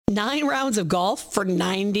9 rounds of golf for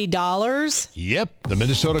 $90? Yep, the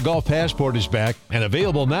Minnesota Golf Passport is back and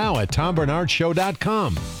available now at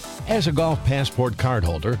TomBernardShow.com. As a Golf Passport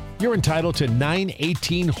cardholder, you're entitled to 9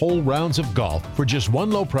 18-hole rounds of golf for just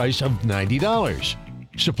one low price of $90.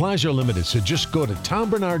 Supplies are limited, so just go to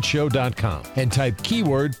TomBernardShow.com and type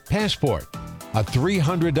keyword passport. A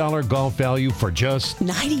 $300 golf value for just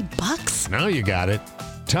 $90? Now you got it.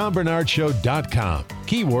 TomBernardShow.com.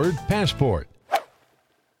 Keyword passport.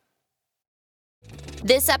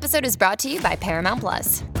 This episode is brought to you by Paramount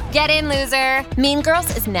Plus. Get in, loser! Mean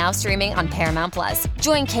Girls is now streaming on Paramount Plus.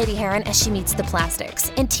 Join Katie Heron as she meets the plastics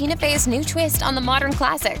in Tina Fey's new twist on the modern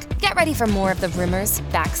classic. Get ready for more of the rumors,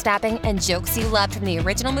 backstabbing, and jokes you loved from the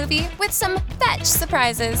original movie with some fetch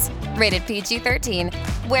surprises. Rated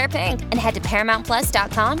PG-13. Wear pink and head to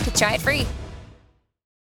ParamountPlus.com to try it free.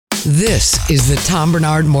 This is the Tom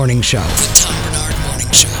Bernard Morning Show. The Tom Bernard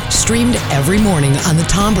Morning Show. Streamed every morning on the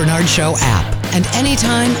Tom Bernard Show app and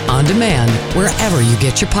anytime on demand wherever you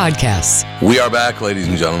get your podcasts. We are back, ladies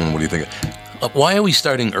and gentlemen. What do you think? Why are we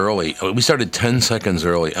starting early? We started 10 seconds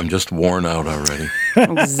early. I'm just worn out already.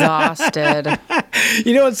 Exhausted.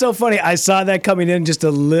 You know what's so funny? I saw that coming in just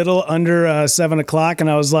a little under 7 o'clock,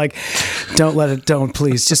 and I was like, don't,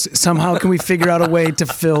 please. Just somehow can we figure out a way to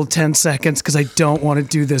fill 10 seconds, because I don't want to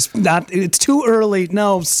do this. It's too early.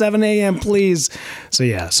 No, 7 a.m., please. So,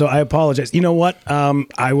 yeah, I apologize. You know what?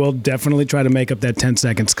 I will definitely try to make up that 10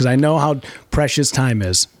 seconds, because I know how precious time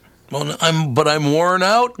is. Well, I'm worn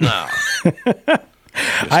out now.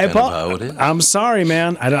 I'm sorry,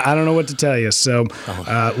 man. I don't know what to tell you. So,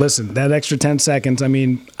 listen, that extra 10 seconds, I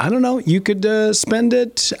mean, I don't know. You could spend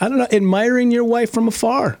it, I don't know, admiring your wife from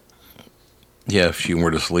afar. Yeah, if she were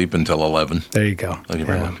to sleep until 11. There you go. Thank you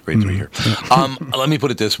very much. Great to be here. Let me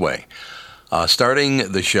put it this way.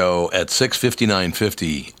 Starting the show at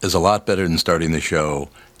 6:59:50 is a lot better than starting the show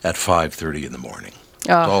at 5:30 in the morning.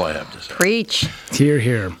 That's all I have to say. Preach. Hear,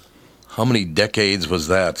 hear. How many decades was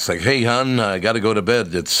that? It's like, hey, hon, I got to go to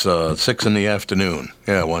bed. It's 6 in the afternoon.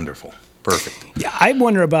 Yeah, wonderful. Perfect. Yeah, I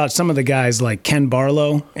wonder about some of the guys like Ken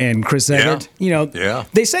Barlow and Chris Evert.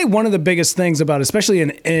 They say one of the biggest things about, especially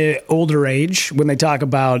in older age, when they talk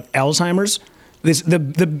about Alzheimer's,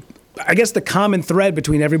 I guess the common thread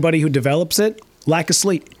between everybody who develops it, lack of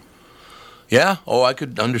sleep. Yeah. Oh, I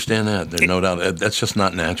could understand that. There's no doubt. That's just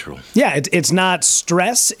not natural. Yeah, it's not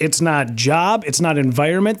stress. It's not job. It's not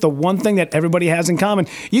environment. The one thing that everybody has in common,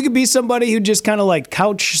 you could be somebody who just kind of like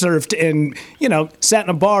couch surfed and, sat in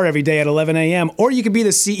a bar every day at 11 a.m., or you could be the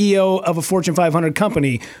CEO of a Fortune 500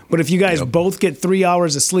 company. But if you guys both get 3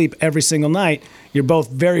 hours of sleep every single night, you're both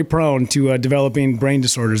very prone to developing brain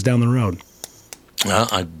disorders down the road.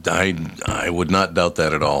 I would not doubt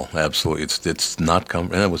that at all. Absolutely. It's not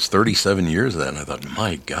and it was 37 years then. I thought,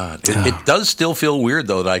 my God. It does still feel weird,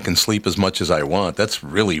 though, that I can sleep as much as I want. That's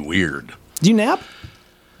really weird. Do you nap?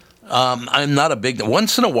 I'm not a big...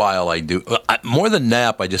 Once in a while, I do. More than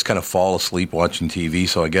nap, I just kind of fall asleep watching TV,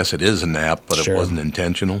 so I guess it is a nap, but It wasn't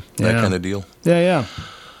intentional, that kind of deal. Yeah.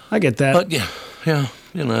 I get that. But, yeah.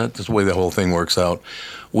 That's the way the whole thing works out.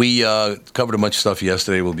 We covered a bunch of stuff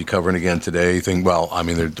yesterday. We'll be covering again today.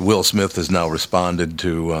 Will Smith has now responded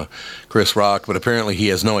to Chris Rock, but apparently he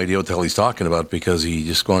has no idea what the hell he's talking about, because he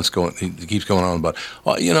just he keeps going on about,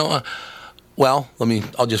 I'll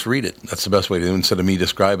just read it. That's the best way to do it. Instead of me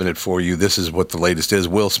describing it for you, this is what the latest is.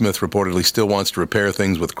 Will Smith reportedly still wants to repair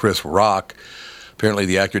things with Chris Rock. Apparently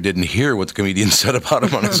the actor didn't hear what the comedian said about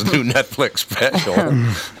him on his new Netflix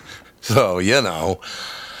special. So,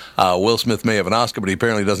 Will Smith may have an Oscar, but he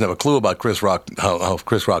apparently doesn't have a clue about Chris Rock, how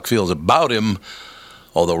Chris Rock feels about him,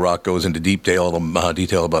 although Rock goes into detail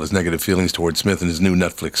about his negative feelings towards Smith in his new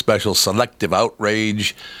Netflix special, Selective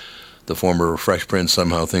Outrage. The former Fresh Prince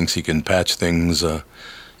somehow thinks he can patch things. It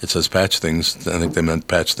says patch things. I think they meant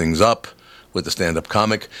patch things up with the stand-up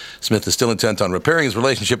comic. Smith is still intent on repairing his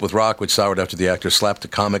relationship with Rock, which soured after the actor slapped the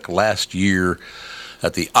comic last year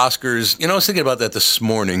at the Oscars. I was thinking about that this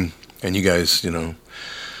morning, and you guys,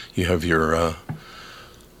 you have your,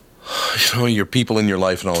 your people in your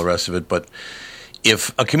life and all the rest of it. But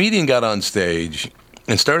if a comedian got on stage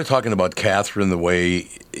and started talking about Catherine the way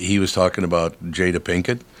he was talking about Jada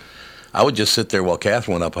Pinkett, I would just sit there while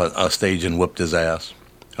Catherine went up on stage and whipped his ass.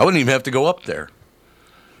 I wouldn't even have to go up there.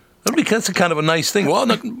 That's kind of a nice thing. Well,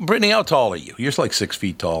 Brittany, how tall are you? You're like 6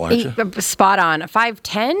 feet tall, aren't you? Spot on.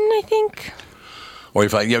 5'10", I think. Or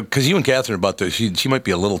because you and Catherine are about to, she might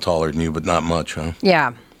be a little taller than you, but not much, huh?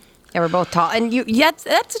 Yeah, we're both tall. And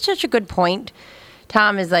that's such a good point,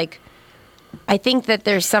 Tom, is like, I think that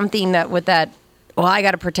there's something that with that, I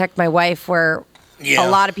got to protect my wife, where a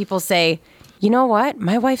lot of people say, you know what?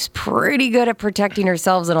 My wife's pretty good at protecting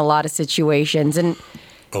herself in a lot of situations. And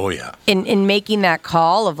Oh, yeah. in making that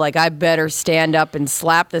call of like, I better stand up and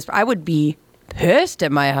slap this, I would be pissed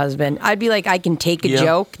at my husband. I'd be like, I can take a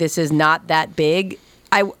joke. This is not that big.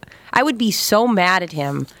 I would be so mad at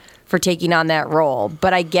him for taking on that role.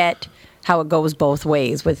 But I get how it goes both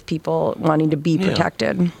ways with people wanting to be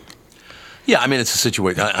protected. Yeah, I mean, it's a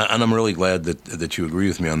situation, and I'm really glad that you agree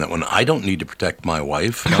with me on that one. I don't need to protect my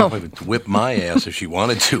wife. My wife would whip my ass if she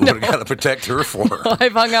wanted to, but I got to protect her for her.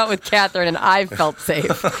 I've hung out with Catherine, and I've felt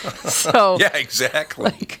safe. So Yeah, exactly.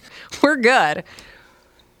 like, we're good.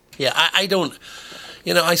 Yeah, I don't,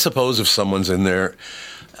 I suppose if someone's in there,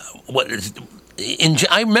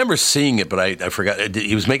 I remember seeing it, but I forgot.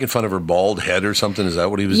 He was making fun of her bald head or something. Is that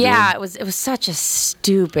what he was doing? Yeah, it was such a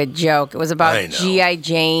stupid joke. It was about G.I.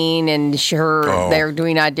 Jane and they're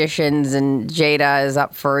doing auditions, and Jada is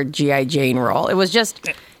up for a G.I. Jane role. It was just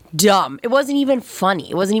dumb. It wasn't even funny.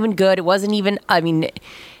 It wasn't even good. It wasn't even,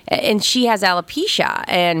 and she has alopecia.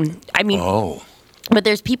 And, but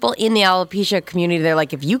there's people in the alopecia community, they're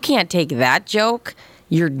like, if you can't take that joke,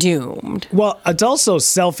 you're doomed. Well, it's also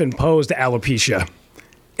self-imposed alopecia.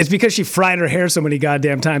 It's because she fried her hair so many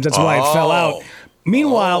goddamn times. That's why it fell out.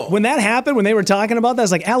 Meanwhile, when that happened, when they were talking about that, I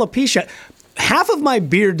was like, alopecia. Half of my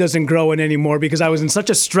beard doesn't grow in anymore because I was in such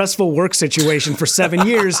a stressful work situation for 7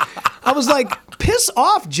 years. I was like, piss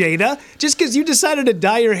off, Jada. Just because you decided to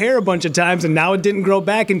dye your hair a bunch of times and now it didn't grow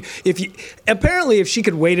back. And if she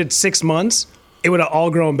could waited 6 months, it would have all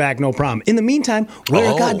grown back, no problem. In the meantime,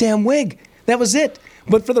 wear a goddamn wig. That was it.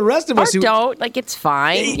 But for the rest of us, don't, like, it's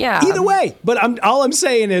fine. Yeah. Either way. But all I'm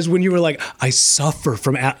saying is, when you were like, I suffer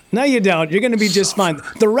from, no, you don't. You're going to be just fine.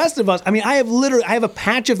 The rest of us, I have a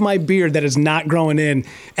patch of my beard that is not growing in,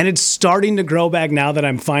 and it's starting to grow back now that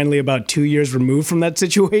I'm finally about 2 years removed from that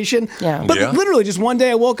situation. Yeah. But literally, just one day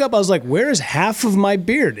I woke up, I was like, where is half of my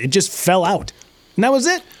beard? It just fell out, and that was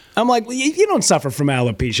it. I'm like, you don't suffer from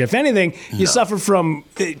alopecia. If anything, you suffer from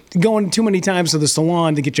going too many times to the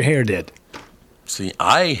salon to get your hair did. See,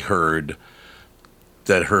 I heard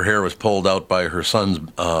that her hair was pulled out by her son's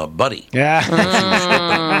buddy. Yeah.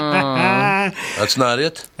 That's not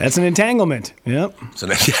it? That's an entanglement. Yep.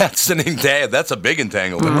 That's a big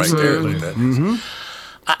entanglement right there. Like that. Mm-hmm.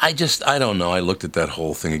 I don't know. I looked at that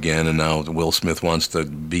whole thing again, and now Will Smith wants to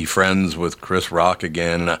be friends with Chris Rock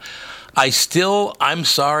again. And I'm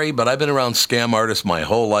sorry, but I've been around scam artists my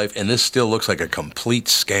whole life, and this still looks like a complete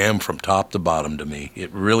scam from top to bottom to me.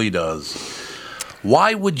 It really does.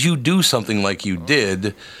 Why would you do something like you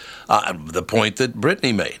did? The point that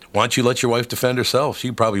Brittany made. Why don't you let your wife defend herself?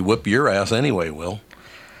 She'd probably whip your ass anyway, Will.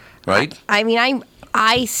 Right?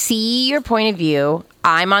 I see your point of view.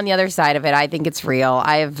 I'm on the other side of it. I think it's real.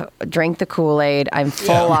 I've drank the Kool-Aid. I'm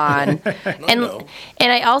full on. And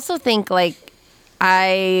I also think, like,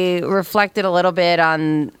 I reflected a little bit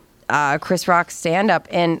on Chris Rock's stand-up,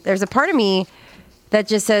 and there's a part of me that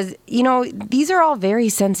just says, these are all very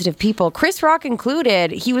sensitive people. Chris Rock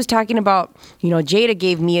included. He was talking about,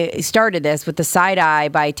 Jada started this with the side eye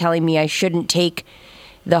by telling me I shouldn't take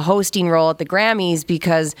the hosting role at the Grammys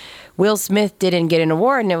because Will Smith didn't get an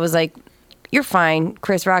award. And it was like, you're fine,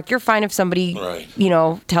 Chris Rock. You're fine if somebody,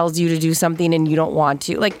 tells you to do something and you don't want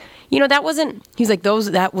to. Like, that wasn't, he's like,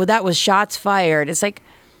 that was shots fired. It's like,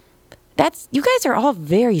 you guys are all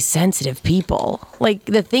very sensitive people. Like,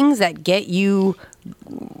 the things that get you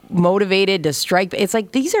motivated to strike, it's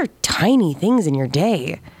like, these are tiny things in your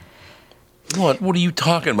day. What are you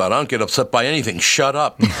talking about? I don't get upset by anything. Shut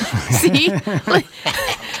up. See?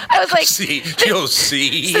 I was like, see. So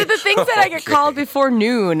the things that I get called before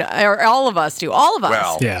noon, or all of us do, all of us.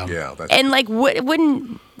 Well, yeah. And like,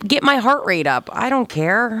 wouldn't get my heart rate up. I don't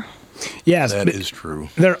care. Yes, that is true.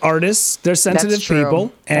 They're artists. They're sensitive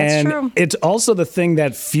people. And That's true. It's also the thing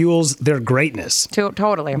that fuels their greatness.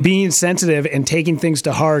 Totally. Being sensitive and taking things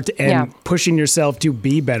to heart and pushing yourself to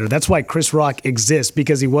be better. That's why Chris Rock exists,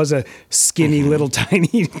 because he was a skinny, little, tiny,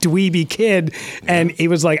 dweeby kid. And he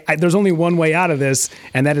was like, there's only one way out of this,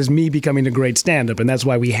 and that is me becoming a great stand-up. And that's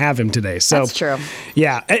why we have him today. So, that's true.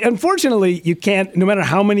 Yeah. Unfortunately, you can't, no matter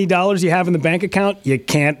how many dollars you have in the bank account, you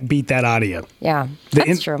can't beat that out of you. Yeah,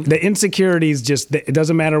 that's true. The insecurities, just, it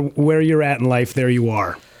doesn't matter where you're at in life, there you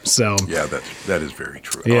are. So yeah, that is very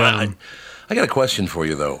true. Yeah. I got a question for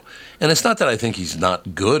you though, and it's not that I think he's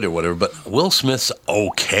not good or whatever, but Will Smith's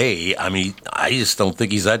okay. I mean, I just don't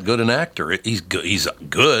think he's that good an actor. He's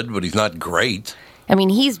good, but he's not great. I mean,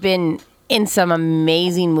 he's been in some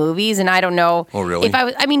amazing movies, and I don't know. Oh, really?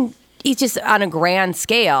 He's just on a grand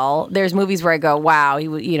scale. There's movies where I go, wow, it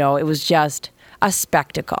was just a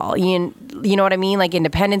spectacle. You know what I mean? Like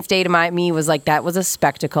Independence Day to me was like, that was a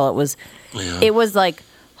spectacle. It was like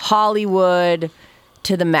Hollywood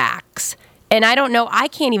to the max. And I don't know, I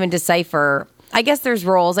can't even decipher. I guess there's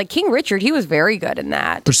roles like King Richard. He was very good in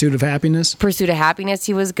that. Pursuit of Happiness. Pursuit of Happiness.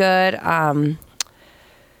 He was good.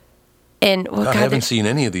 And I haven't seen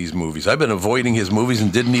any of these movies. I've been avoiding his movies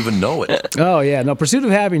and didn't even know it. Oh yeah, no. Pursuit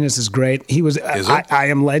of Happiness is great. He was. I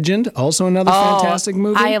Am Legend, also another fantastic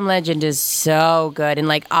movie. I Am Legend is so good and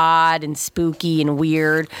like odd and spooky and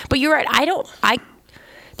weird. But you're right.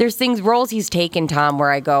 There's roles he's taken, Tom,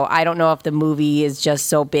 where I go, I don't know if the movie is just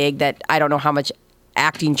so big that I don't know how much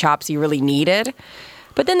acting chops he really needed.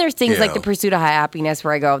 But then there's things like The Pursuit of Happiness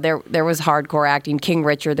where I go, there was hardcore acting. King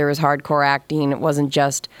Richard, there was hardcore acting. It wasn't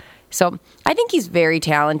just. So I think he's very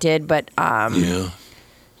talented, but I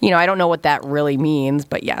don't know what that really means,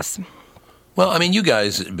 but yes. Well, I mean, you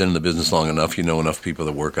guys have been in the business long enough. You know enough people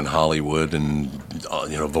that work in Hollywood and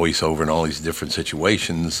voiceover and all these different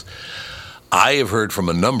situations. I have heard from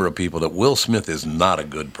a number of people that Will Smith is not a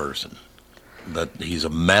good person. That he's a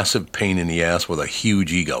massive pain in the ass with a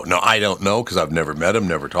huge ego. Now, I don't know because I've never met him,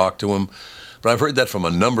 never talked to him. But I've heard that from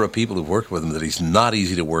a number of people who've worked with him, that he's not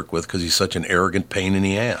easy to work with because he's such an arrogant pain in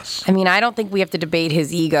the ass. I mean, I don't think we have to debate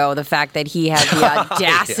his ego, the fact that he had the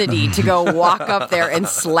audacity to go walk up there and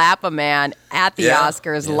slap a man at the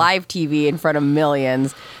Oscars, live TV in front of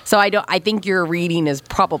millions. So I think your reading is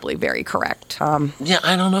probably very correct. Yeah,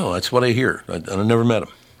 I don't know. That's what I hear. I never met him.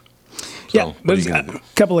 So, but a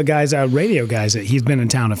couple of guys, radio guys, that he's been in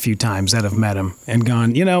town a few times that have met him and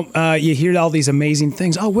gone, you hear all these amazing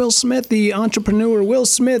things. Oh, Will Smith, the entrepreneur, Will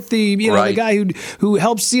Smith, the guy who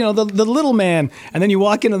helps, the little man. And then you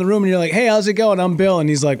walk into the room and you're like, hey, how's it going? I'm Bill. And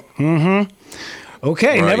he's like,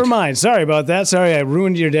 okay, never mind. Sorry about that. Sorry, I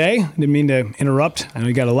ruined your day. Didn't mean to interrupt. I know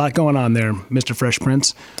you got a lot going on there, Mr. Fresh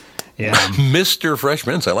Prince. Yeah, Mr. Fresh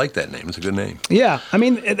Prince. I like that name. It's a good name. Yeah, I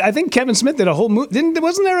mean, I think Kevin Smith did a whole movie.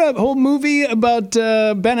 Wasn't there a whole movie about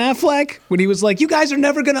Ben Affleck when he was like, "You guys are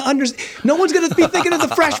never going to understand. No one's going to be thinking of the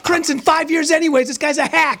Fresh Prince in 5 years, anyways. This guy's a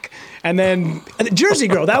hack." And then Jersey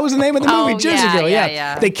Girl. That was the name of the movie. Jersey Girl.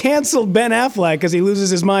 Yeah. They canceled Ben Affleck because he loses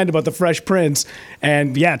his mind about the Fresh Prince.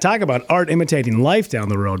 And talk about art imitating life down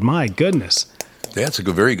the road. My goodness. That's a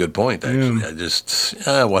very good point, actually. I just,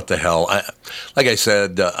 what the hell? Like I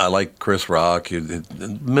said, I like Chris Rock.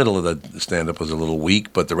 The middle of the stand-up was a little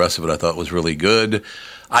weak, but the rest of it I thought was really good.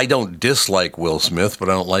 I don't dislike Will Smith, but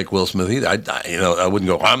I don't like Will Smith either. I wouldn't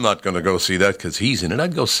go, I'm not going to go see that because he's in it.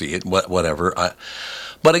 I'd go see it, whatever.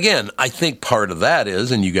 But again, I think part of that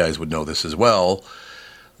is, and you guys would know this as well,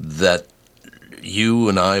 that you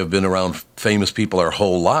and I have been around famous people our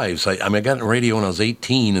whole lives. I got in radio when I was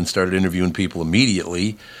 18 and started interviewing people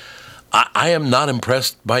immediately. I am not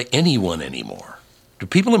impressed by anyone anymore. Do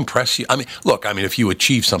people impress you? If you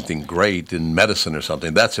achieve something great in medicine or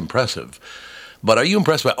something, that's impressive. But are you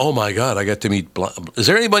impressed by, oh my God, I got to meet, is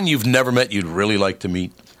there anyone you've never met you'd really like to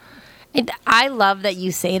meet? I love that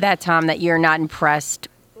you say that, Tom, that you're not impressed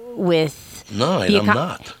with. No, I'm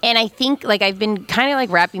not. And I think, I've been kind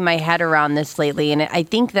of wrapping my head around this lately, and I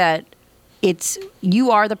think that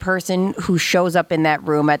you are the person who shows up in that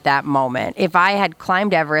room at that moment. If I had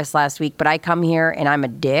climbed Everest last week, but I come here and I'm a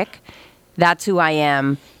dick, that's who I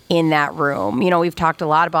am in that room. We've talked a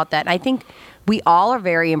lot about that. And I think we all are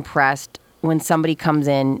very impressed when somebody comes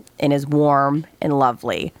in and is warm and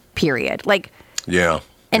lovely, period. Yeah.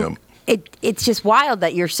 And it's just wild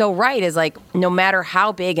that you're so right. Is no matter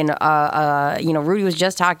how big, and Rudy was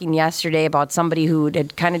just talking yesterday about somebody who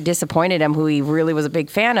had kind of disappointed him, who he really was a big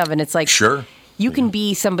fan of, and it's sure, you can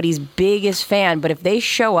be somebody's biggest fan, but if they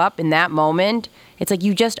show up in that moment, it's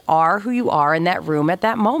you just are who you are in that room at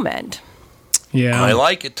that moment. Yeah, I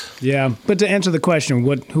like it. Yeah, but to answer the question,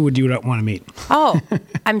 who would you want to meet? Oh,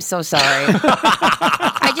 I'm so sorry.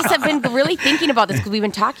 I just have been really thinking about this because we've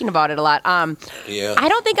been talking about it a lot. I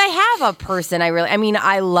don't think I have a person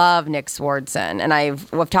I love Nick Swardson, and I've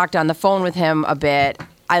talked on the phone with him a bit.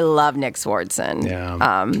 I love Nick Swardson.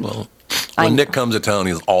 Yeah. When Nick comes to town,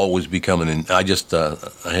 he'll always be coming in. I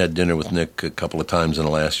had dinner with Nick a couple of times in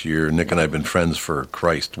the last year. Nick and I have been friends for,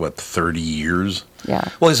 30 years? Yeah.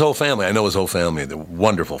 Well, his whole family. I know his whole family. The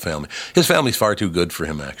wonderful family. His family's far too good for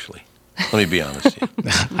him, actually. Let me be honest.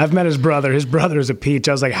 I've met his brother. His brother is a peach.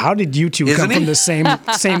 I was like, how did you two come from the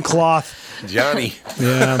same cloth? Johnny.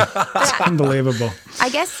 Yeah. It's unbelievable. I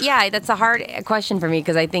guess, that's a hard question for me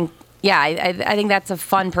because I think, I think that's a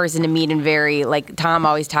fun person to meet and very, Tom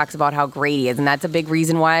always talks about how great he is, and that's a big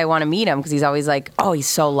reason why I want to meet him because he's always he's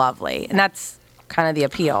so lovely. And that's kind of the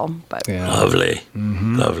appeal. But Lovely.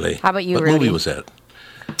 Mm-hmm. Lovely. How about you, What Rudy? movie was that?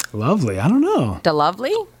 Lovely. I don't know. The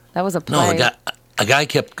Lovely? That was a play. No, a guy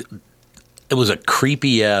kept. It was a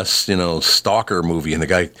creepy ass, stalker movie, and the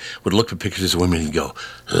guy would look at pictures of women and he'd go,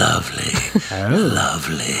 "Lovely,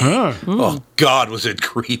 lovely." Oh God, was it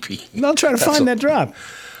creepy? I'll try to find that drop.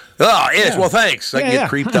 Oh, yes. Well, thanks. I can get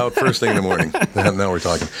creeped out first thing in the morning. Now we're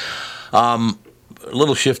talking. A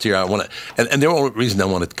little shift here. I want to, and the only reason I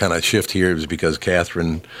want to kind of shift here is because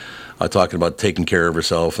Catherine talking about taking care of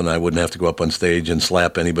herself, and I wouldn't have to go up on stage and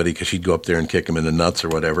slap anybody because she'd go up there and kick them in the nuts or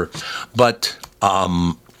whatever. But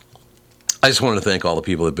I just wanted to thank all the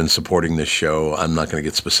people that have been supporting this show. I'm not going to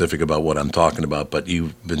get specific about what I'm talking about, but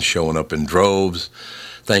you've been showing up in droves.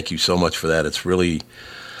 Thank you so much for that. It's really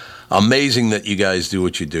amazing that you guys do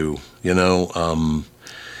what you do.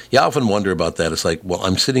 I often wonder about that. It's like, well,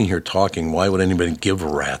 I'm sitting here talking. Why would anybody give a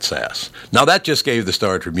rat's ass? Now, that just gave the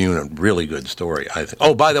Star Tribune a really good story, I think.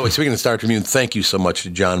 Oh, by the way, speaking of the Star Tribune, thank you so much to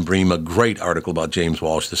John Bream. A great article about James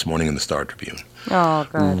Walsh this morning in the Star Tribune. Oh,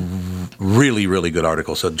 good. Really, really good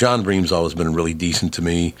article. So John Bream's always been really decent to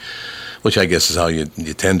me, which I guess is how you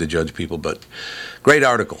tend to judge people. But great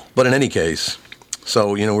article. But in any case,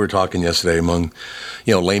 so, we were talking yesterday among,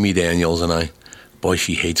 Lamy Daniels and I. Boy,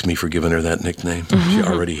 she hates me for giving her that nickname. She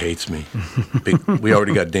already hates me. We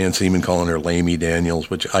already got Dan Seaman calling her Lamy Daniels,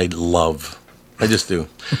 which I love. I just do.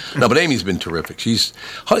 No, but Amy's been terrific.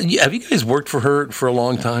 Have you guys worked for her for a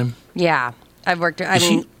long time? Yeah, I've worked.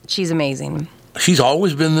 She's amazing. She's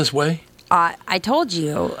always been this way? I told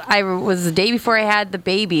you. I was the day before I had the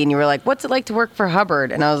baby, and you were like, "What's it like to work for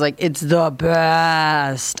Hubbard?" And I was like, "It's the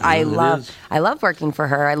best." Yeah, I love working for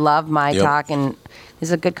her. I love My Talk, and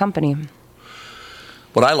it's a good company.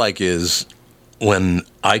 What I like is when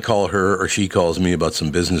I call her or she calls me about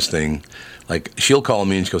some business thing, like she'll call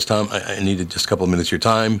me and she goes, "Tom, I needed just a couple of minutes of your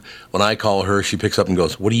time." When I call her, she picks up and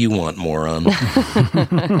goes, "What do you want, moron?"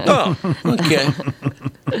 Oh, okay.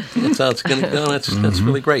 That's how it's going to go. That's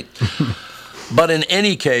really great. But in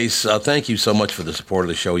any case, thank you so much for the support of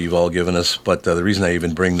the show you've all given us. But the reason I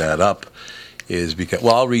even bring that up is because,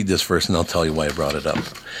 well, I'll read this first and I'll tell you why I brought it up.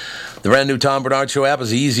 The brand new Tom Bernard Show app is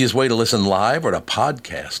the easiest way to listen live or to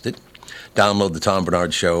podcast it. Download the Tom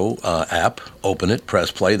Bernard Show app, open it, press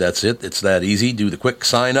play. That's it. It's that easy. Do the quick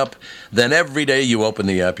sign up. Then every day you open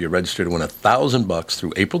the app, you're registered to win $1,000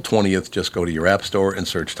 through April 20th. Just go to your app store and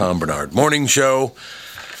search Tom Bernard Morning Show.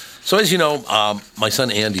 So as you know, my son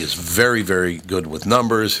Andy is very, very good with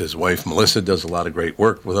numbers. His wife Melissa does a lot of great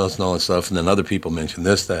work with us and all that stuff. And then other people mention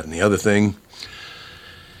this, that, and the other thing.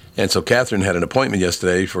 And so Catherine had an appointment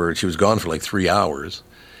yesterday she was gone for like 3 hours.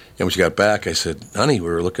 And when she got back, I said, "Honey, we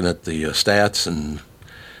were looking at the stats and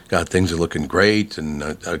God, things are looking great." And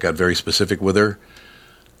I got very specific with her.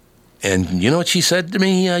 And you know what she said to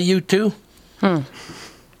me, you two?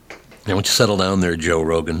 Now, why don't you settle down there, Joe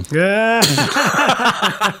Rogan? Yeah.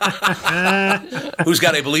 Who's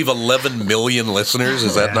got, I believe, 11 million listeners?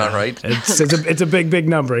 Is that not right? It's a big, big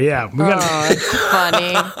number, yeah. It's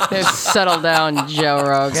funny. Settle down, Joe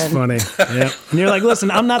Rogan. It's funny, yeah. And you're like, "Listen,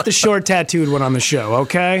 I'm not the short tattooed one on the show,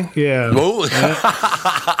 okay?" Yeah. Oh.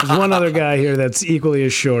 There's one other guy here that's equally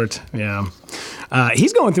as short, yeah.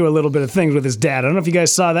 He's going through a little bit of things with his dad. I don't know if you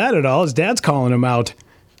guys saw that at all. His dad's calling him out.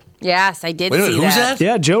 Yes, I did Wait a minute, see who's that.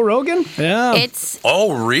 Yeah, Joe Rogan. Yeah.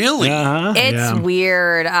 Oh, really? It's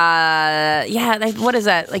weird. What is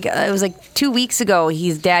that? It was like 2 weeks ago.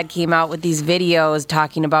 His dad came out with these videos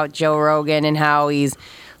talking about Joe Rogan and how he's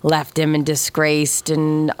left him and disgraced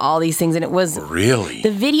and all these things. And it was really, the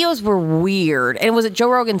videos were weird. And was it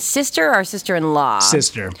Joe Rogan's sister or sister-in-law?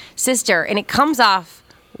 Sister. And it comes off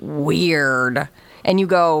weird. And you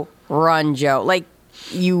go, "Run, Joe!"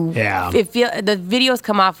 The videos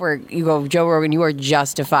come off where you go, "Joe Rogan, you are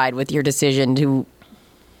justified with your decision to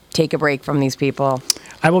take a break from these people."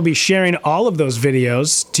 I will be sharing all of those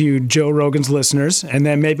videos to Joe Rogan's listeners, and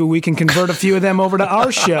then maybe we can convert a few of them over to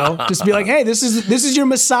our show. Just be like, "Hey, this is your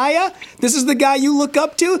messiah. This is the guy you look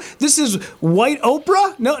up to. This is White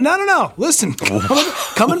Oprah." No. Listen,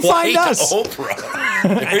 come and find us. Oprah.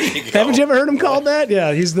 There you go. Haven't you ever heard him called that?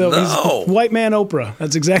 Yeah, he's the white man Oprah.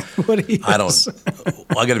 That's exactly what he is.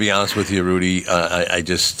 I got to be honest with you, Rudy.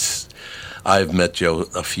 I've met Joe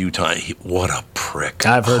a few times. What a prick.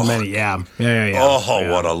 I've heard many, yeah.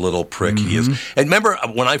 What a little prick he is. And remember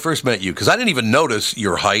when I first met you, because I didn't even notice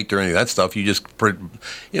your height or any of that stuff. You just,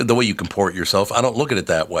 the way you comport yourself, I don't look at it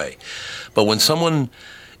that way. But when someone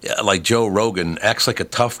like Joe Rogan acts like a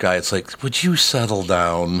tough guy, it's like, would you settle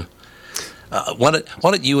down? Why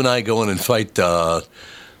don't you and I go in and fight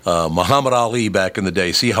Muhammad Ali back in the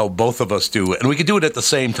day. See how both of us do it. And we could do it at the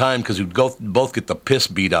same time because we'd both get the piss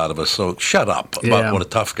beat out of us. So shut up about what a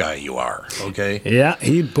tough guy you are, okay? Yeah,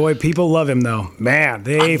 people love him, though. Man,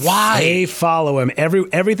 they follow him.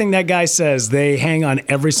 Everything that guy says, they hang on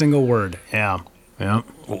every single word. Yeah.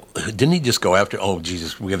 Well, didn't he just go after... Oh,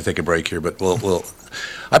 Jesus, we got to take a break here, but we'll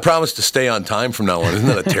I promise to stay on time from now on. Isn't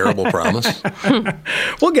that a terrible promise?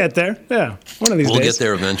 We'll get there. Yeah, one of these days. We'll get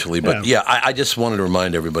there eventually. But I just wanted to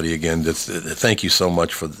remind everybody again that thank you so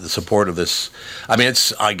much for the support of this. I mean,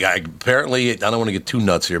 apparently, I don't want to get too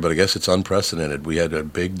nuts here, but I guess it's unprecedented. We had a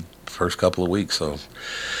big first couple of weeks, so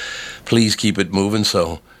please keep it moving.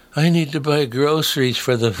 So I need to buy groceries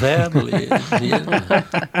for the family. That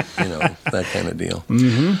kind of deal.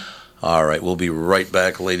 Mm-hmm. All right, we'll be right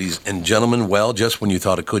back, ladies and gentlemen. Well, just when you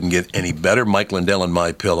thought it couldn't get any better, Mike Lindell and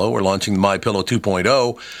MyPillow are launching the MyPillow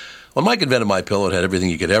 2.0. When Mike invented MyPillow, it had everything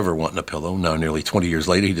you could ever want in a pillow. Now, nearly 20 years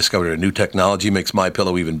later, he discovered a new technology makes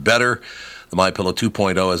MyPillow even better. The MyPillow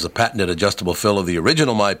 2.0 is a patented adjustable fill of the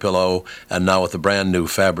original MyPillow, and now with a brand new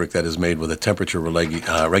fabric that is made with a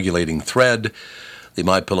temperature-regulating thread. The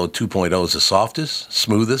MyPillow 2.0 is the softest,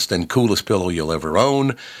 smoothest, and coolest pillow you'll ever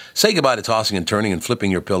own. Say goodbye to tossing and turning and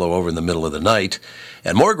flipping your pillow over in the middle of the night.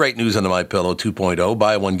 And more great news on the MyPillow 2.0.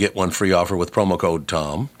 Buy one, get one free offer with promo code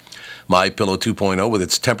TOM. MyPillow 2.0, with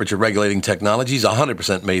its temperature-regulating technology, is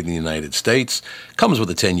 100% made in the United States. Comes with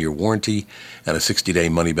a 10-year warranty and a 60-day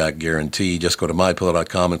money-back guarantee. Just go to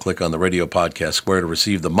MyPillow.com and click on the radio podcast square to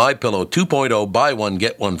receive the MyPillow 2.0 buy one,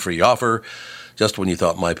 get one free offer. Just when you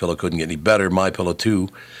thought MyPillow couldn't get any better, MyPillow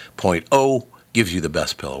 2.0 gives you the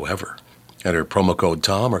best pillow ever. Enter promo code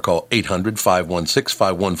TOM or call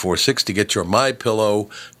 800-516-5146 to get your MyPillow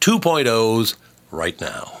 2.0s right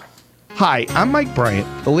now. Hi, I'm Mike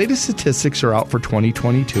Bryant. The latest statistics are out for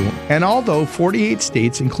 2022, and although 48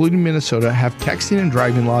 states, including Minnesota, have texting and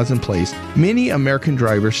driving laws in place, many American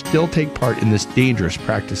drivers still take part in this dangerous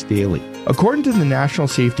practice daily. According to the National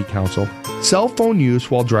Safety Council, cell phone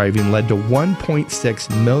use while driving led to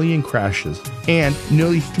 1.6 million crashes, and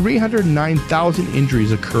nearly 309,000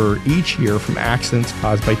 injuries occur each year from accidents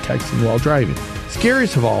caused by texting while driving.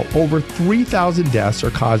 Scariest of all, over 3,000 deaths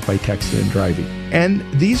are caused by texting and driving. And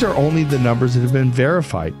these are only the numbers that have been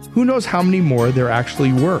verified. Who knows how many more there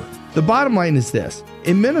actually were? The bottom line is this.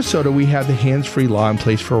 In Minnesota, we have the hands-free law in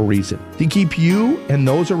place for a reason, to keep you and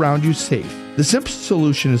those around you safe. The simple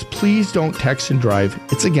solution is please don't text and drive.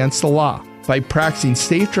 It's against the law. By practicing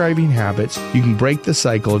safe driving habits, you can break the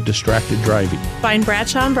cycle of distracted driving. Find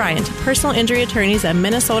Bradshaw and Bryant, personal injury attorneys at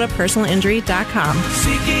MinnesotaPersonalInjury.com.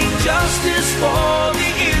 Seeking justice for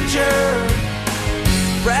the injured.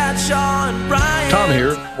 Bradshaw and Bryant. Tom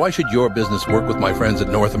here. Why should your business work with my friends at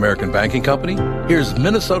North American Banking Company? Here's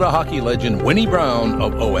Minnesota hockey legend Winnie Brown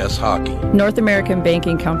of OS Hockey. North American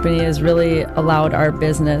Banking Company has really allowed our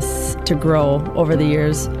business to grow over the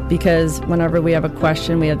years because whenever we have a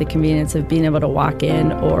question, we have the convenience of being able to walk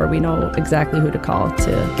in, or we know exactly who to call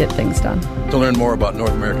to get things done. To learn more about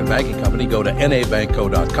North American Banking Company, go to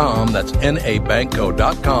nabankco.com. That's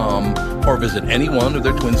nabankco.com, or visit any one of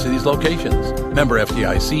their Twin Cities locations. Member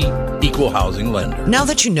FDIC, equal housing lender. Now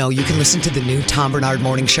that you know you can listen to the new Tom Bernard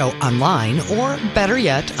Morning Show online, or better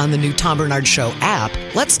yet, on the new Tom Bernard Show app,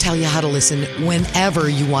 let's tell you how to listen whenever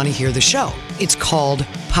you want to hear the show. It's called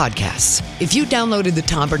Podcasts. If you downloaded the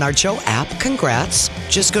Tom Bernard Show app, congrats.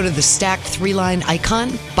 Just go to the stacked 3-line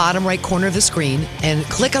icon, bottom right corner of the screen, and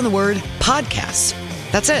click on the word Podcasts.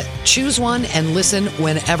 That's it. Choose one and listen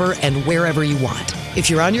whenever and wherever you want. If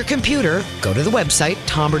you're on your computer, go to the website,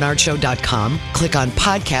 tombernardshow.com, click on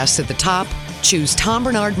Podcasts at the top, choose Tom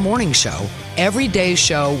Bernard Morning Show. Every day's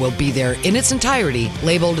show will be there in its entirety,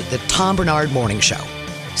 labeled the Tom Bernard Morning Show.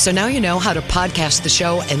 So now you know how to podcast the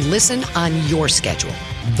show and listen on your schedule.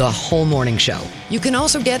 The whole morning show. You can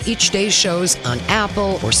also get each day's shows on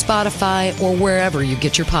Apple or Spotify or wherever you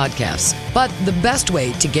get your podcasts. But the best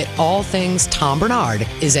way to get all things Tom Bernard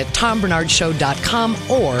is at tombernardshow.com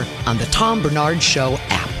or on the Tom Bernard Show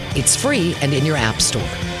app. It's free and in your app store.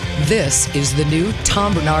 This is the new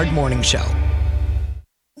Tom Bernard Morning Show.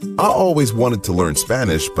 I always wanted to learn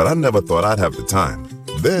Spanish, but I never thought I'd have the time.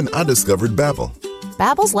 Then I discovered Babbel.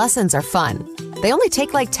 Babbel's lessons are fun. They only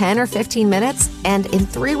take like 10 or 15 minutes, and in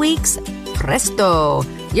 3 weeks, presto,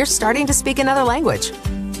 you're starting to speak another language.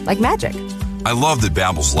 Like magic. I love that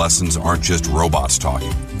Babbel's lessons aren't just robots talking.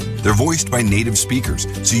 They're voiced by native speakers,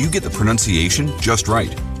 so you get the pronunciation just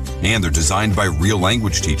right. And they're designed by real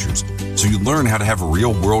language teachers, so you learn how to have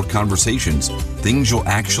real-world conversations, things you'll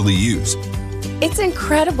actually use. It's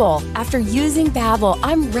incredible. After using Babbel,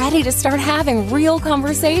 I'm ready to start having real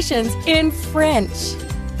conversations in French.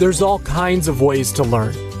 There's all kinds of ways to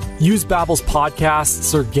learn. Use Babbel's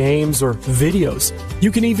podcasts or games or videos.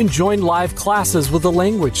 You can even join live classes with a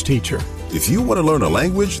language teacher. If you want to learn a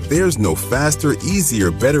language, there's no faster,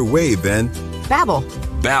 easier, better way than Babbel.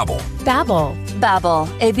 Babbel. Babbel. Babbel.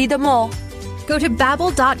 Évidemment. Go to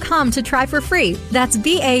Babbel.com to try for free. That's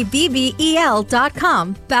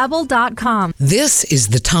BABBEL.com. Babbel.com. This is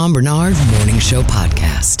the Tom Bernard Morning Show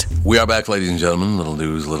podcast. We are back, ladies and gentlemen. Little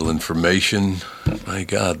news, little information. My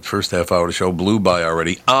God, first half hour of the show blew by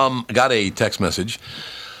already. Got a text message.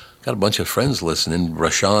 Got a bunch of friends listening.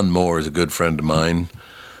 Rashawn Moore is a good friend of mine.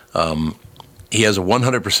 He has a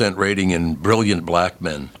 100% rating in Brilliant Black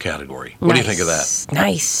Men category. What do you think of that?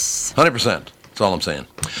 Nice. 100%. That's all I'm saying.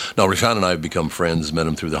 No, Rashawn and I have become friends, met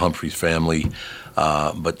him through the Humphreys family.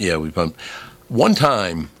 But yeah, we've been one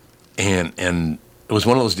time, and it was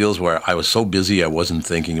one of those deals where I was so busy I wasn't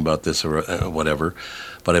thinking about this or whatever.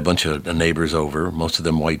 But a bunch of neighbors over, most of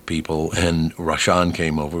them white people, and Rashawn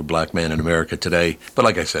came over, Black Man in America Today. But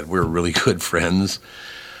like I said, we're really good friends.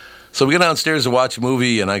 So we go downstairs to watch a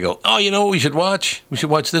movie, and I go, oh, you know what we should watch? We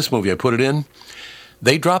should watch this movie. I put it in.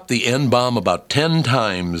 They dropped the N-bomb about 10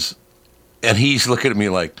 times, and he's looking at me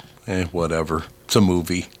like, whatever. It's a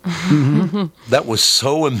movie. That was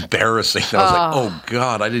so embarrassing. I was like, oh,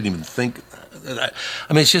 God, I didn't even think. I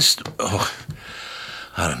mean, it's just,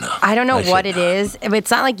 I don't know. I don't know what it is.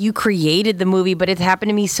 It's not like you created the movie, but it's happened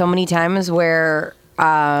to me so many times where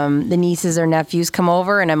the nieces or nephews come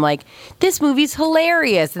over and I'm like, this movie's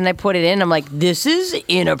hilarious. And I put it in. I'm like, this is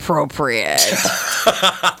inappropriate.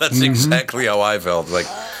 That's exactly how I felt. Like,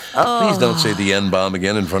 please don't say the N-bomb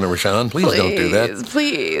again in front of Rashawn. Please don't do that.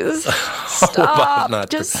 Please. Stop.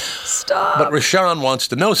 Just stop. But Rashawn wants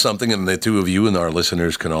to know something, and the two of you and our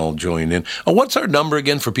listeners can all join in. Oh, what's our number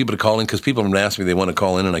again for people to call in? Because people have asked me they want to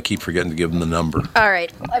call in, and I keep forgetting to give them the number. All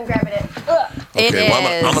right. I'm grabbing it. Okay,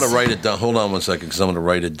 well, I'm going to write it down. Hold on one second, because I'm going to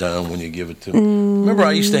write it down when you give it to me. Remember,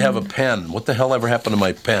 I used to have a pen. What the hell ever happened to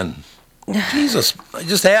my pen? Jesus, I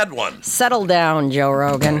just had one. Settle down, Joe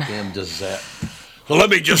Rogan. Damn does that. Well,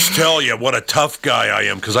 let me just tell you what a tough guy I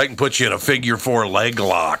am, because I can put you in a figure 4 leg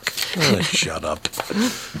lock. Shut up.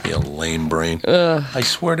 You lame brain. I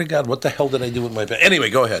swear to God, what the hell did I do with my pen? Anyway,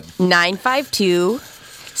 go ahead.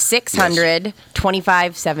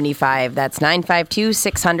 952-600-2575. That's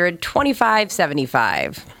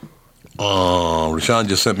 952-600-2575. Oh, Rashawn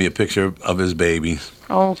just sent me a picture of his baby.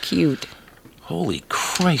 Oh, cute. Holy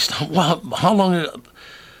Christ. How long?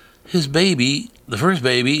 His baby, the first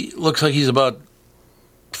baby, looks like he's about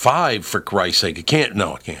 5, for Christ's sake. It can't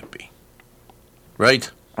be. Right?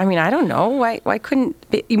 I mean, I don't know. Why couldn't...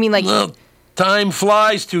 You mean like... Well, time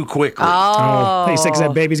flies too quickly. Oh. Hey, because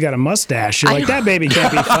that baby's got a mustache. You're like, that baby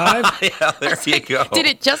can't be 5. Yeah, there you go. Did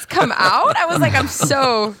it just come out? I was like, I'm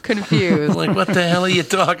so confused. Like, what the hell are you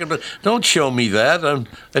talking about? Don't show me that.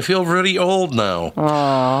 I feel really old now.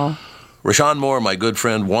 Aww. Rashawn Moore, my good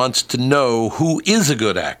friend, wants to know who is a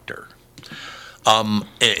good actor.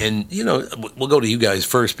 And you know, we'll go to you guys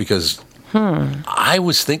first because I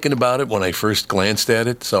was thinking about it when I first glanced at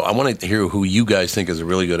it. So I wanted to hear who you guys think is a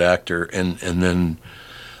really good actor, and then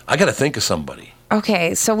I got to think of somebody.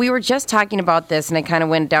 Okay, so we were just talking about this, and I kind of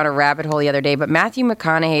went down a rabbit hole the other day. But Matthew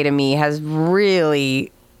McConaughey to me has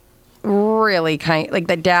really like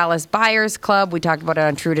the Dallas Buyers Club. We talked about it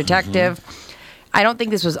on True Detective. I don't think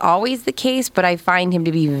this was always the case, but I find him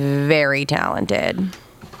to be very talented.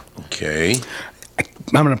 Okay.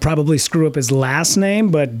 I'm going to probably screw up his last name,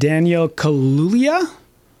 but Daniel Kaluuya?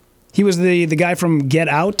 He was the guy from Get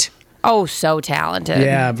Out. Oh, so talented.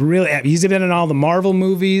 Yeah, really. He's been in all the Marvel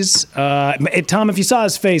movies. Tom, if you saw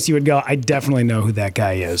his face, you would go, I definitely know who that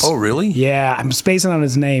guy is. Oh, really? Yeah, I'm spacing on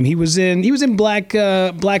his name. He was in Black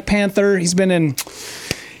Panther. He's been in...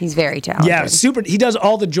 He's very talented. Yeah, super. He does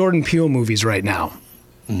all the Jordan Peele movies right now.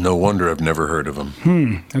 No wonder I've never heard of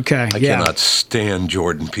him. Okay. I cannot stand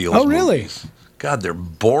Jordan Peele's Oh, really? movies. God, they're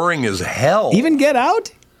boring as hell. Even Get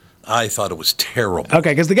Out? I thought it was terrible. Okay,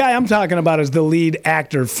 because the guy I'm talking about is the lead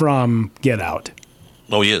actor from Get Out.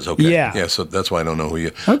 Oh, he is? Okay. Yeah. Yeah, so that's why I don't know who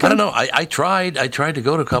you... Okay. I don't know. I tried to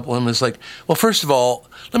go to a couple of them. It's like, well, first of all,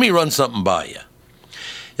 let me run something by you.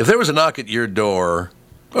 If there was a knock at your door...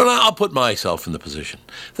 Well, I'll put myself in the position.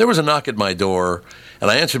 If there was a knock at my door, and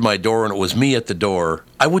I answered my door, and it was me at the door,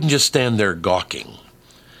 I wouldn't just stand there gawking.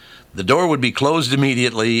 The door would be closed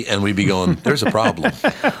immediately, and we'd be going, there's a problem.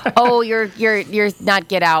 Oh, you're not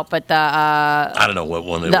Get Out, but the... I don't know what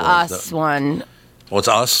one it was. The Us one. Oh, it's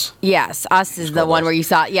Us? Yes, Us is the one where you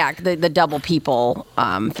saw, the Double People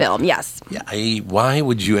film. Yes. Yeah. Why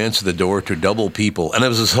would you answer the door to Double People? And it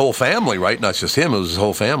was his whole family, right? Not just him. It was his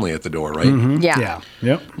whole family at the door, right? Mm-hmm. Yeah.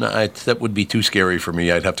 Yep. No, that would be too scary for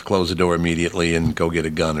me. I'd have to close the door immediately and go get a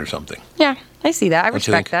gun or something. Yeah, I see that. I Don't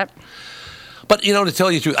you think? respect that. But, to tell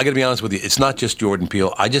you the truth, I got to be honest with you, it's not just Jordan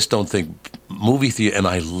Peele. I just don't think movie theater, and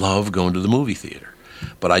I love going to the movie theater,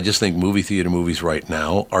 but I just think movie theater movies right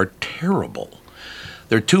now are terrible.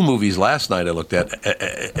 There are 2 movies last night I looked at.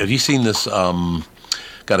 Have you seen this?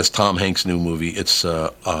 It's Tom Hanks' new movie. It's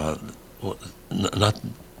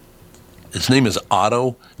His name is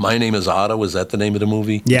Otto. My Name is Otto. Is that the name of the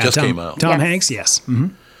movie? Yeah, it just came out. Tom Hanks, yes. Mm-hmm.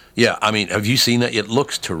 Yeah, I mean, have you seen that? It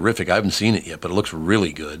looks terrific. I haven't seen it yet, but it looks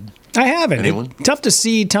really good. I haven't. Anyone? Tough to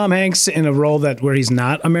see Tom Hanks in a role where he's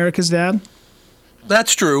not America's dad.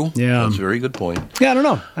 That's true. Yeah. That's a very good point. Yeah, I don't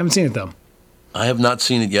know. I haven't seen it, though. I have not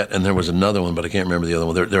seen it yet, and there was another one, but I can't remember the other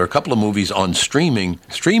one. There are a couple of movies on streaming.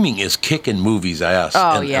 Streaming is kicking movies' ass.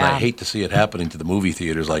 And I hate to see it happening to the movie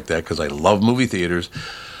theaters like that because I love movie theaters,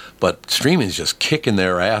 but streaming is just kicking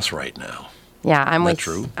their ass right now. Yeah, I'm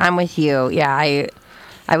with you. Yeah,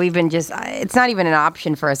 we've been it's not even an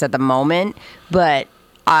option for us at the moment, but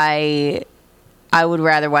I would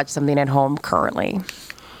rather watch something at home currently.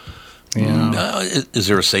 Yeah. Is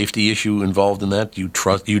there a safety issue involved in that? Do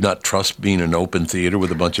you not trust being in an open theater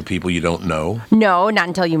with a bunch of people you don't know? No, not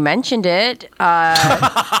until you mentioned it.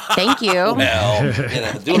 Thank you. Well,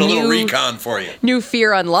 doing a little recon for you. New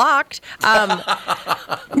fear unlocked. No,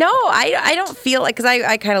 I don't feel like, because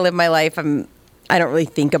I kind of live my life. I don't really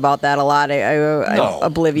think about that a lot. I'm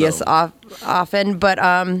oblivious often, but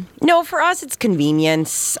no, for us it's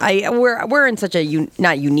convenience. We're in such a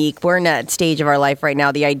not unique. We're in that stage of our life right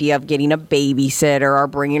now. The idea of getting a babysitter or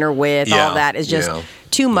bringing her with, all that is just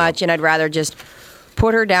too much, and I'd rather just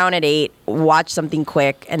put her down at 8, watch something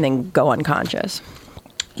quick, and then go unconscious.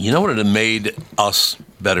 You know what would have made Us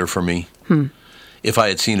better for me? If I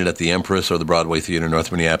had seen it at the Empress or the Broadway Theater in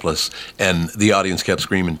North Minneapolis, and the audience kept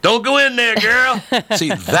screaming, "Don't go in there, girl!" See,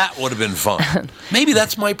 that would have been fun. Maybe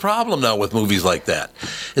that's my problem now with movies like that.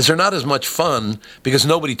 Is they're not as much fun because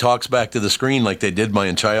nobody talks back to the screen like they did my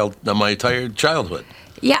entire childhood.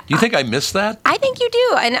 Yeah. Do you think I missed that? I think you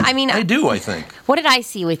do, and I mean, I do. I think. What did I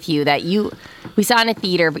see with you that we saw in a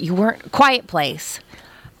theater, but you weren't? Quiet Place.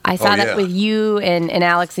 I saw that with you and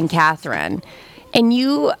Alex and Catherine. And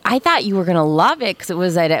I thought you were going to love it because it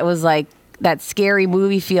was like that scary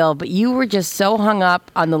movie feel, but you were just so hung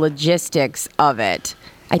up on the logistics of it.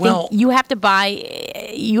 I think you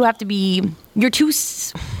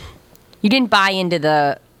didn't buy into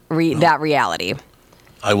that reality.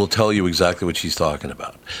 I will tell you exactly what she's talking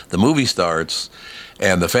about. The movie starts,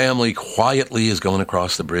 and the family quietly is going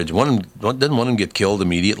across the bridge. Didn't one of them get killed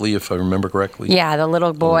immediately, if I remember correctly? Yeah, the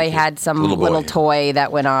little boy had some little toy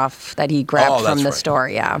that went off that he grabbed from the store,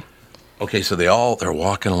 yeah. Okay, so they're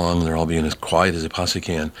walking along, and they're all being as quiet as they possibly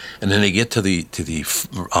can. And then they get to the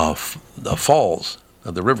falls,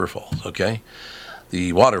 the river falls, okay?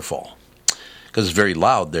 The waterfall. Because it's very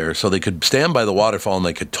loud there, so they could stand by the waterfall and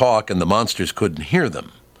they could talk, and the monsters couldn't hear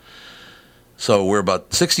them. So we're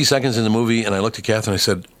about 60 seconds in the movie, and I looked at Catherine and I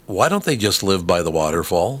said, why don't they just live by the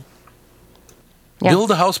waterfall? Yeah.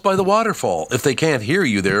 Build a house by the waterfall. If they can't hear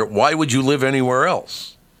you there, why would you live anywhere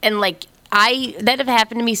else? And that have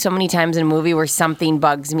happened to me so many times in a movie where something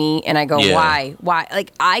bugs me, and I go, why?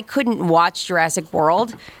 Like, I couldn't watch Jurassic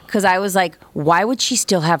World because I was like, why would she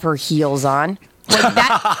still have her heels on? Like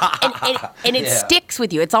that, and it sticks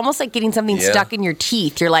with you. It's almost like getting something stuck in your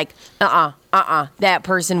teeth. You're like, that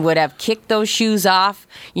person would have kicked those shoes off,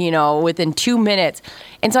 within 2 minutes.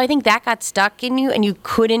 And so I think that got stuck in you, and you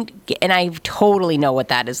couldn't and I totally know what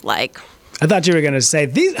that is like. I thought you were going to say,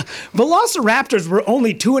 these velociraptors were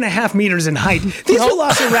only 2.5 meters in height. These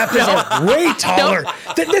velociraptors are way taller.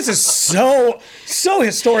 This is so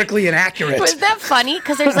historically inaccurate. Was that funny?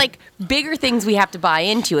 Because there's bigger things we have to buy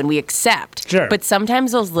into and we accept. Sure. But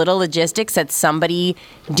sometimes those little logistics that somebody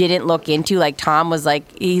didn't look into, like Tom was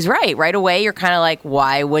like, he's right away, you're kind of like,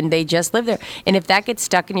 why wouldn't they just live there? And if that gets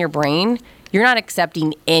stuck in your brain, you're not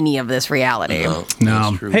accepting any of this reality.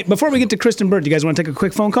 No. Hey, before we get to Kristen Bird, do you guys want to take a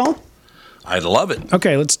quick phone call? I'd love it.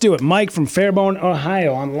 Okay, let's do it. Mike from Fairborn,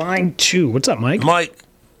 Ohio, on line 2. What's up, Mike? Mike,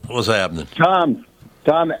 what's happening? Tom,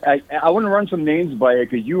 I want to run some names by you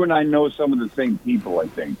because you and I know some of the same people, I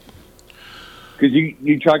think. Because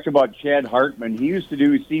you talked about Chad Hartman. He used to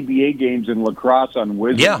do CBA games in lacrosse on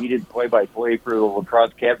Wizard. Yeah. He did play-by-play for the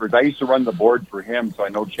lacrosse Cadbers. I used to run the board for him, so I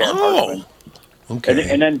know Chad Hartman.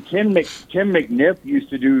 Okay. And then Tim McNiff used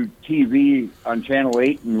to do TV on Channel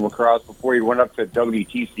 8 in lacrosse before he went up to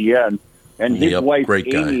WTCN. And his wife,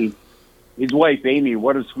 great guy. Amy,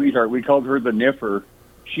 what a sweetheart. We called her the Niffer.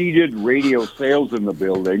 She did radio sales in the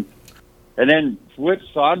building. And then Flip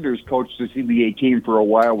Saunders coached the CBA team for a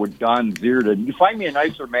while with Don Zierden. You find me a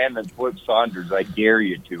nicer man than Flip Saunders, I dare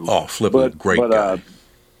you to. Oh, Flip is a great guy.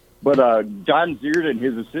 But Don Zierden,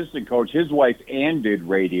 his assistant coach, his wife Ann did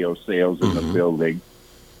radio sales in the building.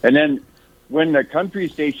 And then when the country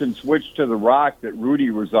station switched to The Rock that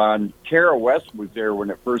Rudy was on, Kara West was there when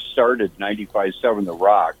it first started, 95.7 The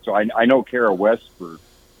Rock. So I know Kara West for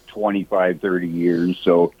 25, 30 years.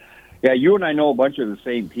 So, yeah, you and I know a bunch of the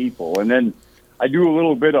same people. And then I do a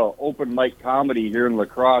little bit of open mic comedy here in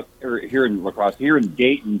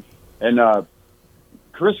Dayton. And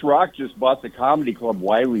Chris Rock just bought the comedy club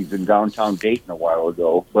Wiley's in downtown Dayton a while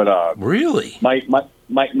ago. But really,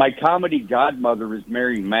 my comedy godmother is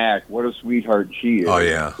Mary Mack. What a sweetheart she is. Oh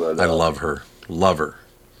yeah, but, I love her. Love her.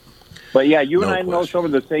 But yeah, you and I know some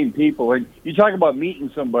of the same people. And you talk about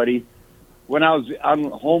meeting somebody. When I was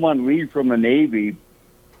home on leave from the Navy,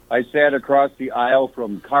 I sat across the aisle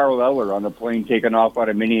from Carl Eller on a plane taking off out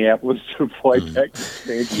of Minneapolis to fly back to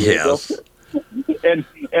San Diego. Yes. and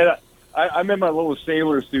I'm in my little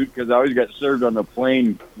sailor suit because I always got served on the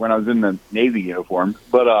plane when I was in the Navy uniform.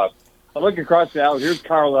 But I look across the aisle. Here's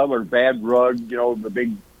Carl Eller, bad rug, the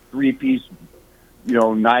big 3-piece,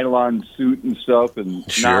 nylon suit and stuff, and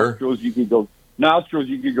nostrils you could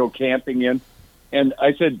go camping in. And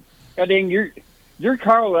I said, God dang, you're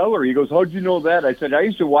Carl Eller. He goes, how'd you know that? I said, I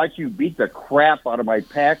used to watch you beat the crap out of my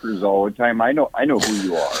Packers all the time. I know who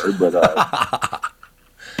you are. But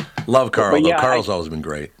love Carl. But yeah, Carl's always been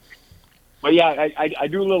great. But yeah, I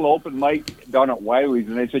do a little open mic down at Wiley's,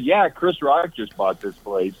 and they said, yeah, Chris Rock just bought this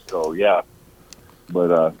place. So yeah,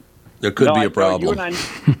 but there could be a problem.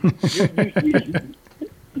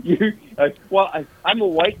 I'm a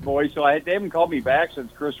white boy, so they haven't called me back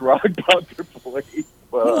since Chris Rock bought their place.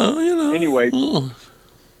 Anyway,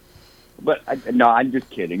 but I'm just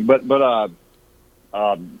kidding. But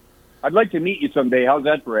I'd like to meet you someday. How's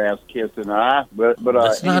that for ass kissing?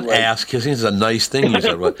 It's not ass kissing. It's a nice thing you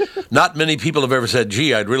said. But not many people have ever said,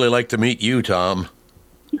 "Gee, I'd really like to meet you, Tom."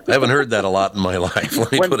 I haven't heard that a lot in my life.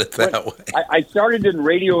 Let me put it that way. I started in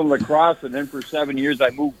radio and lacrosse, and then for 7 years I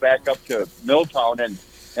moved back up to Milltown,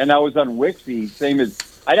 and I was on Wixie. Same as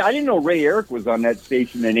I didn't know Ray Eric was on that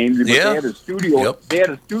station in Ainsley, but they had a studio. Yep. They had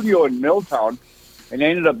a studio in Milltown. And I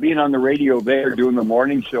ended up being on the radio there doing the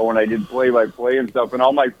morning show, and I did play-by-play and stuff. And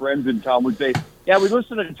all my friends in town would say, yeah, we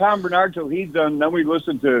listened to Tom Bernard till he's done, then we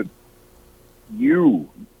listened to you.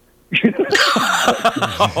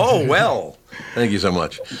 Oh, well. Thank you so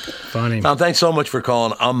much. Funny. Tom, thanks so much for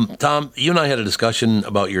calling. Tom, you and I had a discussion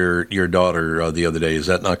about your daughter the other day. Is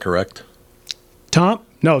that not correct? Tom?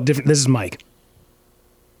 No, different. This is Mike.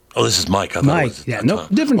 Oh, this is Mike. I thought Mike, it was yeah, no,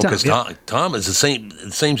 different Tom. Because Tom is the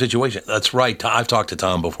same situation. That's right. I've talked to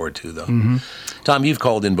Tom before too, though. Mm-hmm. Tom, you've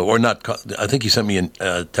called in, but we're not. I think you sent me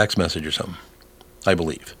a text message or something. I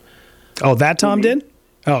believe. Oh, that Tom did?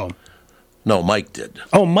 Oh. No, Mike did.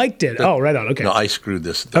 Oh, Mike did. Oh, right on. Okay. No, I screwed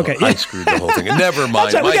this. Okay. I screwed the whole thing. Never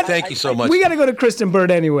mind. Right. Mike, thank you so much. We got to go to Kristen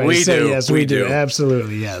Bird anyway. We do. Yes, we do.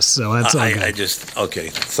 Absolutely, yes. So that's all good. Okay.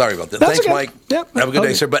 Sorry about that. That's Thanks, okay. Mike. Yep. Have a good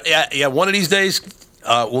day, sir. But yeah, one of these days,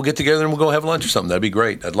 we'll get together and we'll go have lunch or something. That'd be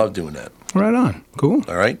great. I'd love doing that. Right on. Cool.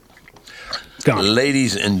 All right.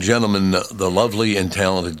 Ladies and gentlemen, the lovely and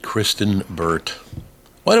talented Kristen Burt.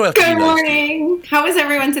 Why do I have to Good be nice morning. How is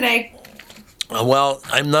everyone today? Well,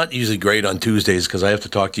 I'm not usually great on Tuesdays because I have to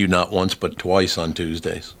talk to you not once but twice on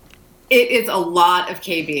Tuesdays. It is a lot of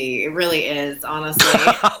KB. It really is, honestly.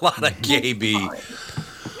 A lot of KB.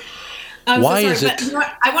 Why is it? But you know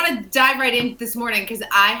what? I want to dive right in this morning because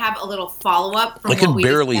I have a little follow-up from I can what we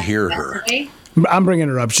barely discussed hear her. yesterday. I'm bringing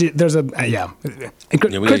her up. There's a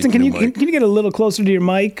Kristen, can you get a little closer to your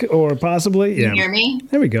mic or possibly? Can you hear me?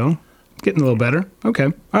 There we go. Getting a little better. Okay.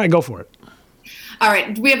 All right, go for it. All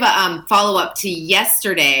right, we have a follow-up to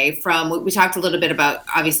yesterday from, we talked a little bit about,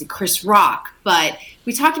 obviously, Chris Rock, but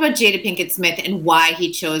we talked about Jada Pinkett Smith and why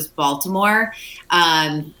he chose Baltimore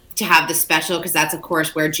to have the special, because that's, of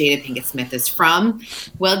course, where Jada Pinkett Smith is from.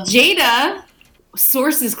 Well, Jada,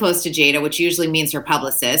 sources close to Jada, which usually means her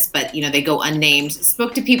publicist, but, they go unnamed,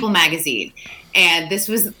 spoke to People magazine. And this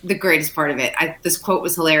was the greatest part of it. This quote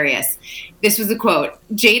was hilarious. This was the quote.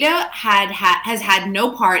 Jada has had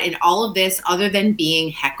no part in all of this other than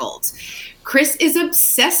being heckled. Chris is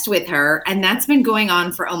obsessed with her, and that's been going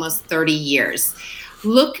on for almost 30 years.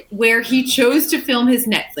 Look where he chose to film his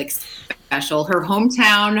Netflix special, her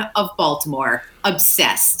hometown of Baltimore.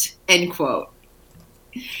 Obsessed, end quote.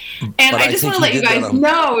 And But I just think want to he let you did guys that on-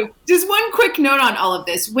 know, just one quick note on all of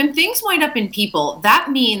this. When things wind up in people,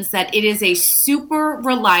 that means that it is a super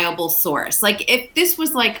reliable source. Like if this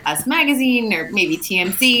was like Us Magazine or maybe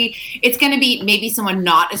TMZ, it's going to be maybe someone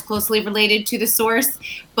not as closely related to the source.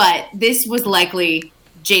 But this was likely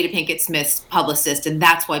Jada Pinkett Smith's publicist, and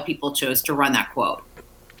that's why people chose to run that quote.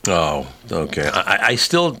 Oh, okay. I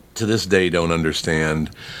still, to this day, don't understand.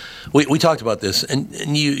 We talked about this, and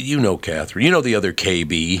you know Catherine. You know the other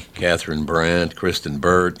KB, Catherine Brandt, Kristen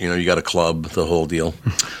Burt. You know, you got a club, the whole deal.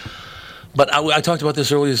 But I talked about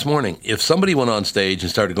this early this morning. If somebody went on stage and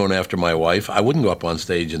started going after my wife, I wouldn't go up on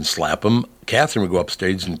stage and slap him. Catherine would go up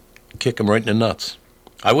stage and kick him right in the nuts.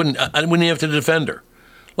 I wouldn't even have to defend her.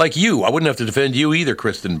 Like you, I wouldn't have to defend you either,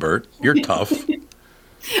 Kristen Burt. You're tough.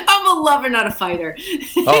 I'm a lover, not a fighter.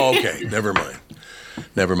 Oh, okay. Never mind.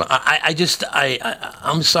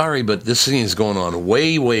 I'm sorry, but this thing is going on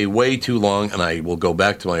way, way, way too long, and I will go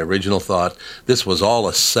back to my original thought. This was all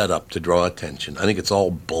a setup to draw attention. I think it's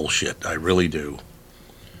all bullshit. I really do.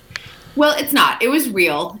 Well, it's not. It was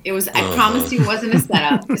real. It was. I promise you, it wasn't a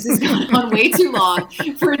setup. This has gone on way too long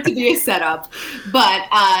for it to be a setup. But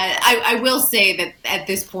I will say that at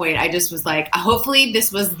this point, I just was like, hopefully,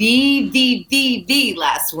 this was the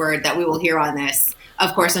last word that we will hear on this.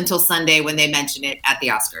 Of course, until Sunday when they mention it at the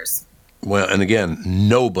Oscars. Well, and again,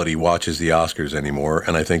 nobody watches the Oscars anymore,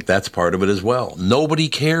 and I think that's part of it as well. Nobody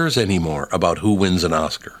cares anymore about who wins an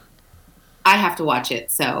Oscar. I have to watch it,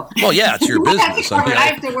 so. Well, yeah, it's your business. I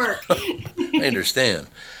have to work. I understand.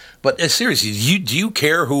 But seriously, do you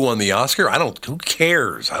care who won the Oscar? Who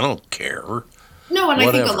cares? I don't care. No, and Whatever.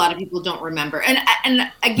 I think a lot of people don't remember.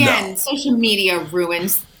 And again, social media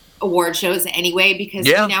ruins award shows anyway, because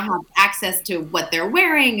we now have access to what they're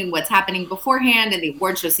wearing and what's happening beforehand, and the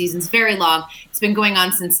award show season's very long. It's been going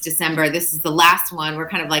on since December. This is the last one. We're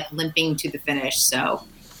kind of like limping to the finish, so.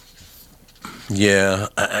 Yeah,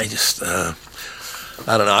 I just, I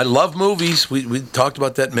don't know. I love movies. We talked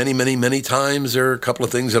about that many, many, many times. There are a couple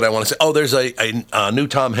of things that I want to say. Oh, there's a new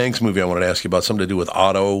Tom Hanks movie I wanted to ask you about, something to do with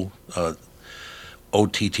Otto.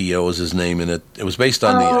 OTTO is his name in it. It was based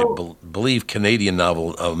on the, I believe, Canadian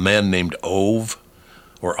novel, A Man Named Ove.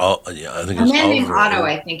 Or I think it was A Man Named Ove Otto,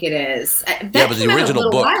 I think it is. That but the came out original a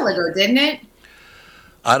little book. while ago, didn't it?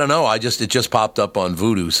 I don't know. It just popped up on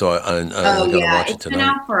Vudu, so I gotta watch it It's been tonight.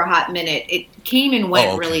 out for a hot minute. It came and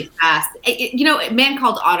went really fast. A Man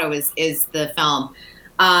Called Otto is the film,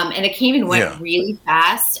 and it came and went really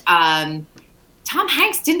fast. Tom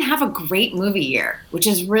Hanks didn't have a great movie year, which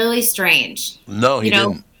is really strange. No, he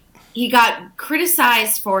didn't. He got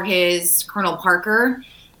criticized for his Colonel Parker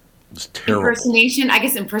impersonation. I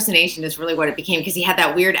guess impersonation is really what it became, because he had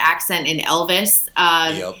that weird accent in Elvis.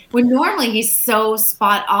 When normally he's so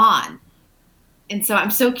spot on. And so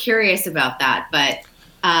I'm so curious about that. But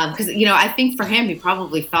because, I think for him, he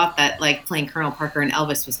probably thought that like playing Colonel Parker in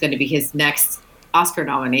Elvis was going to be his next Oscar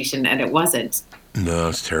nomination, and it wasn't. No,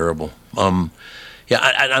 it's terrible. And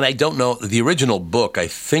I don't know. The original book, I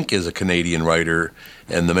think, is a Canadian writer,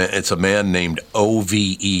 and it's a man named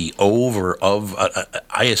O-V-E, Ove or of.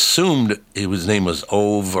 I assumed his name was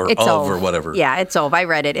Ove or It's of Ove. or whatever. Yeah, it's Ove. I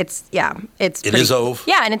read it. It is Ove?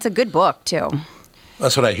 Yeah, and it's a good book too.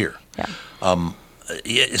 That's what I hear. Yeah.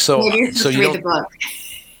 So Maybe you should you read the book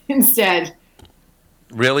instead.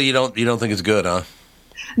 Really, you don't think it's good, huh?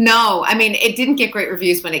 No, I mean, it didn't get great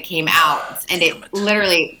reviews when it came out, and it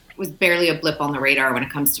literally was barely a blip on the radar when it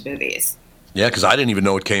comes to movies. Yeah, because I didn't even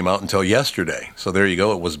know it came out until yesterday. So there you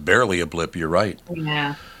go. It was barely a blip. You're right.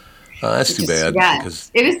 Yeah. That's too bad.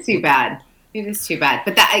 Because it is too bad. It is too bad.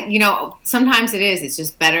 But that, sometimes it is. It's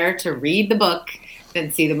just better to read the book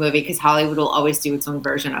than see the movie, because Hollywood will always do its own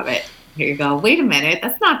version of it. Here you go. Wait a minute.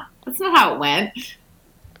 That's not how it went.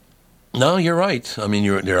 No, you're right. I mean,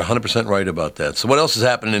 you're 100% right about that. So what else is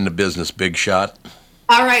happening in the business, Big Shot?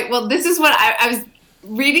 All right. Well, this is what I was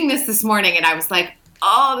reading this morning, and I was like,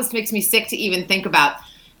 oh, this makes me sick to even think about.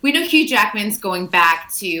 We know Hugh Jackman's going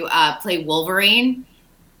back to play Wolverine.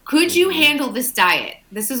 Could you handle this diet?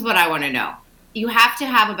 This is what I want to know. You have to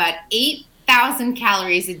have about 8,000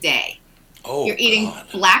 calories a day. Oh, you're eating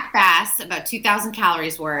black bass, about 2,000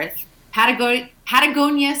 calories worth.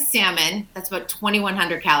 Patagonia salmon, that's about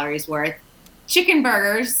 2,100 calories worth. Chicken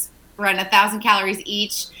burgers, around 1,000 calories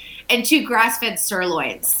each. And 2 grass-fed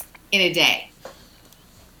sirloins in a day.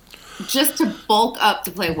 Just to bulk up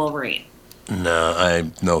to play Wolverine.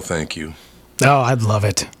 No, thank you. Oh, I'd love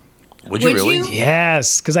it. Would you really?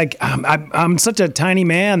 Yes, because I'm such a tiny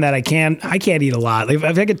man that I can't eat a lot. If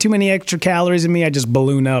I get too many extra calories in me, I just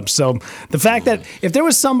balloon up. So the fact that if there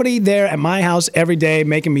was somebody there at my house every day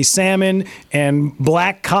making me salmon and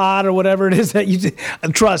black cod or whatever it is that you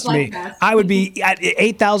trust me, I would be at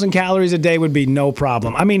 8,000 calories a day would be no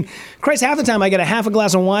problem. I mean, Christ, half the time I get a half a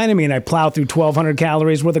glass of wine in me and I plow through 1,200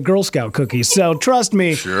 calories worth of Girl Scout cookies. So trust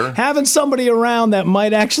me, having somebody around that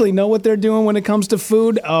might actually know what they're doing when it comes to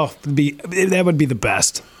food, that would be the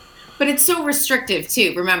best. But it's so restrictive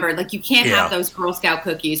too. Remember, like you can't have those Girl Scout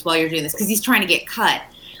cookies while you're doing this because he's trying to get cut.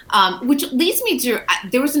 Which leads me to,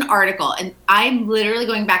 there was an article, and I'm literally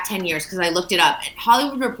going back 10 years because I looked it up.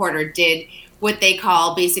 Hollywood Reporter did what they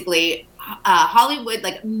call basically Hollywood,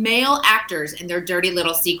 like male actors and their dirty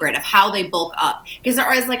little secret of how they bulk up. Because they're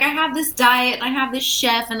always like, I have this diet, and I have this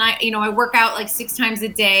chef, and I work out like 6 times a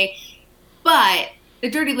day. But the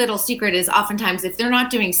dirty little secret is oftentimes if they're not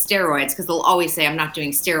doing steroids, because they'll always say I'm not doing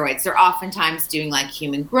steroids, they're oftentimes doing like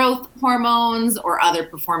human growth hormones or other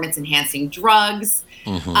performance enhancing drugs.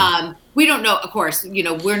 Mm-hmm. We don't know, of course,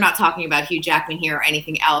 we're not talking about Hugh Jackman here or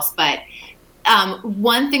anything else, but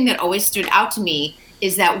one thing that always stood out to me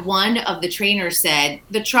is that one of the trainers said,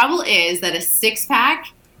 the trouble is that a 6-pack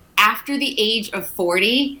after the age of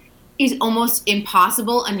 40 is almost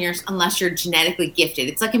impossible unless you're genetically gifted.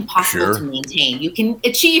 It's like impossible to maintain. You can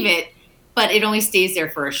achieve it, but it only stays there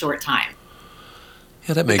for a short time.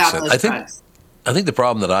 Yeah, that makes sense. I think the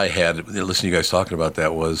problem that I had listening to you guys talking about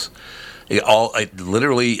that was I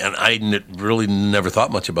really never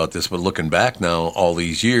thought much about this, but looking back now all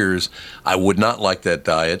these years, I would not like that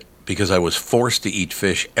diet because I was forced to eat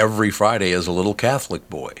fish every Friday as a little Catholic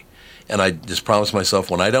boy. And I just promised myself,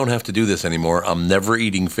 when I don't have to do this anymore, I'm never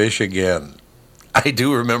eating fish again. I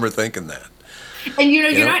do remember thinking that. And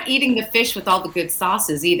you're not eating the fish with all the good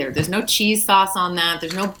sauces either. There's no cheese sauce on that.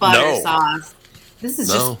 There's no butter sauce. This is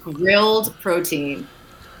just grilled protein.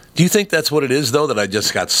 Do you think that's what it is, though, that I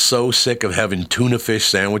just got so sick of having tuna fish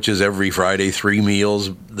sandwiches every Friday, 3 meals,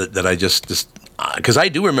 that I just because I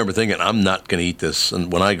do remember thinking, I'm not going to eat this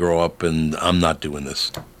and when I grow up, and I'm not doing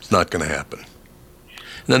this. It's not going to happen.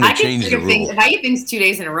 And then they changed the rule. If I eat things 2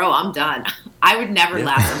 days in a row, I'm done. I would never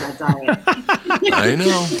last on that diet. I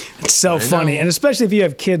know. It's so funny. And especially if you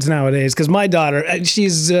have kids nowadays, because my daughter,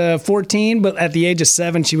 she's 14, but at the age of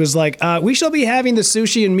 7, she was like, we shall be having the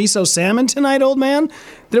sushi and miso salmon tonight, old man.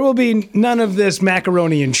 There will be none of this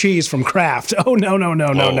macaroni and cheese from Kraft. Oh, no.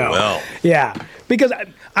 Well. Yeah. Because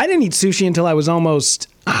I didn't eat sushi until I was almost,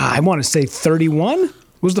 I want to say 31.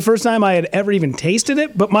 Was the first time I had ever even tasted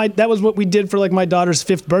it, but that was what we did for like my daughter's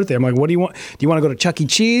 5th birthday. I'm like, what do you want? Do you want to go to Chuck E.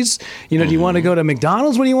 Cheese? Do you want to go to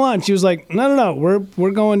McDonald's? What do you want? And she was like, no.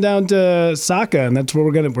 We're going down to Saka, and that's where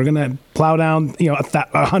we're gonna plow down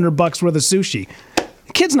 $100 worth of sushi.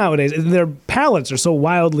 Kids nowadays, their palates are so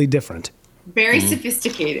wildly different. Very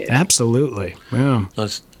sophisticated. Absolutely. Yeah.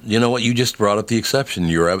 You know what? You just brought up the exception. I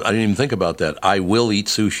didn't even think about that. I will eat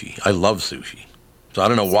sushi. I love sushi. So I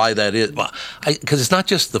don't know why that is, because it's not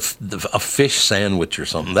just a fish sandwich or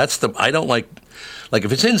something. I don't like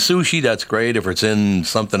if it's in sushi, that's great. If it's in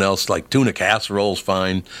something else like tuna casserole's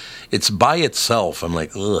fine. It's by itself. I'm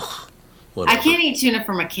like, ugh. Whatever. I can't eat tuna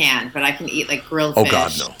from a can, but I can eat like grilled fish. Oh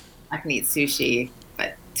God, no. I can eat sushi,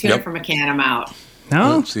 but tuna from a can, I'm out.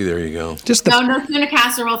 No? See, there you go. No tuna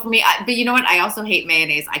casserole for me. But you know what? I also hate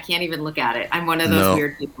mayonnaise. I can't even look at it. I'm one of those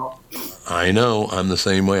weird people. I know. I'm the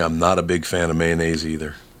same way. I'm not a big fan of mayonnaise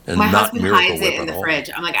either. And my not husband Miracle hides Whip it in at the all. fridge.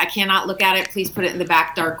 I'm like, I cannot look at it. Please put it in the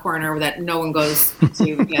back dark corner that no one goes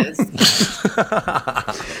to because.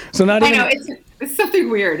 So not even. I know it's something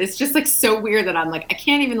weird. It's just like so weird that I'm like I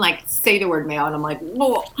can't even like say the word mayo, and I'm like,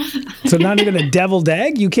 whoa. So not even a deviled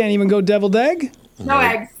egg? You can't even go deviled egg? No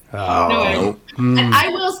eggs. Oh. No eggs. And I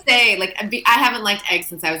will say, like, I haven't liked eggs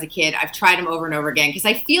since I was a kid. I've tried them over and over again because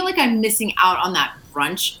I feel like I'm missing out on that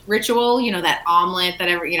brunch ritual, that omelet that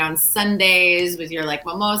on Sundays with your like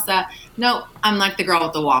mimosa. No, I'm like the girl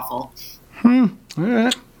with the waffle. All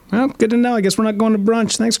right. Well, good to know. I guess we're not going to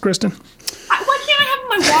brunch. Thanks, Kristen. Why can't I have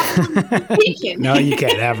my waffle on vacation? No, you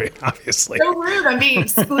can't have it, obviously. So rude. I'm being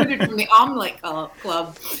excluded from the omelet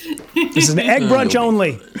club. This is an egg brunch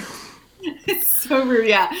only. It's so rude.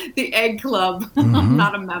 Yeah, the egg club. I'm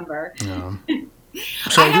not a member. No.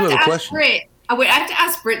 So I do have a question. I have to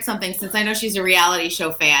ask Britt something since I know she's a reality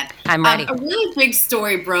show fan. I'm ready. A really big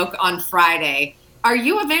story broke on Friday. Are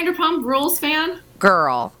you a Vanderpump Rules fan?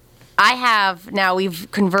 Girl.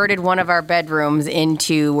 We've converted one of our bedrooms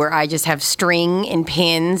into where I just have string and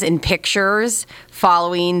pins and pictures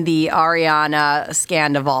following the Ariana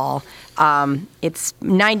Scandival. It's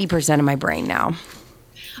 90% of my brain now.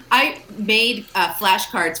 I made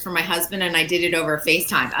flashcards for my husband, and I did it over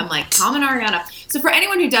FaceTime. I'm like, Tom and Ariana. So for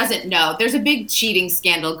anyone who doesn't know, there's a big cheating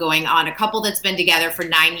scandal going on. A couple that's been together for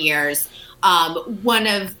 9 years. One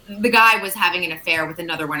of the guy was having an affair with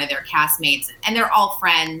another one of their castmates, and they're all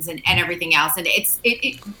friends and everything else. And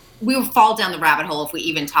we will fall down the rabbit hole if we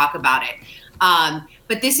even talk about it.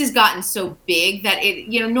 But this has gotten so big that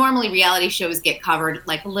normally reality shows get covered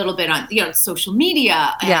like a little bit on, social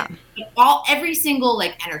media. Yeah. Every single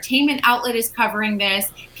like entertainment outlet is covering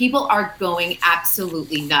this. People are going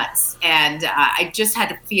absolutely nuts. And I just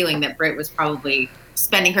had a feeling that Britt was probably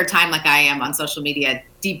spending her time like I am on social media,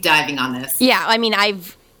 deep diving on this. Yeah. I mean,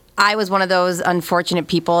 I was one of those unfortunate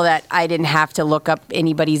people that I didn't have to look up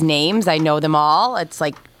anybody's names. I know them all. It's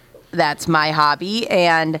like, that's my hobby.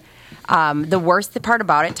 And the worst part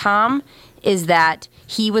about it, Tom, is that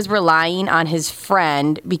he was relying on his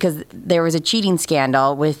friend because there was a cheating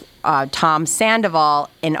scandal with Tom Sandoval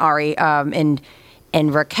and Ari and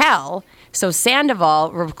Raquel. So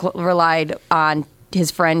Sandoval relied on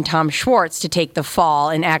his friend Tom Schwartz to take the fall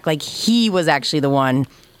and act like he was actually the one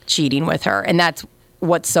cheating with her. And that's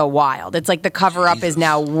what's so wild. It's like the cover-up is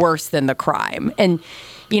now worse than the crime. And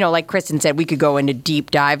like Kristen said, we could go into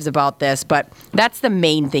deep dives about this, but that's the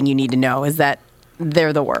main thing you need to know is that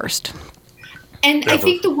they're the worst. And I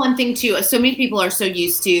think the one thing, too, so many people are so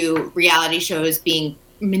used to reality shows being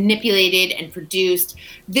manipulated and produced.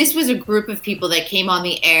 This was a group of people that came on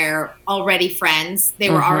the air already friends. They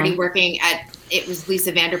were already working it was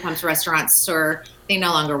Lisa Vanderpump's restaurant, Sir. They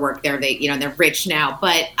no longer work there. They're rich now.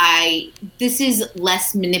 But this is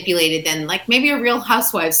less manipulated than like maybe a Real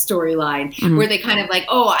Housewives storyline where they kind of like,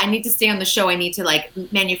 oh, I need to stay on the show. I need to like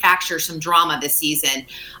manufacture some drama this season.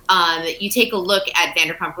 You take a look at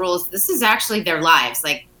Vanderpump Rules. This is actually their lives.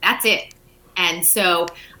 Like that's it. And so,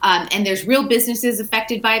 and there's real businesses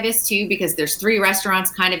affected by this too, because there's 3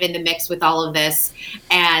 restaurants kind of in the mix with all of this.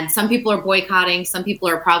 And some people are boycotting. Some people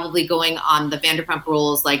are probably going on the Vanderpump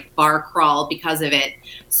Rules, like bar crawl because of it.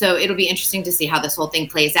 So it'll be interesting to see how this whole thing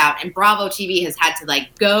plays out. And Bravo TV has had to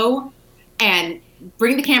like go and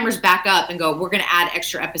bring the cameras back up and go, we're going to add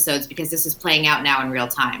extra episodes because this is playing out now in real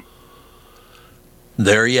time.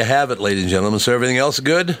 There you have it, ladies and gentlemen. So everything else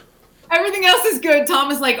good? Everything else is good.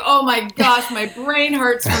 Tom is like, oh my gosh, my brain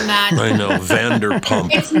hurts from that. I know, Vanderpump.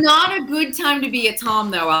 It's not a good time to be a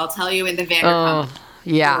Tom, though, I'll tell you, in the Vanderpump world.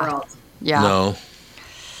 Yeah. No.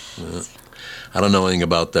 I don't know anything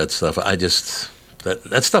about that stuff. I just,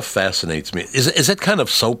 that stuff fascinates me. Is it kind of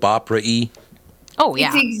soap opera-y? Oh,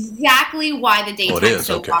 yeah. It's exactly why the daytime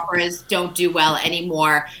soap operas don't do well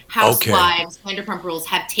anymore. Housewives, Vanderpump Rules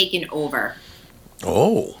have taken over.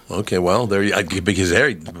 Oh, okay. Well, because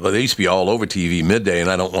they used to be all over TV midday,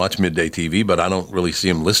 and I don't watch midday TV, but I don't really see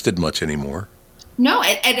them listed much anymore. No,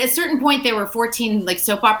 at a certain point, there were 14 like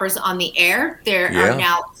soap operas on the air. There are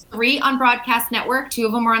now 3 on Broadcast Network. 2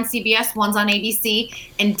 of them are on CBS, one's on ABC,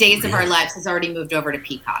 and Days of Our Lives has already moved over to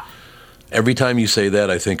Peacock. Every time you say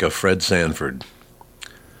that, I think of Fred Sanford.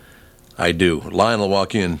 I do. Lionel will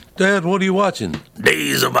walk in. Dad, what are you watching?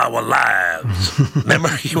 Days of Our Lives. Remember,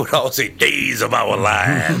 he would always say, Days of Our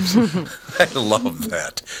Lives. I love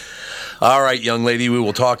that. All right, young lady, we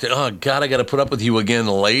will talk to... Oh, God, I got to put up with you again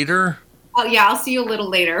later? Oh, yeah, I'll see you a little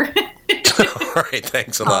later. All right,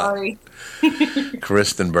 thanks a lot. Sorry.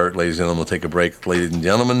 Kristen Burt, ladies and gentlemen, we'll take a break. Ladies and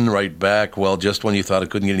gentlemen, right back. Well, just when you thought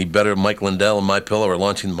it couldn't get any better, Mike Lindell and MyPillow are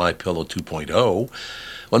launching MyPillow 2.0.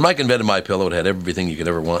 When Mike invented MyPillow, it had everything you could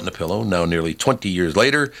ever want in a pillow. Now, nearly 20 years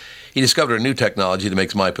later, he discovered a new technology that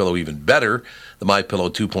makes MyPillow even better. The MyPillow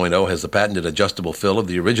 2.0 has the patented adjustable fill of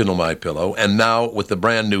the original MyPillow, and now with the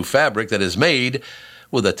brand new fabric that is made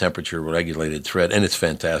with a temperature-regulated thread. And it's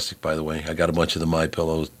fantastic, by the way. I got a bunch of the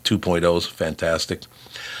MyPillow 2.0s. Fantastic.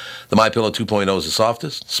 The MyPillow 2.0 is the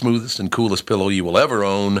softest, smoothest, and coolest pillow you will ever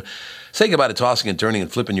own. Say goodbye to tossing and turning and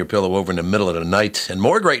flipping your pillow over in the middle of the night. And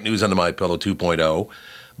more great news on the MyPillow 2.0.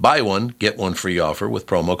 Buy one, get one free offer with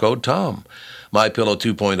promo code TOM. MyPillow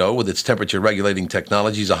 2.0, with its temperature-regulating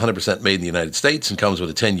technology, is 100% made in the United States and comes with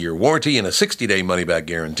a 10-year warranty and a 60-day money-back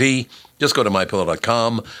guarantee. Just go to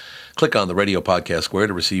MyPillow.com, click on the radio podcast square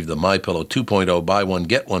to receive the MyPillow 2.0 buy one,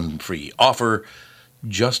 get one free offer.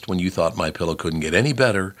 Just when you thought MyPillow couldn't get any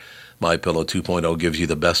better, MyPillow 2.0 gives you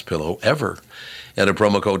the best pillow ever. Enter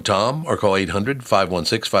promo code TOM or call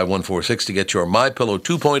 800-516-5146 to get your MyPillow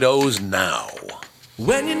 2.0s now.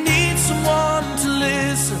 When you need someone to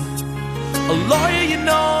listen, a lawyer you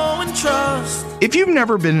know and trust. If you've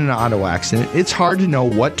never been in an auto accident, it's hard to know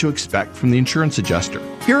what to expect from the insurance adjuster.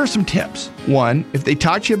 Here are some tips. 1, if they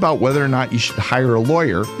talk to you about whether or not you should hire a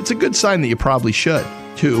lawyer, it's a good sign that you probably should.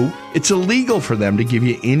 2, it's illegal for them to give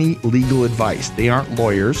you any legal advice. They aren't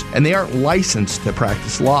lawyers, and they aren't licensed to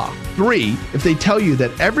practice law. 3, if they tell you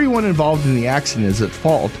that everyone involved in the accident is at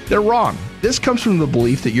fault, they're wrong. This comes from the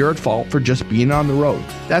belief that you're at fault for just being on the road.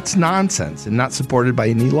 That's nonsense and not supported by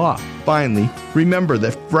any law. Finally, remember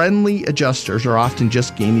that friendly adjusters are often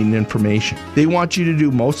just gaining information. They want you to do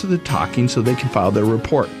most of the talking so they can file their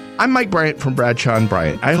report. I'm Mike Bryant from Bradshaw &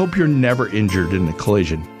 Bryant. I hope you're never injured in a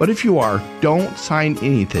collision. But if you are, don't sign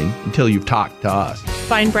anything until you've talked to us.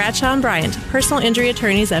 Find Bradshaw & Bryant, personal injury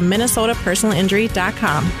attorneys at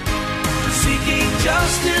minnesotapersonalinjury.com. Seeking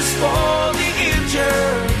justice for the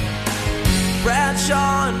injured.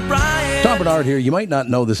 Bradshaw and Bryant. Tom Bernard here. You might not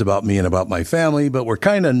know this about me and about my family, but we're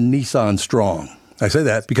kind of Nissan strong. I say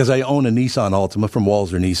that because I own a Nissan Altima from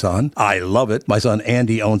Walser Nissan. I love it. My son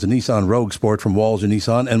Andy owns a Nissan Rogue Sport from Walser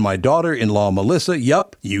Nissan, and my daughter-in-law Melissa,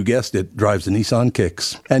 yup, you guessed it, drives the Nissan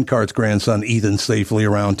Kicks. And Cart's grandson Ethan safely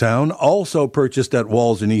around town, also purchased at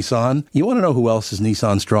Walser Nissan. You want to know who else is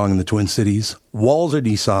Nissan strong in the Twin Cities? Walser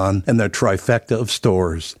Nissan and their trifecta of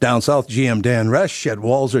stores. Down south, GM Dan Resch at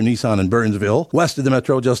Walser Nissan in Burnsville. West of the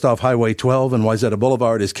Metro, just off Highway 12 and Wayzata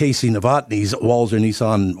Boulevard, is Casey Novotny's Walser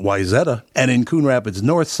Nissan Wayzata. And in Coon Rapids,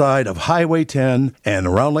 north side of Highway 10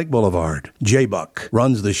 and Round Lake Boulevard, J-Buck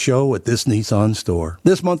runs the show at this Nissan store.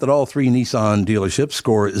 This month at all 3 Nissan dealerships,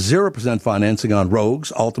 score 0% financing on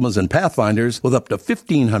Rogues, Altimas, and Pathfinders with up to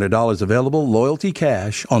 $1,500 available loyalty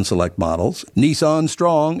cash on select models. Nissan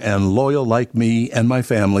strong and loyal like me and my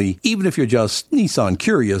family. Even if you're just Nissan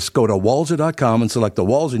curious, go to Walser.com and select the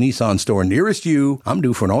Walser Nissan store nearest you. I'm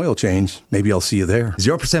due for an oil change. Maybe I'll see you there.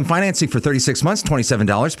 0% financing for 36 months,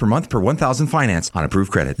 $27 per month per $1,000 finance on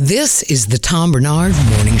approved credit. This is the Tom Bernard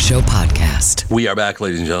Morning Show podcast. We are back,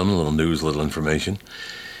 ladies and gentlemen. A little news, little information.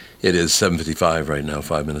 It is 7:55 right now,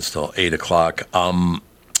 5 minutes till 8 o'clock.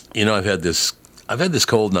 You know, I've had this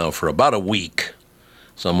cold now for about a week.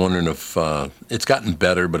 So I'm wondering if it's gotten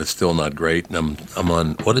better, but it's still not great. And I'm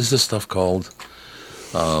on, what is this stuff called?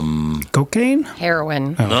 Cocaine?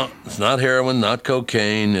 Heroin. Oh. No, it's not heroin, not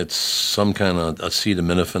cocaine. It's some kind of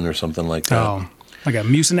acetaminophen or something like that. Oh, like a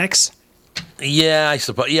Mucinex? Yeah, I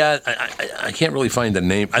suppose. Yeah, I can't really find the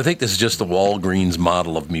name. I think this is just the Walgreens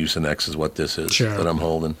model of Mucinex is what this is that I'm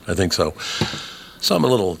holding. I think so. So I'm a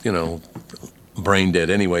little, brain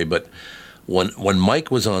dead anyway. But when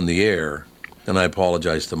Mike was on the air, and I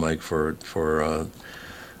apologize to Mike for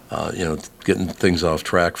getting things off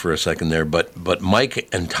track for a second there. But Mike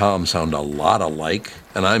and Tom sound a lot alike,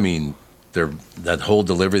 and I mean, that whole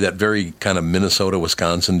delivery, that very kind of Minnesota,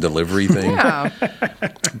 Wisconsin delivery thing. Yeah.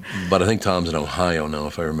 But I think Tom's in Ohio now,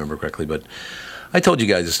 if I remember correctly. But I told you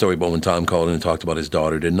guys a story about when Tom called in and talked about his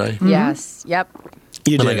daughter, didn't I? Yes. Yep.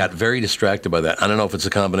 I got very distracted by that. I don't know if it's a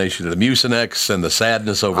combination of the Mucinex and the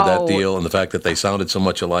sadness over that deal and the fact that they sounded so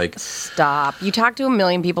much alike. Stop. You talk to a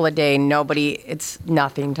million people a day. It's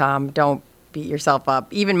nothing, Tom. Don't beat yourself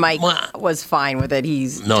up. Even Mike was fine with it.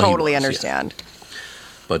 Totally understand. Yeah.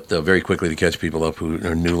 But very quickly to catch people up who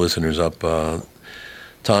are new listeners up,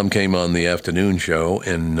 Tom came on the afternoon show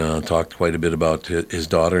and talked quite a bit about his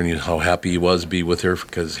daughter and how happy he was to be with her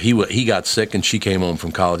because he got sick and she came home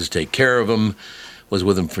from college to take care of him. Was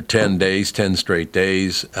with him for 10 straight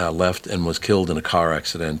days, left and was killed in a car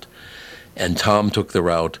accident. And Tom took the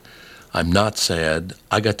route, I'm not sad.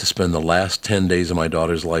 I got to spend the last 10 days of my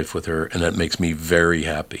daughter's life with her, and that makes me very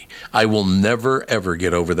happy. I will never, ever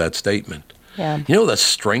get over that statement. Yeah. You know the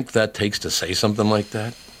strength that takes to say something like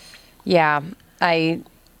that? Yeah. I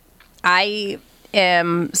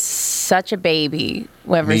am such a baby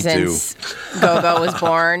since Go-Go was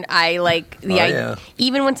born. I like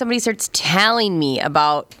even when somebody starts telling me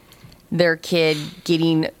about their kid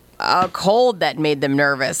getting a cold that made them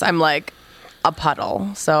nervous, I'm like a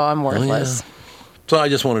puddle. So I'm worthless. Oh, yeah. So I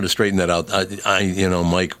just wanted to straighten that out.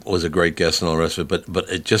 Mike was a great guest and all the rest of it, but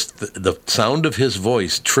it just the sound of his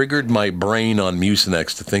voice triggered my brain on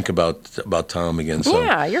Mucinex to think about Tom again. So.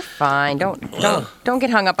 Yeah, you're fine. Don't get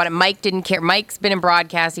hung up on it. Mike didn't care. Mike's been in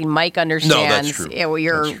broadcasting. Mike understands. No, that's true.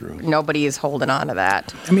 That's true. Nobody is holding on to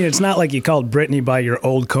that. I mean, it's not like you called Brittany by your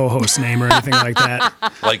old co-host name or anything like that.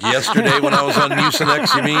 Like yesterday when I was on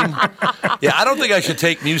Mucinex, you mean? Yeah, I don't think I should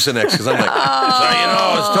take Mucinex because I'm like,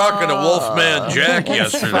 I was talking to Wolfman Jack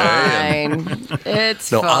yesterday. It's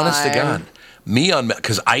fine. Honest to God, me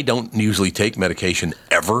because I don't usually take medication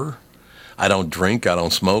ever. I don't drink. I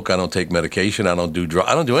don't smoke. I don't take medication. I don't do drugs.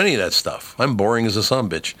 I don't do any of that stuff. I'm boring as a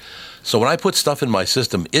sumbitch. So when I put stuff in my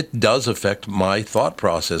system, it does affect my thought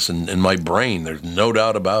process and my brain. There's no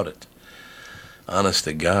doubt about it. Honest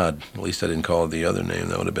to God. At least I didn't call it the other name.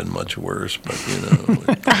 That would have been much worse. But,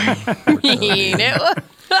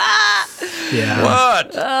 Yeah.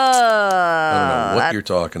 What? I don't know what you're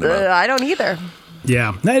talking about. I don't either.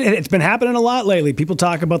 Yeah. It's been happening a lot lately. People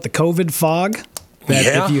talk about the COVID fog. That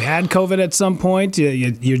Yeah. if you had COVID at some point,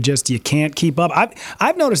 you can't keep up.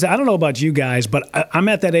 I've noticed that. I don't know about you guys, but I'm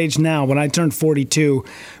at that age now. When I turned 42,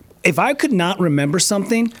 if I could not remember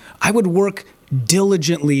something, I would work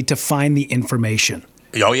diligently to find the information.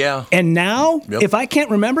 Oh, yeah. And now, if I can't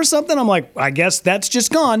remember something, I'm like, I guess that's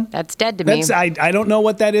just gone. That's dead to me. I don't know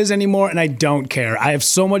what that is anymore, and I don't care. I have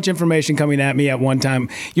so much information coming at me at one time.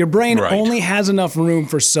 Your brain only has enough room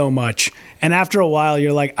for so much. And after a while,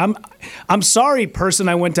 you're like, I'm sorry, person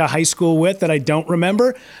I went to high school with that I don't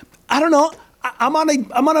remember. I don't know. I'm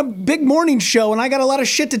on a big morning show, and I got a lot of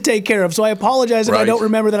shit to take care of, so I apologize if I don't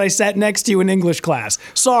remember that I sat next to you in English class.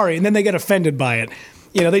 Sorry. And then they get offended by it.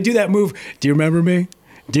 You know, they do that move. Do you remember me?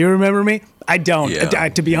 Do you remember me? I don't. Yeah.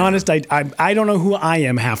 To be honest, I don't know who I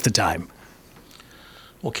am half the time.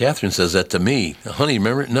 Well, Catherine says that to me. Honey,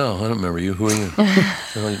 remember? No, I don't remember you. Who are you?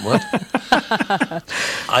 I'm like, what?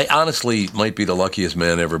 I honestly might be the luckiest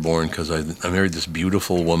man ever born because I married this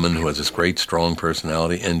beautiful woman who has this great, strong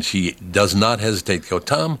personality, and she does not hesitate to go,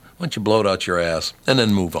 Tom, why don't you blow it out your ass and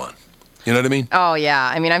then move on? You know what I mean? Oh,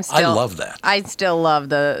 yeah. I mean, I love that. I still love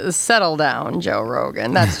the settle down, Joe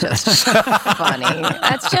Rogan. That's just funny.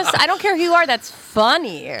 That's just, I don't care who you are, that's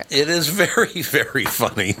funny. It is very, very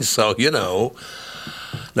funny. So,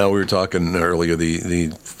 now we were talking earlier, the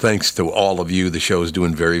thanks to all of you, the show is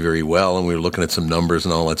doing very, very well, and we were looking at some numbers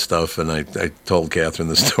and all that stuff, and I told Catherine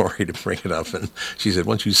the story to bring it up, and she said,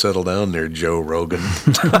 once you settle down there, Joe Rogan,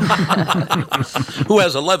 who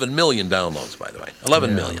has 11 million downloads, by the way.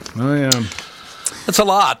 11 million. Oh, yeah. That's a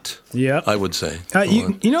lot. Yeah. I would say.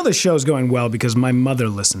 You know the show's going well because my mother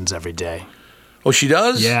listens every day. Oh, she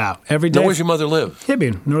does? Yeah, every day. Now, where's your mother live?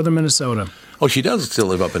 Hibbing, northern Minnesota. Oh, she does still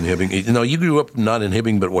live up in Hibbing. No, you grew up not in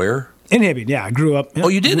Hibbing, but where? In Hibbing, yeah. I grew up. Oh,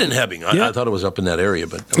 you did in Hibbing. I thought it was up in that area,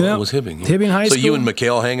 but it was Hibbing. Yeah. Hibbing High School. So you and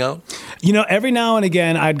McHale hang out? Every now and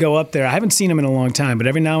again, I'd go up there. I haven't seen him in a long time, but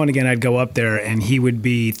every now and again, I'd go up there, and he would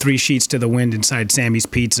be 3 sheets to the wind inside Sammy's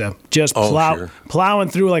Pizza, just plowing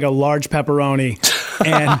through like a large pepperoni.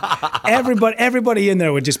 And everybody in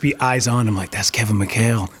there would just be eyes on him, like, that's Kevin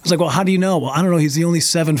McHale. I was like, well, how do you know? Well, I don't know. He's the only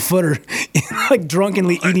 7-footer like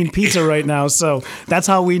drunkenly eating pizza right now, so that's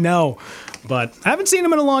how we know. But I haven't seen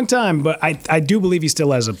him in a long time, but I do believe he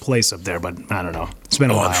still has a place up there, but I don't know. It's been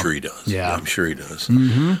a while. I'm sure he does. Yeah. I'm sure he does.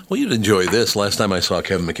 Mm-hmm. Well, you'd enjoy this. Last time I saw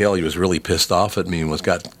Kevin McHale, he was really pissed off at me and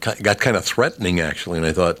got kind of threatening, actually. And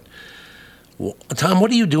I thought, well, Tom, what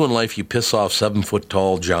do you do in life? You piss off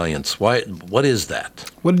 7-foot-tall giants. Why? What is that?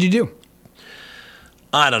 What did you do?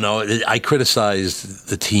 I don't know. I criticized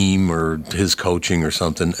the team or his coaching or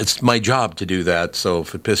something. It's my job to do that. So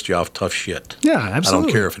if it pissed you off, tough shit. Yeah, absolutely. I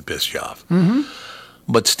don't care if it pissed you off. Mm-hmm.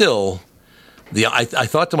 But still, I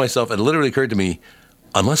thought to myself, it literally occurred to me,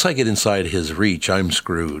 unless I get inside his reach, I'm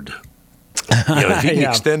screwed. If he can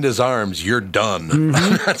extend his arms, you're done.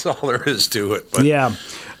 Mm-hmm. That's all there is to it. But, yeah.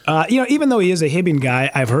 Even though he is a Hibbing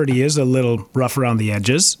guy, I've heard he is a little rough around the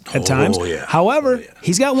edges at times. Yeah. However,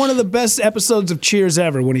 he's got one of the best episodes of Cheers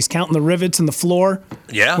ever when he's counting the rivets in the floor.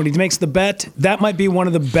 Yeah. When he makes the bet. That might be one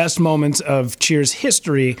of the best moments of Cheers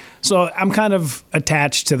history. So I'm kind of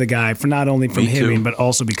attached to the guy for not only from Hibbing, but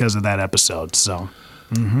also because of that episode. So.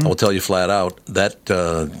 Mm-hmm. I'll tell you flat out, that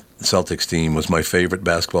Celtics team was my favorite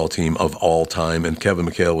basketball team of all time, and Kevin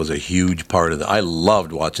McHale was a huge part of that. I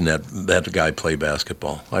loved watching that guy play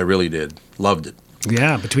basketball. I really did. Loved it.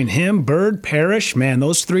 Yeah, between him, Bird, Parrish, man,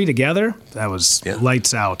 those three together, that was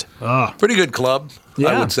lights out. Oh. Pretty good club,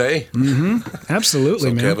 I would say. Mm-hmm. Absolutely,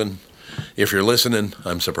 so, man. Kevin, if you're listening,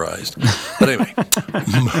 I'm surprised. But anyway,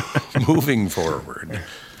 moving forward.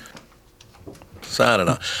 So I don't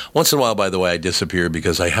know. Once in a while, by the way, I disappear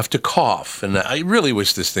because I have to cough, and I really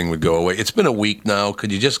wish this thing would go away. It's been a week now.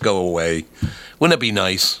 Could you just go away? Wouldn't it be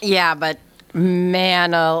nice? Yeah, but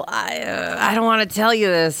man, I don't want to tell you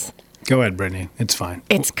this. Go ahead, Brittany. It's fine.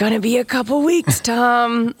 It's going to be a couple weeks,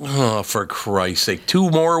 Tom. Oh, for Christ's sake. 2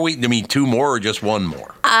 more weeks? I mean, 2 more or just 1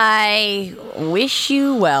 more? I wish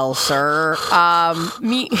you well, sir.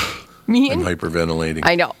 Me I'm hyperventilating.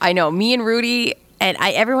 I know. Me and Rudy... And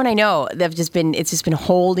everyone I know, it's just been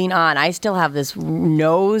holding on. I still have this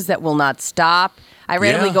nose that will not stop. I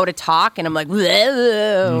randomly go to talk, and I'm like,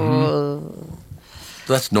 mm-hmm.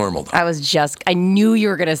 That's normal, though. I knew you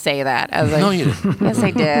were going to say that. I was like, No, you didn't. Yes,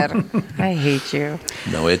 I did. I hate you.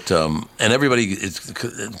 No, and everybody is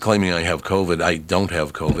claiming I have COVID. I don't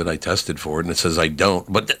have COVID. I tested for it, and it says I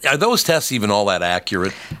don't. But are those tests even all that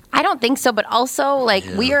accurate? I don't think so, but also, like,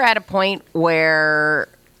 we are at a point where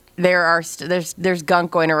there's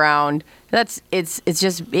gunk going around. It's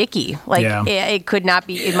just icky. Like it could not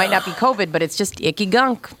be. It might not be COVID, but it's just icky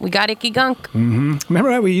gunk. We got icky gunk. Mm-hmm.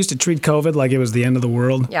 Remember how we used to treat COVID like it was the end of the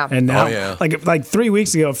world? Yeah. And now, like 3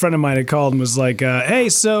 weeks ago, a friend of mine had called and was like, "Hey,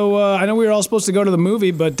 so I know we were all supposed to go to the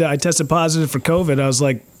movie, but I tested positive for COVID." I was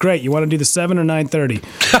like, "Great, you want to do the 7 or 9:30?"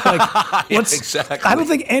 Like, exactly. I don't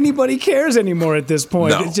think anybody cares anymore at this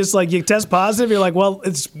point. No. It's just like you test positive, you're like, well,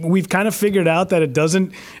 we've kind of figured out that it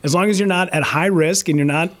doesn't. As long as you're not at high risk and you're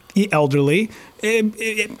not elderly,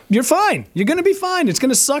 you're fine. You're going to be fine. It's going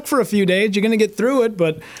to suck for a few days. You're going to get through it.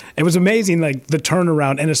 But it was amazing, like the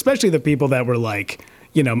turnaround, and especially the people that were like,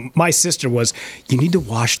 you know, my sister was, you need to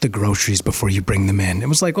wash the groceries before you bring them in. It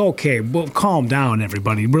was like, okay, well, calm down,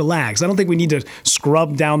 everybody. Relax. I don't think we need to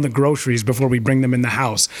scrub down the groceries before we bring them in the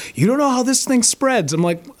house. You don't know how this thing spreads. I'm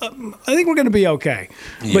like, I think we're going to be okay.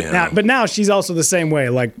 Yeah. But now she's also the same way.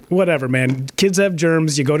 Like, whatever, man. Kids have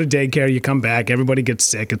germs. You go to daycare. You come back. Everybody gets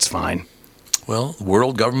sick. It's fine. Well,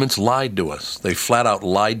 world governments lied to us. They flat out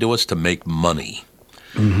lied to us to make money.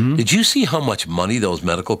 Mm-hmm. Did you see how much money those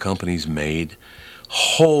medical companies made?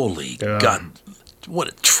 Holy God.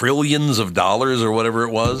 What, trillions of dollars or whatever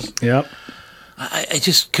it was? Yep. I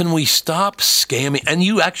just, can we stop scamming? And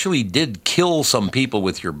you actually did kill some people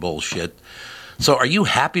with your bullshit. So are you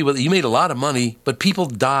happy with it? You made a lot of money, but people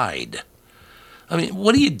died. I mean,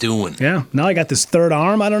 what are you doing? Yeah. Now I got this third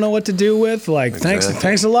arm I don't know what to do with. Like,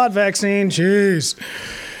 thanks a lot, vaccine. Jeez.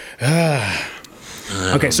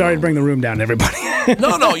 Okay, sorry to bring the room down, everybody.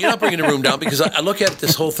 No, you're not bringing the room down, because I look at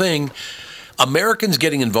this whole thing. Americans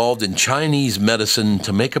getting involved in Chinese medicine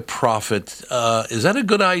to make a profit. Is that a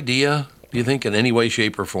good idea, do you think, in any way,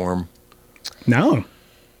 shape, or form? No.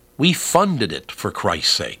 We funded it, for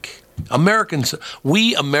Christ's sake.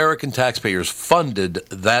 We American taxpayers funded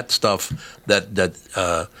that stuff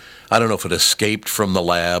that I don't know if it escaped from the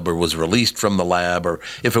lab or was released from the lab or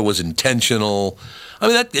if it was intentional. I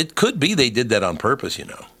mean, it could be they did that on purpose, you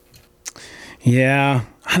know. Yeah,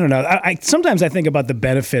 I don't know. I sometimes I think about the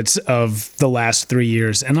benefits of the last 3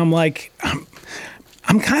 years, and I'm like,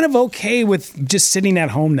 I'm kind of okay with just sitting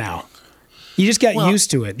at home now. You just got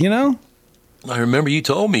used to it, you know? I remember you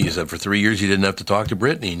told me, you said for 3 years you didn't have to talk to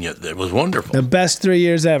Brittany, and yet it was wonderful. The best 3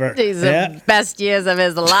 years ever. These are the best years of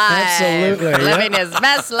his life. Absolutely. Living his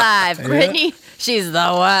best life. Brittany, she's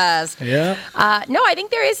the worst. Yeah. No, I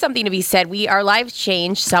think there is something to be said. Our lives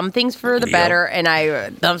changed. Some things for the better,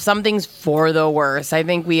 and some things for the worse. I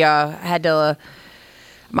think we had to...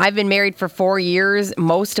 I've been married for 4 years,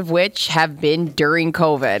 most of which have been during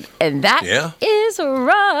COVID. And that is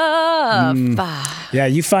rough. Yeah,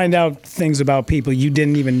 you find out things about people you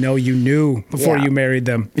didn't even know you knew before you married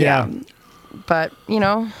them. Yeah. But, you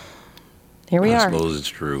know, here we are. I suppose it's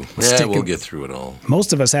true. Yeah, we'll get through it all.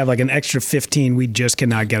 Most of us have like an extra 15 we just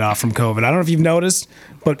cannot get off from COVID. I don't know if you've noticed,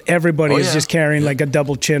 but everybody is just carrying like a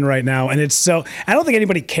double chin right now. And it's so, I don't think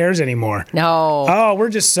anybody cares anymore. No. Oh, we're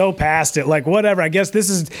just so past it. Like, whatever. I guess this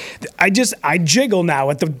is, I jiggle now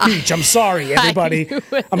at the beach. I'm sorry, everybody.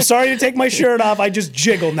 I'm sorry to take my shirt off. I just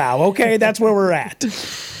jiggle now. Okay, that's where we're at.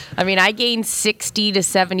 I mean, I gained 60 to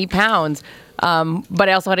 70 pounds. But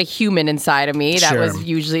I also had a human inside of me. That was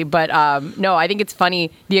usually, but no, I think it's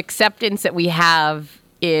funny. The acceptance that we have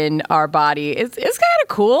in our body is kind of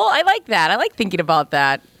cool. I like that. I like thinking about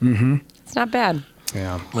that. Mm-hmm. It's not bad.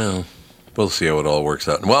 Yeah. Well, we'll see how it all works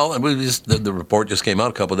out. Well, the report just came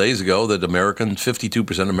out a couple of days ago that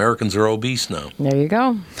 52% Americans are obese now. There you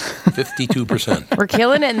go. 52%. We're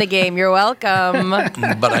killing it in the game. You're welcome.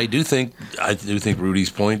 But I do think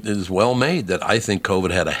Rudy's point is well made, that I think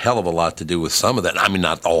COVID had a hell of a lot to do with some of that. I mean,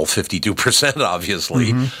 not all 52%,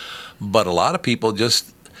 obviously, but a lot of people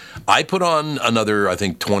just. I put on another, I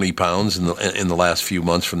think, 20 pounds in the last few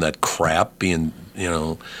months from that crap being, you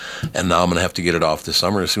know, and now I'm going to have to get it off this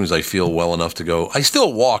summer as soon as I feel well enough to go. I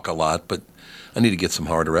still walk a lot, but I need to get some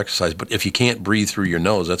harder exercise. But if you can't breathe through your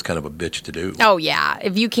nose, that's kind of a bitch to do. Oh, yeah.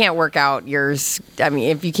 If you can't work out,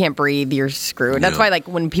 if you can't breathe, you're screwed. That's why, like,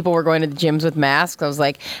 when people were going to the gyms with masks, I was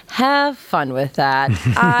like, have fun with that.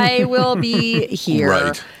 I will be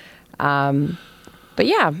here. Right. But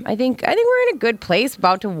yeah, I think we're in a good place,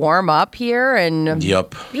 about to warm up here, and we're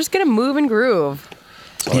just gonna move and groove.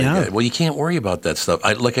 Well, you can't worry about that stuff.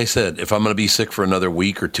 Like I said, if I'm going to be sick for another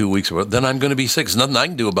week or 2 weeks, then I'm going to be sick. There's nothing I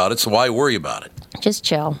can do about it, so why worry about it? Just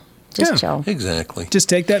chill. Just chill. Exactly. Just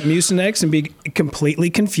take that Mucinex and be completely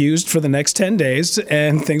confused for the next 10 days,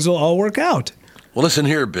 and things will all work out. Well, listen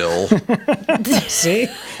here, Bill. See?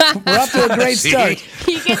 We're off to a great start.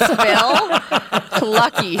 He gets Bill.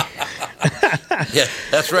 Lucky. Yeah,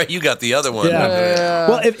 that's right. You got the other one. Yeah.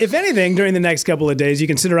 Well, if anything, during the next couple of days, you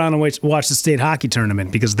can sit around and watch the state hockey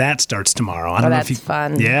tournament because that starts tomorrow. I don't know if you,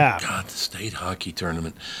 fun. Yeah. God, the state hockey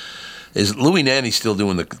tournament. Is Louis Nanny still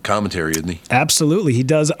doing the commentary, isn't he? Absolutely. He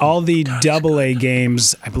does all the AA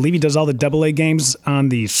games. I believe he does all the AA games on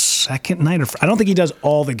the second night. I don't think he does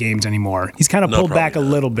all the games anymore. He's kind of pulled back a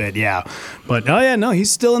little bit, yeah. But,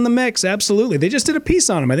 he's still in the mix, absolutely. They just did a piece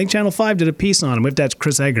on him. I think Channel 5 did a piece on him. That's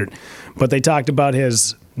Chris Eggert. But they talked about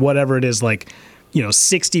his, whatever it is,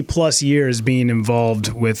 60-plus years being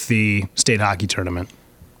involved with the state hockey tournament.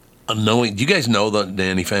 Do you guys know the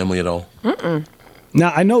Nanny family at all? Mm-mm.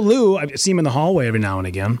 Now, I know Lou. I see him in the hallway every now and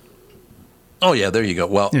again. Oh, yeah, there you go.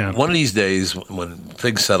 Well, one of these days when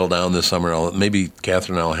things settle down this summer, maybe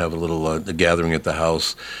Catherine and I will have a little gathering at the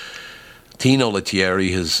house. Tino Lettieri,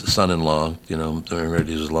 his son-in-law,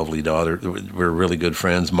 his lovely daughter, we're really good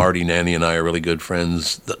friends. Marty, Nanny, and I are really good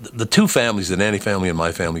friends. The two families, the Nanny family and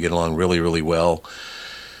my family, get along really, really well.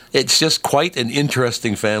 It's just quite an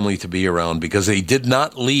interesting family to be around because they did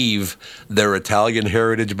not leave their Italian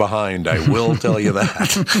heritage behind. I will tell you that.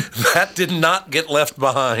 That did not get left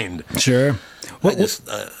behind. Sure.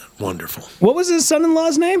 Wonderful. What was his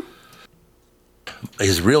son-in-law's name?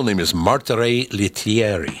 His real name is Martire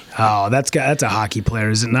Lettieri. Oh, that's a hockey player,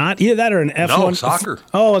 is it not? Either that or an F1. No, soccer.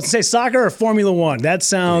 Oh, let's say soccer or Formula One. That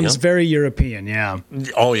sounds very European, yeah.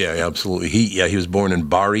 Oh, yeah, absolutely. He was born in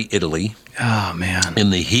Bari, Italy. Oh, man. In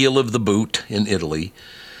the heel of the boot in Italy.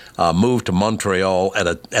 Moved to Montreal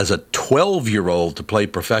as a 12-year-old to play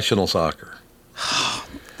professional soccer.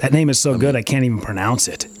 That name is so good I can't even pronounce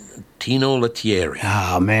it. Tino Lettieri.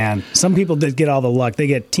 Oh, man. Some people did get all the luck. They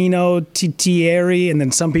get Tino Lettieri, and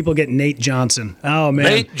then some people get Nate Johnson. Oh, man.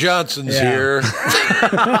 Nate Johnson's here.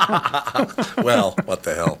 Well, what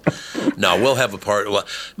the hell. No, we'll have a party. Well,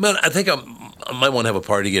 man, I think I might want to have a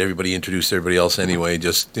party to get everybody introduced to everybody else anyway.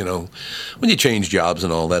 Just, when you change jobs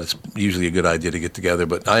and all that, it's usually a good idea to get together.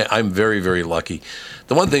 But I'm very, very lucky.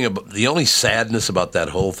 The only sadness about that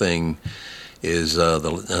whole thing is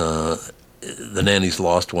the Nannies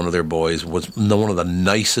lost one of their boys, was one of the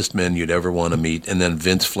nicest men you'd ever want to meet, and then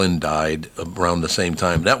Vince Flynn died around the same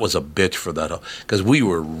time. That was a bitch for that, because we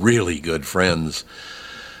were really good friends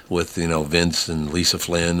with, Vince and Lisa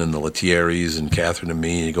Flynn and the Lettieris and Catherine and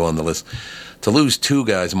me, and you go on the list. To lose two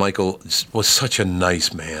guys, Michael was such a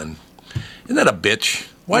nice man. Isn't that a bitch?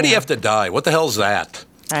 Why do you have to die? What the hell's that?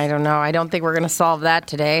 I don't know. I don't think we're going to solve that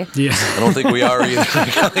today. Yeah. I don't think we are either.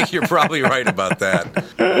 I think you're probably right about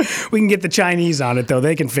that. We can get the Chinese on it, though.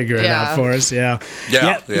 They can figure it out for us. Yeah,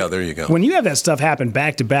 there you go. When you have that stuff happen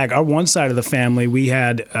back to back, our one side of the family, we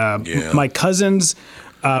had my cousin's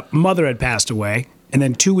mother had passed away. And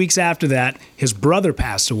then 2 weeks after that, his brother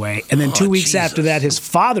passed away. And then 2 weeks after that, his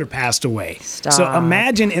father passed away. Stop. So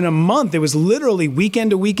imagine in a month, it was literally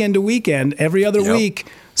weekend to weekend to weekend. Every other week,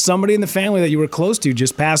 somebody in the family that you were close to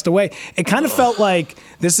just passed away. It kind of felt like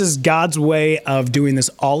this is God's way of doing this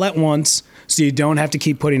all at once so you don't have to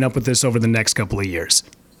keep putting up with this over the next couple of years.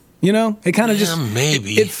 It kind of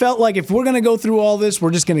maybe. It felt like if we're going to go through all this,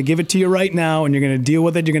 we're just going to give it to you right now and you're going to deal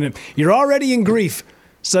with it. You're already in grief.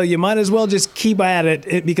 So you might as well just keep at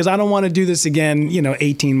it because I don't want to do this again,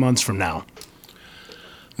 18 months from now.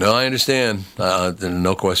 No, I understand.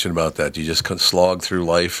 No question about that. You just slog through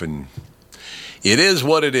life, and it is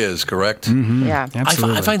what it is, correct? Mm-hmm. Yeah,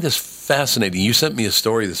 absolutely. I find this fascinating. You sent me a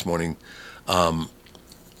story this morning. I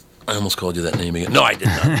almost called you that name again. No, I did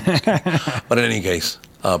not. But in any case,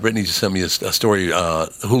 Brittany just sent me a story.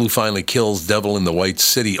 Hulu finally kills Devil in the White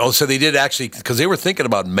City. Oh, so they did actually, because they were thinking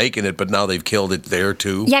about making it, but now they've killed it there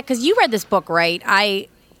too. Yeah, because you read this book, right?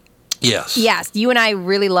 Yes. Yes, you and I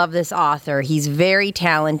really love this author. He's very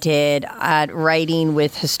talented at writing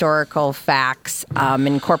with historical facts,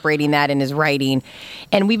 incorporating that in his writing.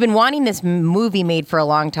 And we've been wanting this movie made for a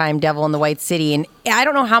long time, Devil in the White City. And I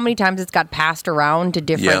don't know how many times it's got passed around to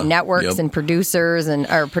different networks and producers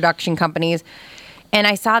or production companies. And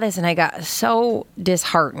I saw this and I got so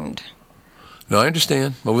disheartened. No, I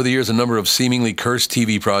understand. Over the years, a number of seemingly cursed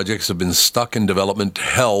TV projects have been stuck in development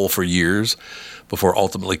hell for years before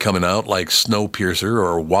ultimately coming out, like Snowpiercer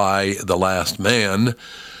or Why the Last Man.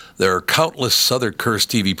 There are countless other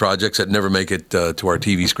cursed TV projects that never make it to our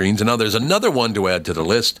TV screens. And now there's another one to add to the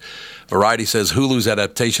list. Variety says Hulu's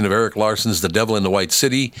adaptation of Eric Larson's The Devil in the White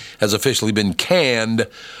City has officially been canned.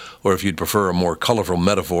 Or if you'd prefer a more colorful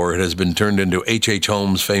metaphor, it has been turned into H.H.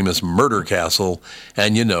 Holmes' famous murder castle,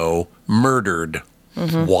 and murdered.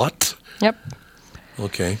 Mm-hmm. What? Yep.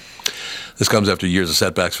 Okay. This comes after years of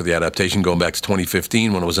setbacks for the adaptation, going back to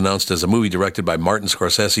 2015 when it was announced as a movie directed by Martin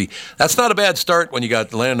Scorsese. That's not a bad start when you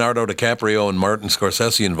got Leonardo DiCaprio and Martin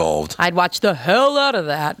Scorsese involved. I'd watch the hell out of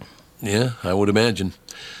that. Yeah, I would imagine.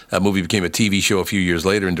 That movie became a TV show a few years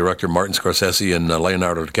later, and director Martin Scorsese and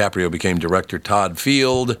Leonardo DiCaprio became director Todd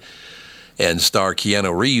Field and star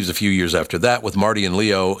Keanu Reeves a few years after that, with Marty and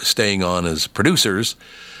Leo staying on as producers.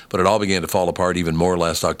 But it all began to fall apart even more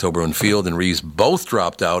last October when Field and Reeves both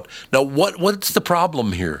dropped out. Now, what's the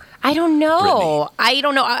problem here? I don't know. Brittany? I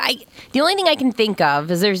don't know. The only thing I can think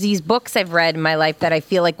of is there's these books I've read in my life that I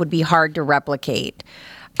feel like would be hard to replicate.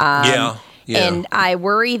 Yeah. And I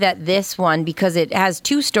worry that this one, because it has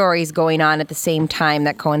two stories going on at the same time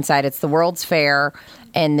that coincide. It's the World's Fair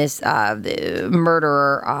and this the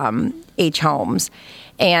murderer, H. Holmes.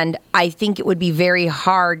 And I think it would be very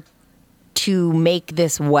hard to make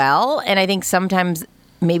this well. And I think sometimes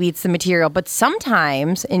maybe it's the material, but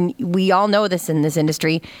sometimes, and we all know this in this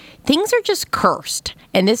industry, things are just cursed.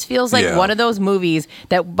 And this feels like one of those movies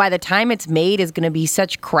that by the time it's made is going to be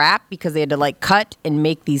such crap because they had to cut and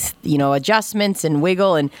make these, adjustments and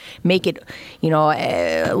wiggle and make it,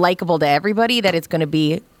 likable to everybody, that it's going to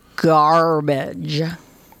be garbage.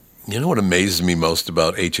 You know what amazes me most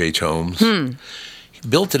about H.H. Holmes? He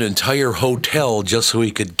built an entire hotel just so he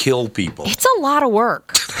could kill people. It's a lot of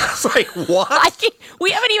work. It's like, what? We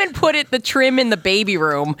haven't even put the trim in the baby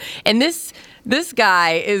room. And this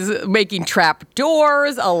guy is making trap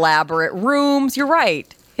doors, elaborate rooms. You're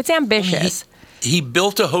right. It's ambitious. He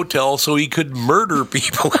built a hotel so he could murder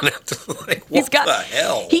people in it. What the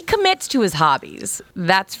hell? He commits to his hobbies.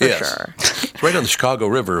 That's for sure. It's right on the Chicago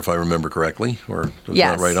River, if I remember correctly. Or it's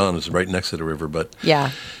not right on. It's right next to the river. But yeah,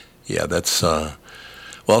 that's...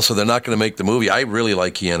 Well, so they're not going to make the movie. I really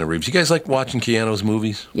like Keanu Reeves. You guys like watching Keanu's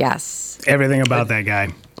movies? Yes. Everything about that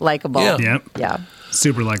guy. Likable. Yeah. Yep. Yeah.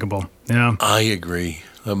 Super likable. Yeah. I agree.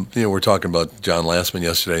 We're talking about John Lastman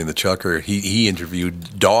yesterday in the Chucker. He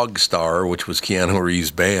interviewed Dog Star, which was Keanu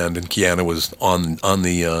Reeves' band, and Keanu was on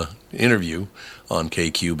the interview on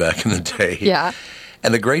KQ back in the day. Yeah.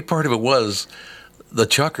 And the great part of it was the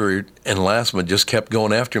Chucker and Lastman just kept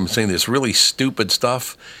going after him, saying this really stupid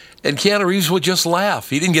stuff. And Keanu Reeves would just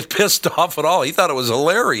laugh. He didn't get pissed off at all. He thought it was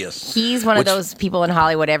hilarious. He's one of those people in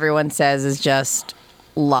Hollywood everyone says is just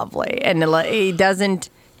lovely. And he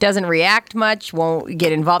doesn't react much, won't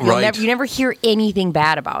get involved. You never hear anything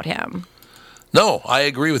bad about him. No, I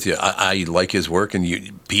agree with you. I like his work,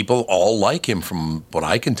 and people all like him from what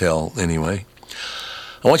I can tell anyway.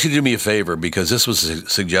 I want you to do me a favor, because this was a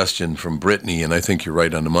suggestion from Brittany, and I think you're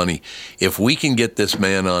right on the money. If we can get this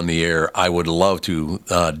man on the air, I would love to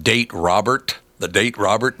date Robert, the Date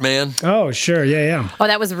Robert man. Oh, sure. Yeah. Oh,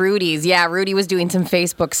 that was Rudy's. Yeah, Rudy was doing some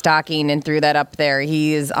Facebook stalking and threw that up there.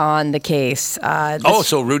 He is on the case.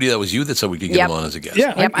 So Rudy, that was you that said we could get him on as a guest.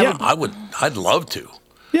 Yeah, I'd love to.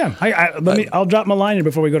 Yeah, I'll drop him a line here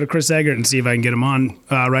before we go to Chris Eggert and see if I can get him on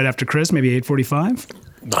right after Chris, maybe 8:45.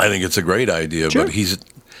 I think it's a great idea, but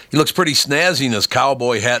he looks pretty snazzy in his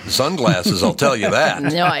cowboy hat and sunglasses, I'll tell you that.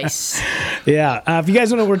 Nice. Yeah. If you guys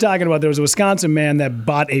don't know what we're talking about, there was a Wisconsin man that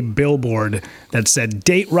bought a billboard that said,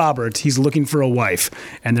 "Date Robert, he's looking for a wife."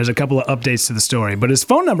 And there's a couple of updates to the story. But his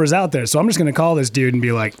phone number's out there, so I'm just going to call this dude and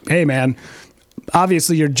be like, "Hey, man,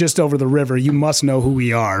 obviously you're just over the river. You must know who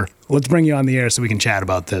we are. Let's bring you on the air so we can chat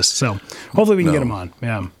about this." So hopefully we can get him on.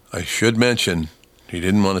 Yeah. I should mention, he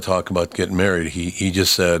didn't want to talk about getting married. He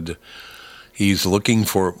just said... He's looking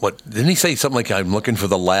for, didn't he say something like, "I'm looking for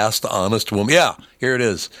the last honest woman"? Yeah, here it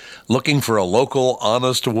is. Looking for a local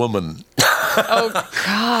honest woman. Oh,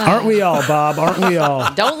 God. Aren't we all, Bob? Aren't we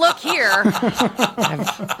all? Don't look here.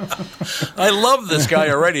 I love this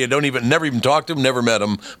guy already. Never even talked to him, never met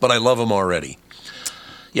him, but I love him already.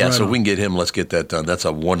 Yeah, right so we can get him. Let's get that done. That's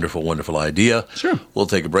a wonderful, wonderful idea. Sure. We'll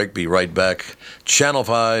take a break, be right back. Channel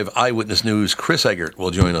 5 Eyewitness News, Chris Eggert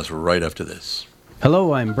will join us right after this.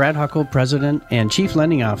 Hello, I'm Brad Huckle, President and Chief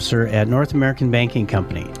Lending Officer at North American Banking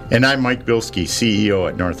Company. And I'm Mike Bilski, CEO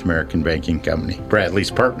at North American Banking Company,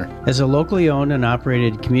 Bradley's partner. As a locally owned and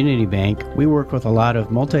operated community bank, we work with a lot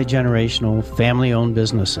of multi-generational, family-owned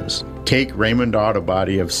businesses. Take Raymond Auto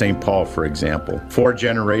Body of St. Paul, for example. 4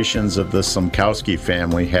 generations of the Sumkowski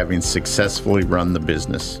family having successfully run the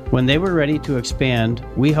business. When they were ready to expand,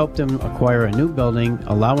 we helped them acquire a new building,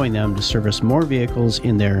 allowing them to service more vehicles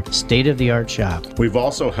in their state-of-the-art shop. We've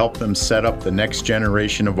also helped them set up the next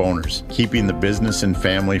generation of owners, keeping the business and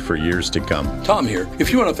family for years to come. Tom here.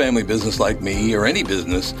 If you run a family business like me or any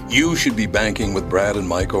business, you should be banking with Brad and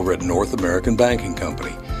Mike over at North American Banking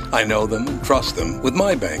Company. I know them and trust them with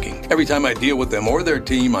my banking. Every time I deal with them or their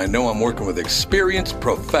team, I know I'm working with experienced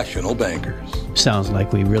professional bankers. Sounds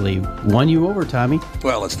like we really won you over, Tommy.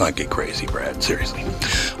 Well, let's not get crazy, Brad. Seriously.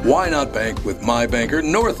 Why not bank with my banker,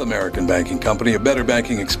 North American Banking Company, a better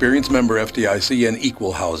banking experience, member FDIC, and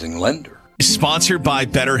equal housing lender? Sponsored by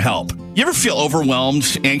BetterHelp. You ever feel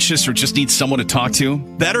overwhelmed, anxious, or just need someone to talk to?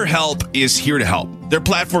 BetterHelp is here to help. Their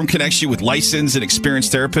platform connects you with licensed and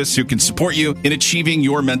experienced therapists who can support you in achieving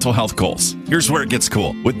your mental health goals. Here's where it gets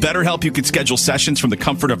cool. With BetterHelp, you can schedule sessions from the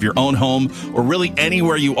comfort of your own home or really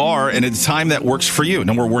anywhere you are and at a time that works for you.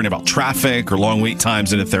 No more worrying about traffic or long wait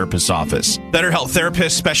times in a therapist's office. BetterHelp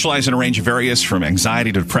therapists specialize in a range of areas from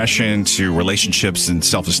anxiety to depression to relationships and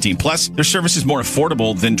self-esteem. Plus, their service is more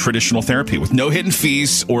affordable than traditional therapy with no hidden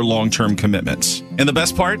fees or long-term commitments. And the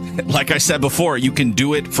best part, like I said before, you can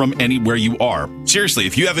do it from anywhere you are. Seriously,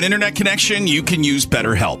 if you have an internet connection, you can use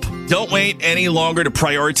BetterHelp. Don't wait any longer to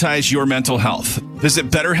prioritize your mental health. Visit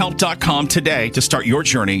BetterHelp.com today to start your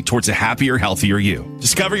journey towards a happier, healthier you.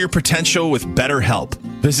 Discover your potential with BetterHelp.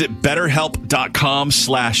 Visit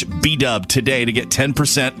BetterHelp.com/BDub today to get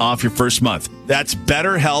 10% off your first month. That's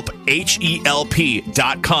BetterHelp,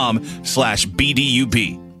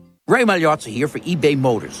 HELP.com/BDUB. Ray Magliozzi here for eBay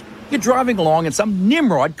Motors. You're driving along and some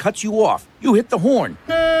nimrod cuts you off. You hit the horn.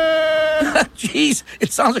 Jeez,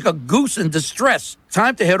 it sounds like a goose in distress.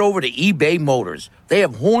 Time to head over to eBay Motors. They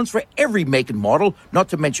have horns for every make and model, not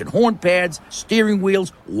to mention horn pads, steering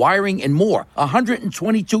wheels, wiring, and more.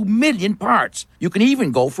 122 million parts. You can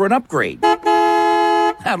even go for an upgrade.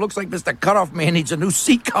 Looks like Mr. Cutoff Man needs a new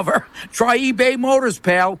seat cover. Try eBay Motors,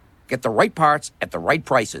 pal. Get the right parts at the right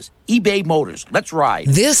prices. eBay Motors. Let's ride.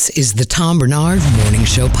 This is the Tom Bernard Morning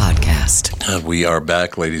Show podcast. We are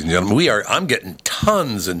back, ladies and gentlemen. I'm getting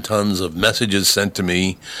tons and tons of messages sent to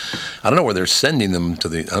me. I don't know where they're sending them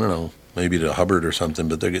to maybe to Hubbard or something,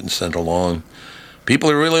 but they're getting sent along. People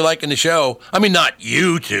are really liking the show. I mean, not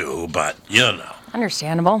you two, but you know.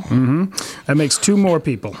 Understandable. Mm-hmm. That makes 2 more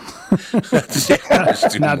people.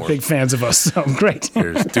 Not big fans of us, so great.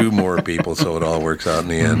 There's 2 more people, so it all works out in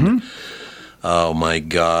the end. Mm-hmm. Oh, my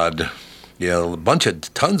God. Yeah,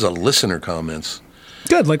 tons of listener comments.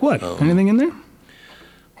 Good, like what? Anything in there?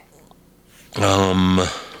 I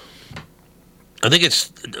think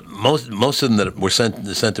it's most of them that were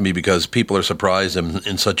sent to me because people are surprised I'm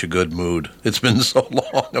in such a good mood. It's been so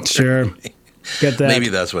long. Apparently. Sure. Get that. Maybe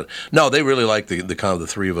that's what. No, they really like the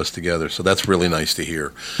 3 of us together, so that's really nice to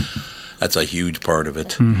hear. That's a huge part of it.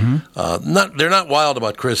 Mm-hmm. They're not wild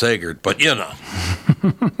about Chris Egert, but you know.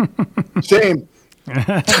 Same.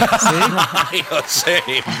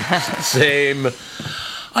 Same.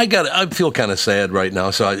 I feel kind of sad right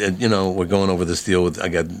now. So we're going over this deal with.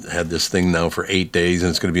 Had this thing now for 8 days,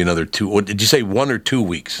 and it's going to be another 2. What did you say? 1 or 2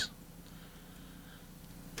 weeks?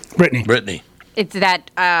 Brittany. It's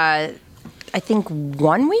that. I think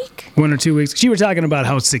 1 week? 1 or 2 weeks. You were talking about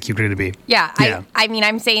how sick you're going to be. Yeah. I mean,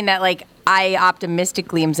 I'm saying that, I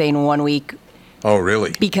optimistically am saying 1 week. Oh,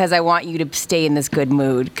 really? Because I want you to stay in this good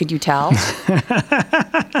mood. Could you tell?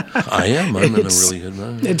 I am. I'm in a really good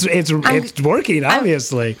mood. It's working,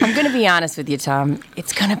 obviously. I'm going to be honest with you, Tom.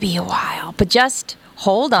 It's going to be a while. But just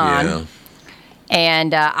hold on. Yeah.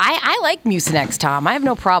 And I like Mucinex, Tom. I have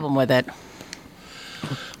no problem with it.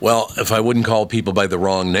 Well, if I wouldn't call people by the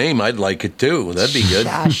wrong name, I'd like it too. That'd be good.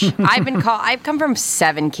 Gosh, I've come from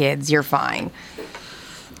 7 kids. You're fine.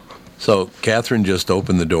 So Catherine just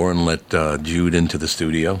opened the door and let Jude into the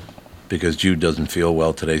studio because Jude doesn't feel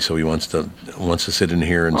well today, so he wants to sit in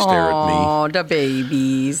here and stare at me. Oh, the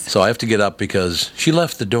babies. So I have to get up because she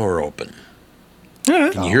left the door open.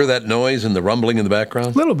 Right. Can you hear that noise and the rumbling in the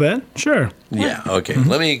background? A little bit, sure. Yeah, okay.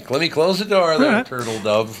 Let me close the door there, right. Turtle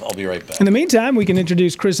Dove. I'll be right back. In the meantime, we can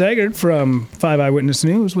introduce Chris Egert from 5 Eyewitness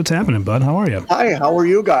News. What's happening, bud? How are you? Hi, how are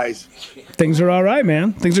you guys? Things are all right,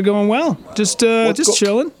 man. Things are going well. Just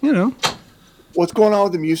chilling, What's going on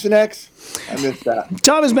with the Mucinex? I missed that.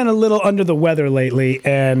 Tom has been a little under the weather lately,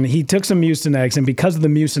 and he took some Mucinex, and because of the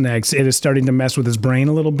Mucinex, it is starting to mess with his brain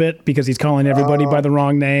a little bit because he's calling everybody by the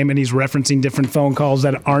wrong name, and he's referencing different phone calls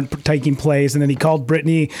that aren't taking place. And then he called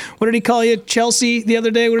Brittany. What did he call you? Chelsea the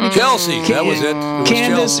other day? What did he call Chelsea. That was it. It was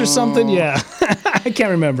Candace Chelsea. or something? Yeah. I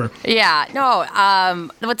can't remember. Yeah, no.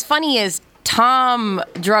 What's funny is Tom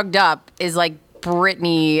drugged up is like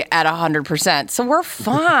Brittany at 100%, so we're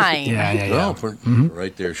fine. Well, we're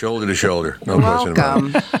right there, shoulder to shoulder. No question about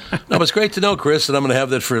it. No, but it's great to know, Chris, that I'm going to have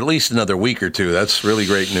that for at least another week or two. That's really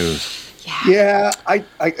great news. Yeah, I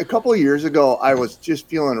a couple of years ago, I was just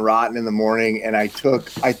feeling rotten in the morning, and I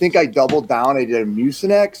think I doubled down. I did a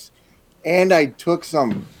Mucinex, and I took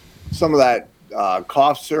some of that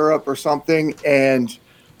cough syrup or something, and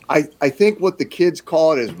I think what the kids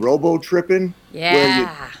call it is robo-tripping, where you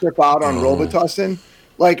trip out on Robitussin.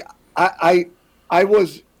 Like, I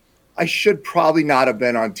should probably not have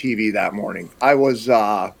been on TV that morning. I was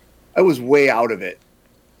way out of it,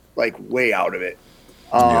 like way out of it.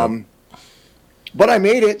 But I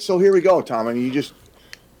made it, so here we go, Tom. I mean, you just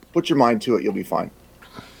put your mind to it, you'll be fine.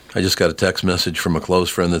 I just got a text message from a close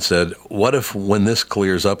friend that said, what if when this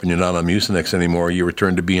clears up and you're not on Mucinex anymore, you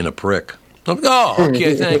return to being a prick? Oh,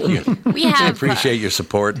 okay, thank you. I appreciate your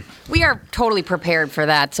support. We are totally prepared for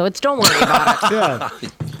that, so don't worry about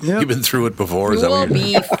it. You've been through it before. Is that We'll what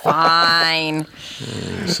you're be fine.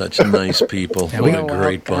 You're such nice people. What a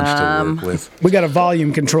great bunch to work with. We got a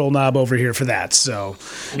volume control knob over here for that, so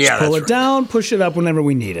just pull it down, push it up whenever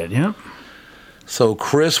we need it, yeah? So,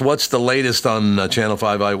 Chris, what's the latest on Channel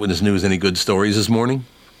 5 Eyewitness News? Any good stories this morning?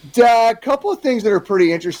 A couple of things that are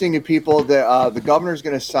pretty interesting to people. The governor's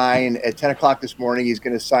going to sign at 10 o'clock this morning. He's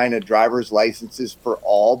going to sign a driver's licenses for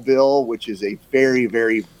all bill, which is a very,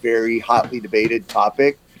 very, very hotly debated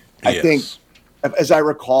topic. I think, as I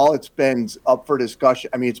recall, it's been up for discussion.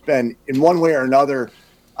 I mean, it's been in one way or another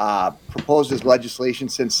proposed as legislation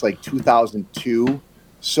since like 2002.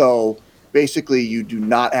 So basically, you do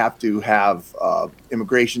not have to have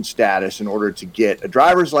immigration status in order to get a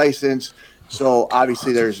driver's license. So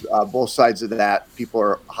obviously, there's both sides of that. People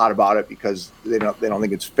are hot about it because they don't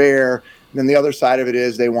think it's fair. And then the other side of it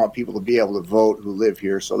is they want people to be able to vote who live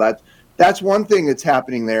here. So that's one thing that's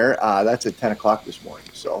happening there. That's at 10 o'clock this morning.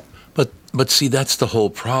 So, but see, that's the whole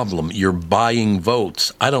problem. You're buying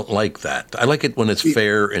votes. I don't like that. I like it when it's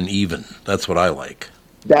fair and even. That's what I like.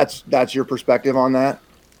 That's your perspective on that?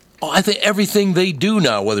 Oh, I think everything they do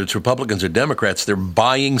now, whether it's Republicans or Democrats, they're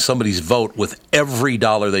buying somebody's vote with every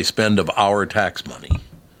dollar they spend of our tax money.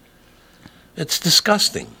 It's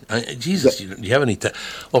disgusting. Jesus, do you have any...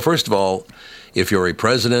 Well, first of all, if you're a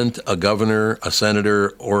president, a governor, a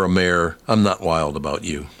senator, or a mayor, I'm not wild about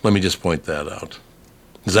you. Let me just point that out.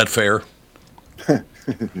 Is that fair?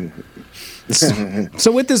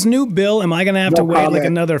 So with this new bill, am I going to have to wait like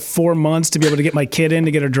another 4 months to be able to get my kid in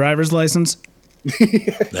to get her driver's license?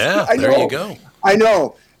 Yeah, there you go. I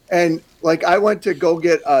know. And like I went to go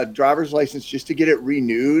get a driver's license just to get it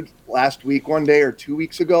renewed last week, one day or 2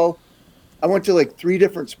 weeks ago. I went to like 3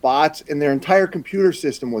 different spots and their entire computer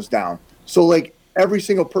system was down. So like every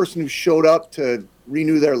single person who showed up to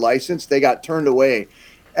renew their license, they got turned away.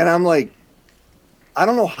 And I'm like, I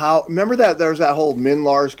don't know how. Remember that there was that whole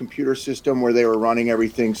MNLARS computer system where they were running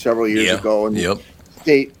everything several years ago, and the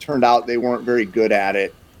state turned out they weren't very good at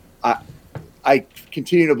it. I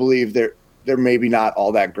continue to believe they're maybe not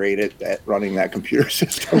all that great at running that computer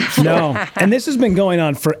system. So. No, and this has been going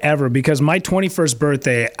on forever because my 21st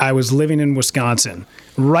birthday, I was living in Wisconsin,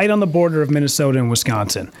 right on the border of Minnesota and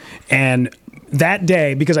Wisconsin. And that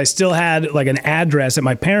day, because I still had like an address at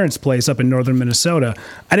my parents' place up in northern Minnesota,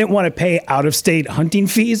 I didn't want to pay out-of-state hunting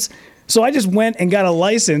fees. So I just went and got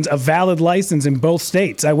a valid license in both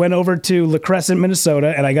states. I went over to La Crescent,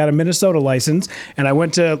 Minnesota, and I got a Minnesota license. And I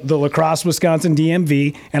went to the La Crosse, Wisconsin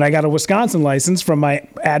DMV, and I got a Wisconsin license from my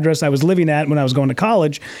address I was living at when I was going to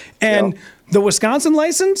college. And the Wisconsin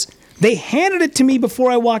license, they handed it to me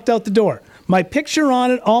before I walked out the door. My picture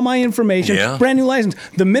on it, all my information, brand new license.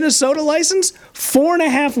 The Minnesota license,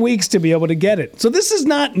 4.5 weeks to be able to get it. So this is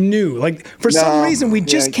not new. Like, for some reason, we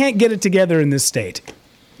just can't get it together in this state.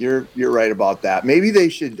 You're right about that. Maybe they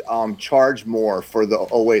should charge more for the.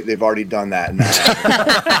 Oh wait, they've already done that.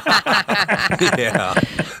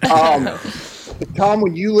 Tom,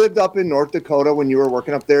 when you lived up in North Dakota, when you were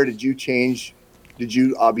working up there, did you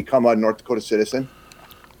become a North Dakota citizen?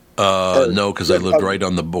 No, because I lived right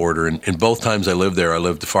on the border. And both times I lived there, I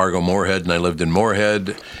lived Fargo-Moorhead, and I lived in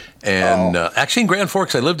Moorhead. And actually in Grand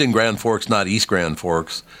Forks, I lived in Grand Forks, not East Grand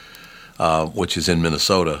Forks, which is in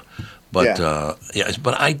Minnesota. But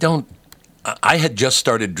but I don't. I had just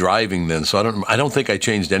started driving then, so I don't think I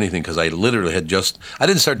changed anything because I literally I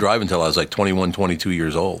didn't start driving until I was like 21, 22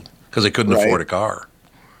 years old because I couldn't afford a car,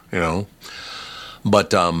 you know.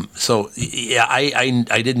 But so yeah,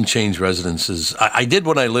 I didn't change residences. I did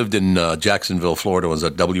when I lived in Jacksonville, Florida. Was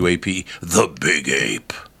at WAP, the Big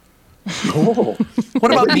Ape. Oh.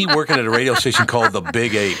 What about me working at a radio station called the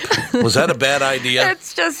Big Ape? Was that a bad idea?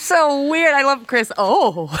 It's just so weird. I love Chris.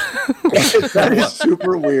 Oh, that is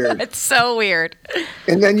super weird. It's so weird.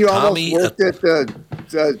 And then you almost worked at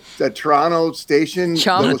the Toronto station.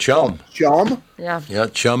 Chum. Chum. Yeah. Yeah,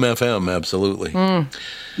 Chum FM, absolutely.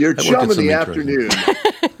 You're Chum in the afternoon.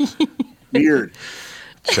 Weird.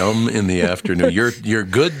 Chum in the afternoon. You're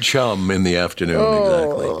good chum in the afternoon,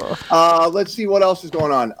 exactly. Let's see what else is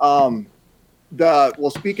going on.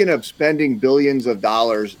 Speaking of spending billions of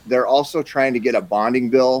dollars, they're also trying to get a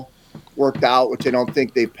bonding bill worked out, which I don't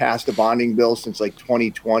think they've passed a bonding bill since like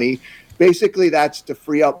 2020. Basically, that's to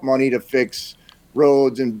free up money to fix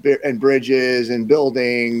roads and bridges and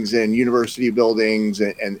buildings and university buildings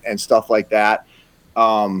and stuff like that.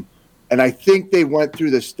 And I think they went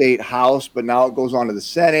through the state house, but now it goes on to the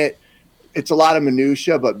Senate. It's a lot of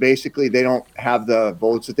minutia, but basically they don't have the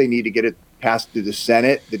votes that they need to get it passed through the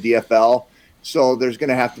Senate, the DFL. So there's going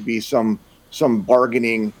to have to be some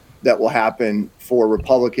bargaining that will happen for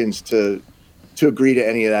Republicans to agree to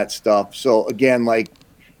any of that stuff. So again, like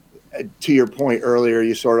to your point earlier,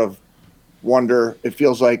 you sort of wonder, it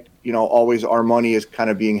feels like, you know, always our money is kind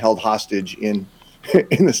of being held hostage in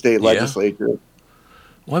the state legislature.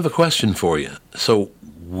 Well, I have a question for you. So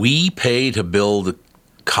we pay to build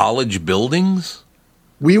college buildings?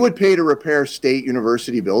 We would pay to repair state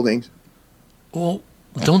university buildings. Well,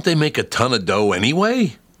 don't they make a ton of dough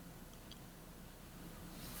anyway?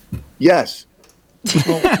 Yes.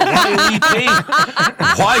 Well, why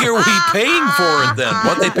are we paying for it then?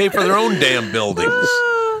 What, they pay for their own damn buildings?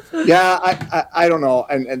 Yeah, I don't know,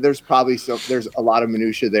 and there's probably there's a lot of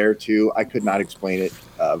minutia there too. I could not explain it.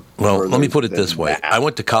 Well, let me put it this way: I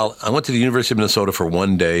went to the University of Minnesota for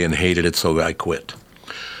one day and hated it, so I quit.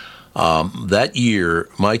 That year,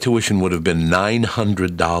 my tuition would have been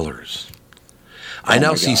 $900. I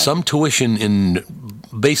now see some tuition in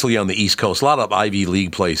basically on the East Coast, a lot of Ivy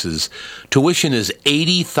League places. Tuition is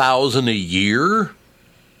 $80,000 a year.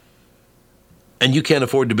 And you can't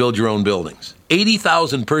afford to build your own buildings.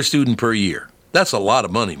 $80,000 per student per year. That's a lot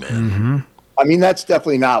of money, man. Mm-hmm. I mean, that's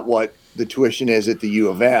definitely not what the tuition is at the U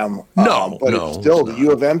of M. But it's still, the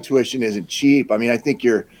U of M tuition isn't cheap. I mean, I think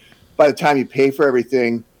by the time you pay for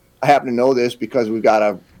everything, I happen to know this because we've got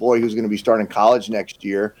a boy who's going to be starting college next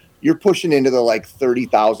year. You're pushing into the like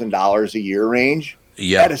 $30,000 a year range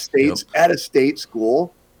at a state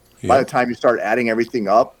school. Yep. By the time you start adding everything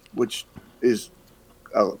up, which is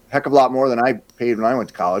a heck of a lot more than I paid when I went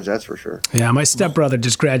to college, that's for sure. Yeah, my stepbrother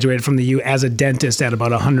just graduated from the U as a dentist at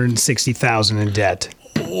about $160,000 in debt.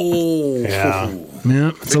 Oh, yeah,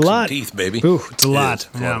 it's a lot. Teeth, baby. Ooh, it's a lot.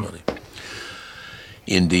 It's a lot of money.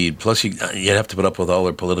 Indeed. Plus, you have to put up with all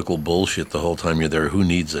their political bullshit the whole time you're there. Who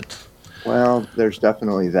needs it? Well, there's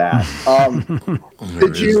definitely that.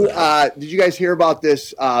 Did you guys hear about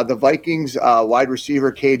this? The Vikings wide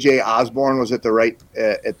receiver KJ Osborne was at the right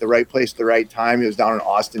place at the right time. He was down in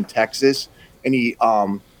Austin, Texas, and he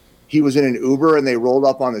was in an Uber, and they rolled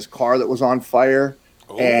up on this car that was on fire.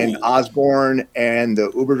 Oh. And Osborne and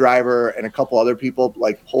the Uber driver and a couple other people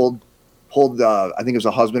like pulled I think it was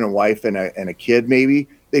a husband and wife and a kid maybe.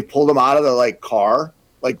 They pulled them out of the car,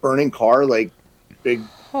 burning car, big.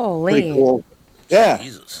 Holy. Pretty cool. Yeah.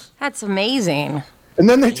 Jesus. That's amazing. And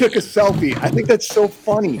then they took a selfie. I think that's so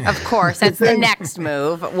funny. Of course. That's the next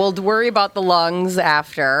move. We'll worry about the lungs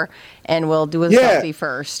after, and we'll do a selfie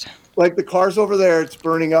first. Like the car's over there, it's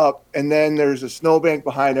burning up, and then there's a snowbank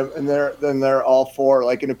behind them, and they're all four,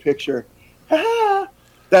 in a picture.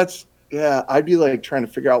 I'd be trying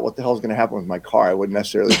to figure out what the hell is going to happen with my car. I wouldn't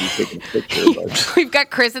necessarily be taking a picture. But. We've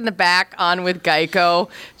got Chris in the back on with Geico,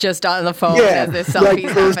 just on the phone as this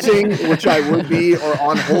selfie's cursing, happening. Which I would be, or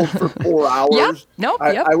on hold for 4 hours. Yep.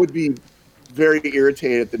 I would be very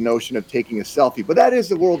irritated at the notion of taking a selfie. But that is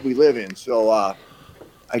the world we live in, so I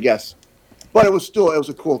guess. But it was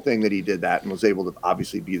a cool thing that he did that and was able to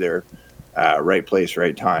obviously be there, right place,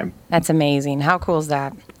 right time. That's amazing. How cool is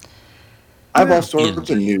that? I have all sorts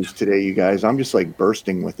of news today, you guys. I'm just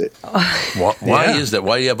bursting with it. Why is that?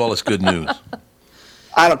 Why do you have all this good news?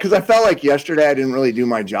 I don't, because I felt like yesterday I didn't really do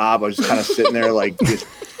my job. I was just kind of sitting there just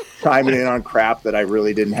chiming in on crap that I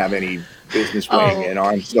really didn't have any business weighing in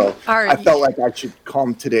on. So I felt like I should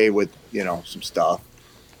come today with, some stuff.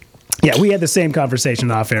 Yeah, we had the same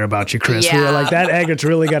conversation off air about you, Chris. Yeah. We were like, that agate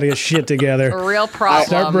really got to get shit together. A real problem.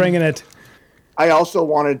 Start bringing it. I also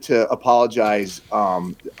wanted to apologize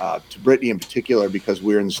to Brittany in particular because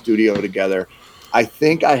we were in the studio together. I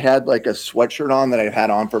think I had like a sweatshirt on that I've had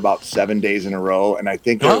on for about 7 days in a row, and I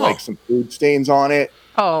think there were like some food stains on it.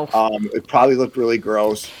 Oh. It probably looked really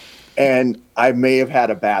gross. And I may have had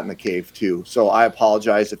a bat in the cave too. So I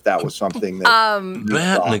apologize if that was something that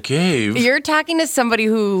bat in the cave. You're talking to somebody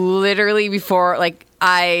who literally before, like,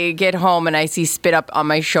 I get home and I see spit up on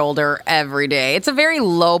my shoulder every day. It's a very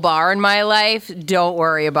low bar in my life. Don't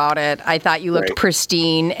worry about it. I thought you looked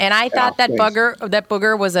pristine, and I thought that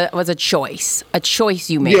booger was a choice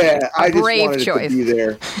you made. Yeah, I just brave wanted choice. it to be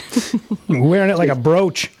there. Wearing it like a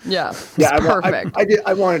brooch. Yeah, Yeah, perfect.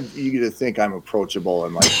 I wanted you to think I'm approachable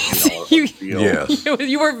and like, Yes.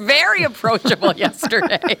 You were very approachable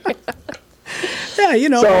yesterday. Yeah,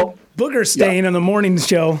 booger stain on the morning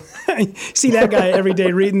show. See that guy every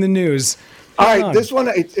day reading the news. All right, this one,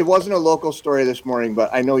 it wasn't a local story this morning, but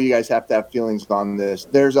I know you guys have to have feelings on this.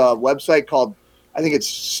 There's a website called, I think it's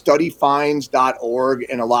studyfinds.org,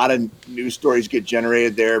 and a lot of news stories get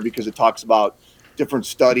generated there because it talks about different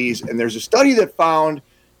studies. And there's a study that found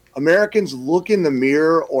Americans look in the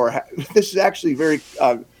mirror, this is actually very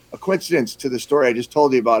a coincidence to the story I just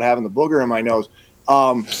told you about having the booger in my nose.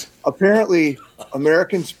 Apparently,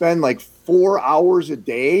 Americans spend like 4 hours a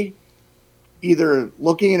day either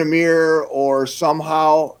looking in a mirror or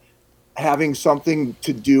somehow having something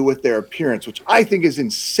to do with their appearance, which I think is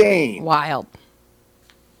insane. Wild.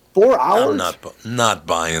 4 hours? I'm not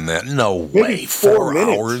buying that. No Maybe way. 4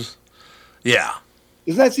 minutes. 4 hours? Yeah.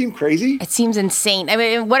 Doesn't that seem crazy? It seems insane. I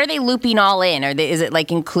mean, what are they looping all in? Is it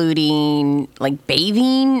like including like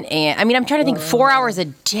bathing? And I mean, I'm trying to think. 4 hours a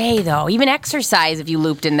day, though. Even exercise, if you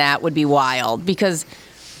looped in that, would be wild because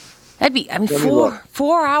that'd be. I mean,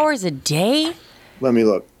 4 hours a day. Let me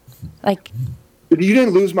look. Like, you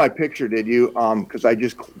didn't lose my picture, did you? Because I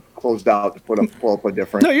just closed out to pull up a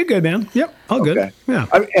different. No, you're good, man. Yep, all good. Okay. Yeah.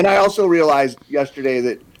 And I also realized yesterday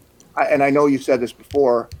that, and I know you said this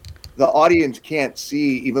before, the audience can't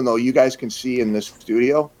see, even though you guys can see in this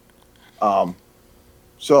studio.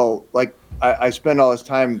 So, like, I spend all this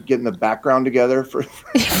time getting the background together for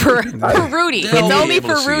Rudy. It's only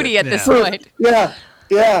for Rudy at this point.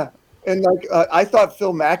 Yeah. And like, I thought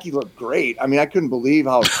Phil Mackey looked great. I mean, I couldn't believe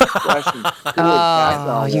how fresh and cool his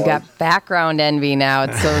background you was. got background envy now.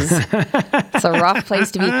 It's a rough place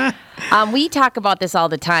to be. We talk about this all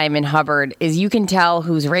the time in Hubbard, is you can tell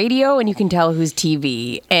who's radio and you can tell who's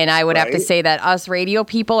TV. And I would have to say that us radio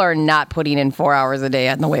people are not putting in 4 hours a day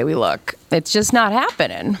on the way we look. It's just not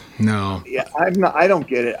happening. No. Yeah, I don't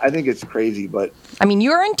get it. I think it's crazy, but I mean,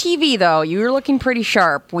 you're on TV, though. You're looking pretty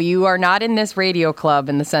sharp. Well, you are not in this radio club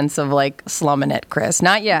in the sense of, like, slumming it, Chris.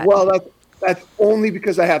 Not yet. Well, that's only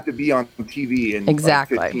because I have to be on TV in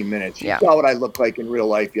exactly. like 15 minutes. You Yeah. saw what I looked like in real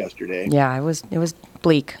life yesterday. Yeah, it was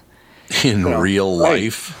bleak. In real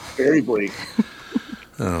life? Very bleak.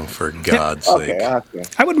 Oh, for God's sake. Okay.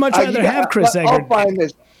 I would much rather have Chris Eggert.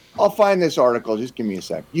 I'll find this article. Just give me a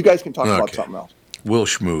sec. You guys can talk about something else. Will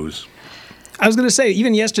schmooze. I was going to say,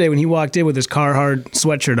 even yesterday when he walked in with his Carhartt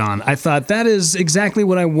sweatshirt on, I thought that is exactly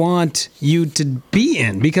what I want you to be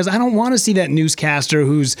in, because I don't want to see that newscaster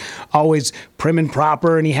who's always prim and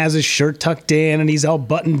proper and he has his shirt tucked in and he's all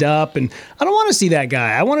buttoned up, and I don't want to see that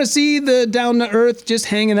guy. I want to see the down to earth, just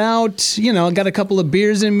hanging out, got a couple of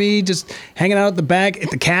beers in me, just hanging out at the back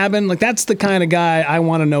at the cabin. Like, that's the kind of guy I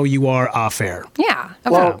want to know you are off air. Yeah.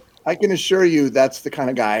 Well, I can assure you that's the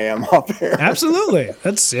kind of guy I am off air. Absolutely.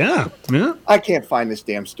 That's, yeah. I can't find this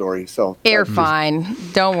damn story, so. You're fine.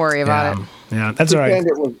 Don't worry about it. Yeah, that's all right.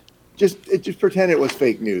 Just pretend it was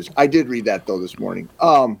fake news. I did read that, though, this morning.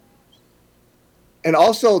 And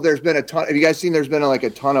also, there's been a ton. Have you guys seen there's been a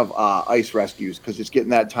ton of ice rescues because it's getting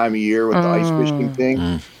that time of year with the ice fishing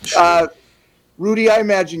thing? Rudy, I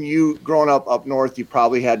imagine you growing up north, you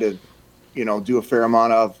probably had to, do a fair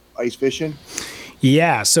amount of ice fishing.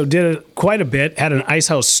 Yeah, so did it quite a bit. Had an ice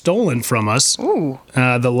house stolen from us. Ooh.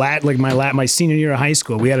 My senior year of high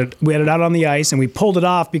school. We had it out on the ice and we pulled it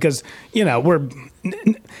off because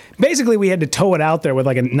basically we had to tow it out there with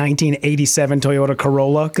like a 1987 Toyota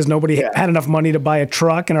Corolla because nobody had enough money to buy a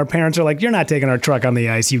truck, and our parents are like, "You're not taking our truck on the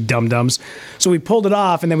ice, you dum-dums." So we pulled it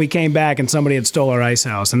off, and then we came back and somebody had stole our ice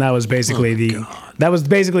house, and that was basically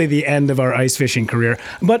the end of our ice fishing career.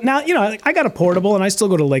 But now, I got a portable and I still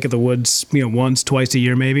go to Lake of the Woods, once, twice a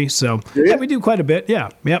year maybe. So yeah, we do quite a bit. Yeah.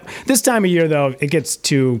 Yep. This time of year though, it gets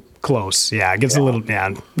too close. Yeah, it gets a little,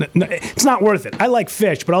 it's not worth it. I like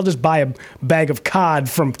fish, but I'll just buy a bag of cod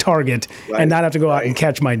from Target and not have to go out and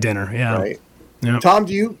catch my dinner. Yeah. Right. Yeah. Tom,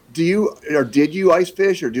 did you ice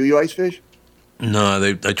fish or do you ice fish?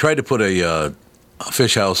 No, I tried to put a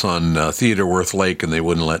fish house on Theodore Worth Lake, and they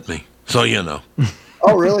wouldn't let me. So,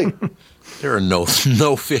 Oh, really? There are no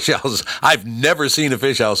fish houses. I've never seen a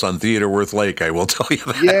fish house on Theodore Worth Lake, I will tell you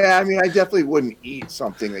that. Yeah, I mean, I definitely wouldn't eat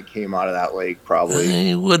something that came out of that lake,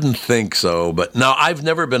 probably. I wouldn't think so. But no, I've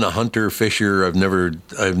never been a hunter, fisher. I've never,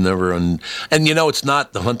 and it's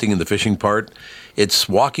not the hunting and the fishing part. It's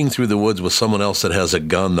walking through the woods with someone else that has a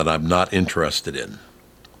gun that I'm not interested in.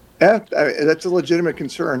 Yeah, that's a legitimate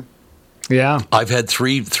concern. Yeah. I've had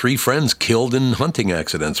three friends killed in hunting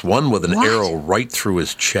accidents. One with an arrow right through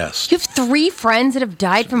his chest. You have 3 friends that have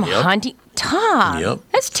died from hunting? Tom, Yep.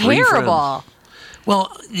 that's 3 terrible. friends.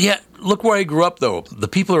 Well, yeah, look where I grew up, though. The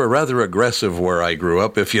people are rather aggressive where I grew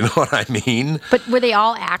up, if you know what I mean. But were they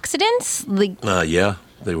all accidents? Yeah,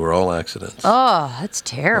 they were all accidents. Oh, that's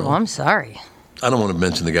terrible. I'm sorry. I don't want to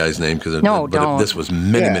mention the guy's name because don't. This was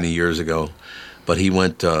many years ago. But he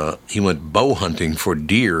went bow hunting for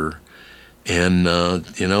deer. And,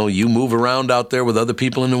 you move around out there with other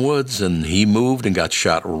people in the woods, and he moved and got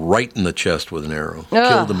shot right in the chest with an arrow.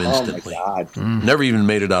 Killed him instantly. Oh, my God. Never even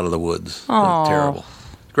made it out of the woods. Oh. Terrible.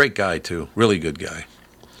 Great guy, too. Really good guy.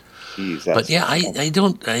 Jeez, But, yeah,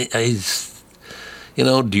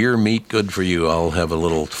 deer meat, good for you. I'll have a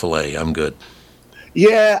little fillet. I'm good.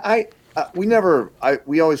 Yeah,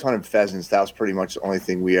 we always hunted pheasants. That was pretty much the only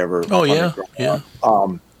thing we ever hunted. Yeah.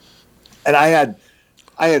 And I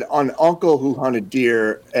had an uncle who hunted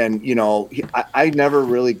deer, and I never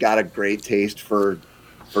really got a great taste for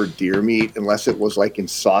deer meat unless it was like in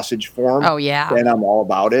sausage form. Oh yeah, then I'm all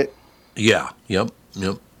about it. Yeah. Yep.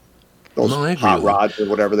 Those hot rods or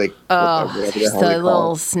whatever they. Whatever the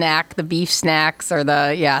little snack, the beef snacks, or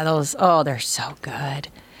those. Oh, they're so good.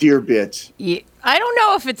 Deer bits. Yeah, I don't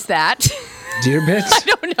know if it's that. Deer bits? I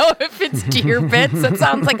don't know if it's deer bits. That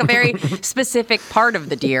sounds like a very specific part of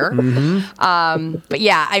the deer. Mm-hmm. But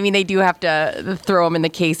yeah, I mean, they do have to throw them in the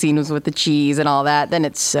casings with the cheese and all that. Then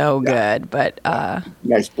it's so good. But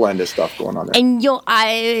nice blend of stuff going on there.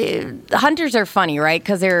 And hunters are funny, right?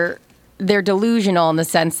 Because they're delusional in the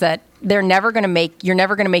sense that you're never going to make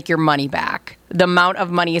your money back. The amount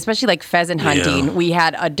of money, especially like pheasant hunting. Yeah. We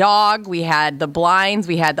had a dog, we had the blinds,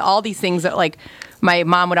 we had all these things that like my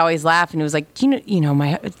mom would always laugh, and it was like,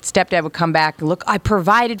 my stepdad would come back and look, I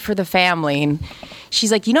provided for the family. And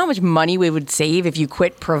she's like, you know how much money we would save if you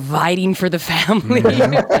quit providing for the family?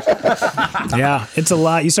 Yeah, it's a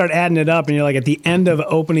lot. You start adding it up, and you're like, at the end of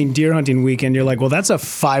opening deer hunting weekend, you're like, well, that's a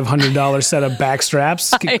 $500 set of back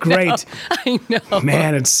straps. Great. I know.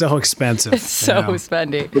 Man, it's so expensive. It's so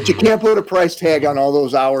spendy. But you can't put a price tag on all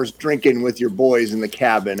those hours drinking with your boys in the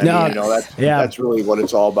cabin. I mean, that's really what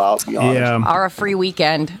it's all about, to be honest. Yeah. Or a free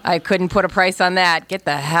weekend. I couldn't put a price on that. Get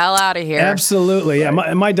the hell out of here. Absolutely. Yeah.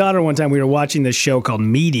 My daughter, one time, we were watching this show called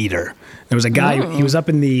Meat Eater. There was a guy, he was up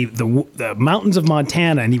in the mountains of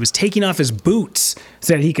Montana, and he was taking off his boots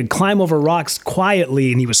so that he could climb over rocks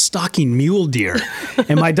quietly, and he was stalking mule deer.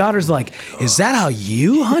 And my daughter's like, is that how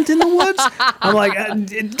you hunt in the woods? I'm like,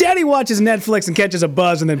 Daddy watches Netflix and catches a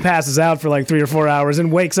buzz and then passes out for like 3 or 4 hours and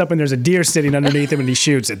wakes up and there's a deer sitting underneath him and he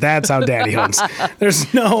shoots it. That's how Daddy hunts.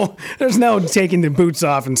 There's no taking the boots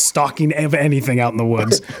off and stalking anything out in the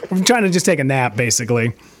woods. I'm trying to just take a nap,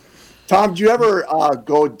 basically. Tom, do you ever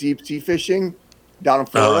go deep sea fishing down in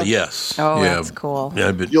Florida? Yes. Oh, that's cool.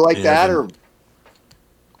 Yeah, do you like that or?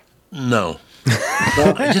 No.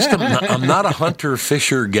 I'm not a hunter,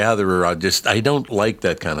 fisher, gatherer. I don't like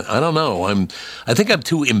that kind of. I don't know. I think I'm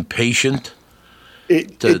too impatient.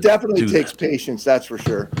 It definitely takes patience. That's for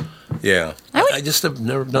sure. Yeah. I just have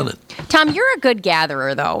never done it. Tom, you're a good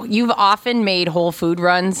gatherer, though. You've often made whole food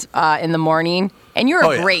runs in the morning. And you're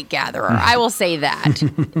a great gatherer. I will say that.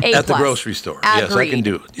 At the grocery store. Agreed. Yes, I can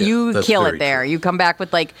do it. Yeah, you kill it there. You come back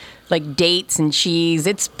with like dates and cheese.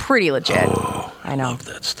 It's pretty legit. Oh, I know. I love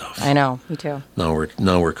that stuff. I know. Me too. Now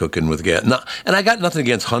we're cooking with gas. And I got nothing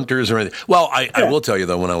against hunters or anything. Well, I will tell you,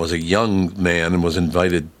 though, when I was a young man and was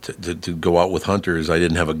invited to go out with hunters, I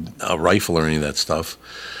didn't have a rifle or any of that stuff.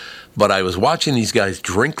 But I was watching these guys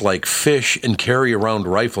drink like fish and carry around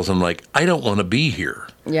rifles. I'm like, I don't want to be here.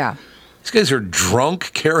 Yeah. These guys are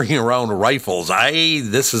drunk carrying around rifles.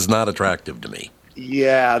 This is not attractive to me.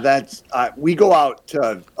 Yeah, that's we go out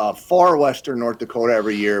to far western North Dakota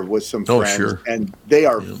every year with some friends, sure. And they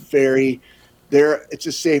are it's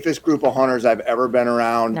the safest group of hunters I've ever been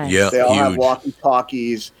around. Nice. Yeah, they all have huge.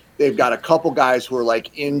 walkie-talkies. They've got a couple guys who are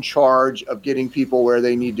like in charge of getting people where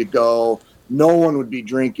they need to go. No one would be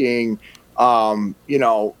drinking.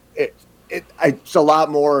 It's a lot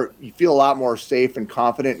more. You feel a lot more safe and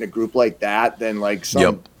confident in a group like that than like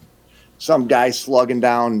some guy slugging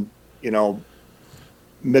down,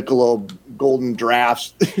 Michelob Golden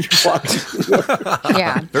Drafts.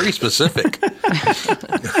 Yeah. Very specific.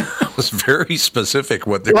 It was very specific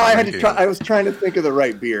what they were drinking. I was trying to think of the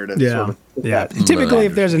right beer. To sort of put that. Typically,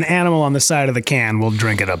 if there's an animal on the side of the can, we'll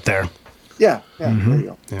drink it up there. Yeah, there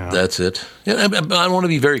you go. That's it. Yeah, but I want to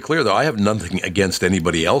be very clear, though. I have nothing against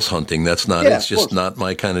anybody else hunting. That's not. Yeah, it's just not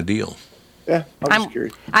my kind of deal. Yeah, I'm just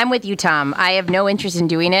curious. I'm with you, Tom. I have no interest in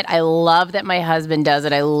doing it. I love that my husband does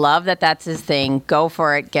it. I love that that's his thing. Go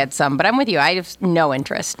for it, get some. But I'm with you. I have no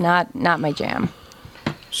interest. Not my jam.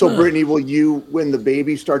 So, Brittany, will you, when the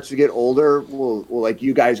baby starts to get older, will like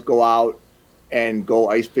you guys go out and go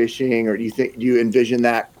ice fishing, or do you envision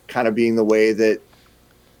that kind of being the way that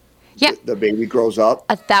the baby grows up?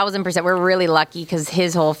 1,000%. We're really lucky because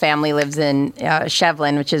his whole family lives in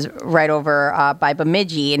Shevlin, which is right over by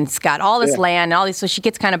Bemidji, and it's got all this land and all these. So she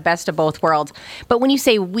gets kind of best of both worlds. But when you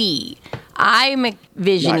say we, I'm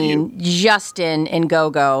envisioning Justin and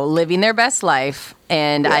Gogo living their best life,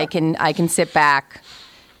 and I can sit back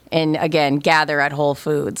and again gather at Whole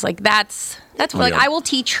Foods. Like that's like I will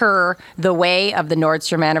teach her the way of the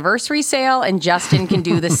Nordstrom anniversary sale, and Justin can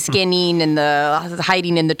do the skinning and the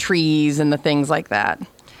hiding in the trees and the things like that.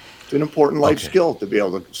 It's an important life skill to be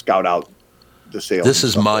able to scout out the sales. This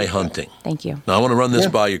is my hunting. Thank you. Now I want to run this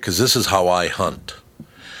by you because this is how I hunt.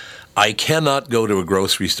 I cannot go to a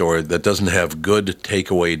grocery store that doesn't have good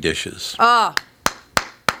takeaway dishes. Oh.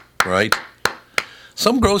 Right?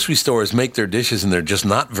 Some grocery stores make their dishes and they're just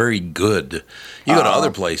not very good. You go to other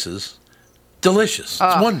places, delicious.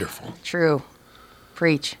 It's wonderful. True.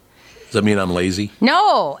 Preach. Does that mean I'm lazy?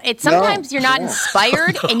 No. It's sometimes you're not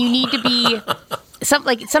inspired and you need to be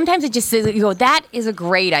sometimes it just says, you go, that is a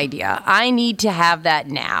great idea. I need to have that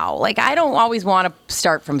now. Like I don't always want to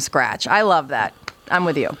start from scratch. I love that. I'm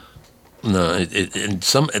with you. No, they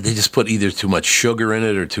just put either too much sugar in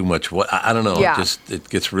it or too much I don't know. Yeah. It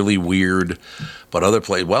gets really weird. But other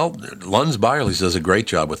places, Lund's Byerly's does a great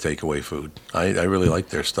job with takeaway food. I really like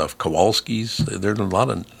their stuff. Kowalski's, there's a lot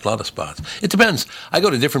of spots. It depends. I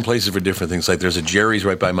go to different places for different things. Like there's a Jerry's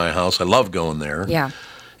right by my house. I love going there. Yeah.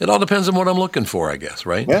 It all depends on what I'm looking for, I guess,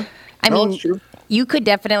 right? Yeah. I mean, you could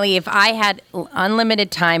definitely, if I had unlimited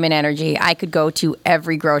time and energy, I could go to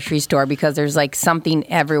every grocery store because there's like something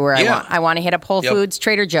everywhere. Yeah. I want to hit up Whole Foods,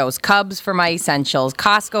 Trader Joe's, Cubs for my essentials,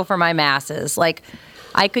 Costco for my masses. Like,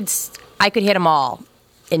 I could hit them all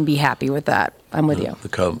and be happy with that. I'm with you.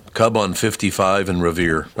 The Cub on 55 in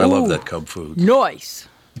Revere. I love that Cub food. Nice.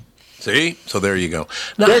 See? So there you go.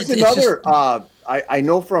 No, There's another, I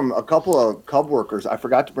know from a couple of Cub workers, I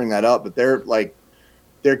forgot to bring that up, but they're like,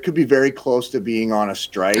 there could be very close to being on a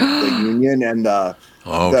strike, the union and the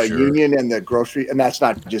union and the grocery, and that's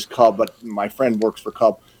not just Cub, but my friend works for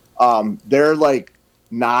Cub. They're like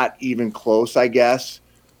not even close, I guess.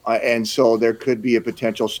 And so there could be a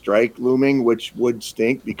potential strike looming, which would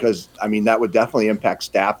stink because, I mean, that would definitely impact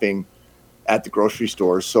staffing at the grocery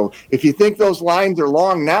stores. So if you think those lines are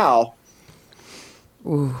long now,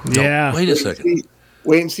 wait a second.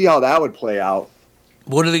 Wait and see how that would play out.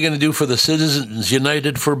 What are they going to do for the Citizens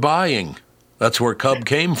United for Buying? That's where Cub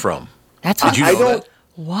came from. Did you know that?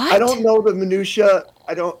 What? I don't know the minutia.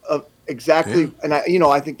 I don't exactly, and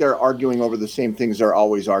I think they're arguing over the same things they're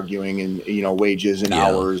always arguing, in wages and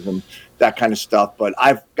hours and that kind of stuff. But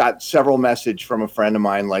I've got several messages from a friend of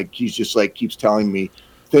mine, like he's just like keeps telling me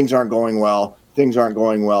things aren't going well. Things aren't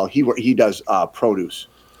going well. He does produce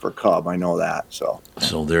for Cub. I know that. So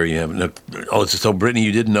there you have it. So Brittany,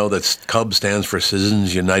 you didn't know that Cub stands for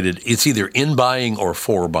Citizens United. It's either in buying or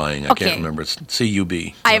for buying. I can't remember. It's CUB.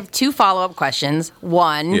 I have two follow-up questions.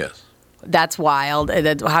 One, that's wild.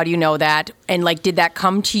 How do you know that? And did that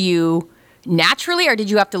come to you naturally, or did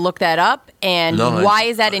you have to look that up? And why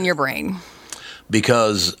is that in your brain?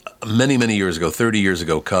 Because many, many years ago, 30 years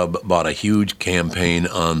ago, Cub bought a huge campaign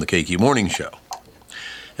on the KQ Morning Show.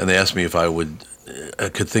 And they asked me if I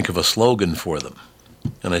could think of a slogan for them.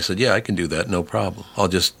 And I said, yeah, I can do that, no problem. I'll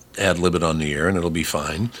just ad-lib it on the air and it'll be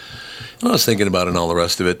fine. And I was thinking about it and all the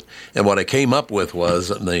rest of it. And what I came up with was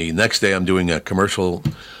the next day I'm doing a commercial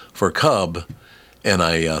for Cub, and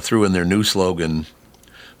I threw in their new slogan,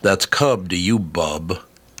 "That's Cub to you, bub."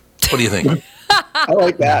 What do you think? I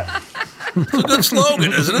like that. It's a good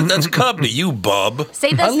slogan, isn't it? That's Cub to you, bub.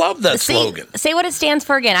 I love that slogan. Say what it stands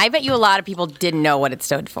for again. I bet you a lot of people didn't know what it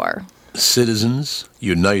stood for. Citizens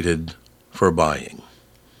United for Buying.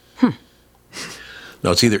 Now,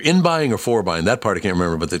 it's either in buying or for buying. That part I can't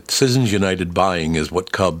remember, but the Citizens United Buying is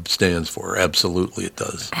what Cub stands for. Absolutely, it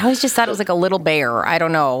does. I always just thought it was like a little bear. I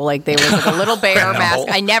don't know. There was like a little bear mask.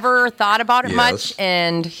 I never thought about it much,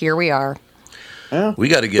 and here we are. Yeah. We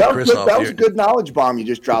got to get Chris off That here. was a good knowledge bomb you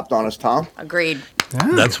just dropped on us, Tom. Agreed.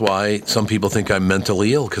 That's why some people think I'm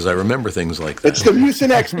mentally ill, because I remember things like that. It's the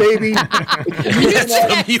Mucinex, baby.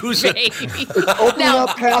 It's opening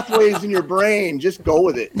up pathways in your brain. Just go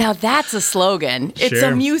with it. Now that's a slogan. It's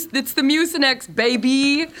Sure. it's the Mucinex,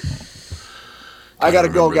 baby. I got to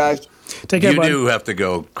go, guys. Take care, You bud. do have to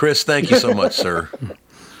go. Chris, thank you so much, sir.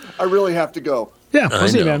 I really have to go. Yeah, I we'll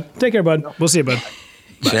see you, know. man. Take care, bud. We'll see you, bud.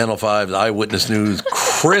 Channel 5's Eyewitness News.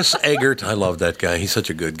 Chris Eggert. I love that guy. He's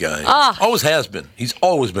such a good guy. Ah. Always has been. He's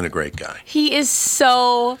always been a great guy. He is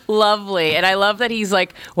so lovely. And I love that he's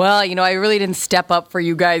like, well, I really didn't step up for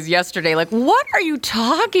you guys yesterday. Like, what are you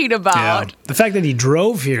talking about? Yeah. The fact that he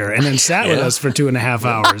drove here and then sat with Yeah. us for 2.5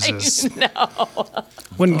 hours I is. know.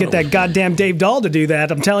 Wouldn't get that goddamn Dave Dahl to do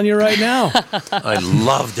that. I'm telling you right now. I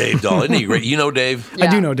love Dave Dahl. Isn't he great? You know Dave? I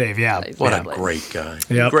do know Dave, yeah. What Yeah. a great guy.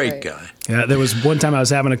 Yep. Great guy. Yeah, there was one time I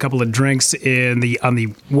was having a couple of drinks on the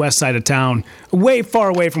west side of town, way far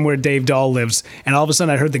away from where Dave Dahl lives, and all of a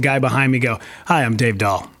sudden I heard the guy behind me go, "Hi, I'm Dave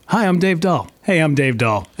Dahl. Hi, I'm Dave Dahl. Hey, I'm Dave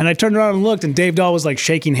Dahl." And I turned around and looked, and Dave Dahl was like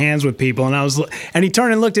shaking hands with people, and he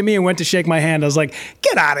turned and looked at me and went to shake my hand. I was like,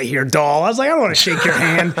 "Get out of here, Dahl." I was like, "I don't want to shake your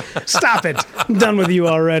hand. Stop it. I'm done with you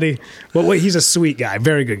already." Well, wait, he's a sweet guy,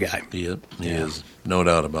 very good guy. He is. No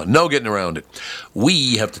doubt about it. No getting around it.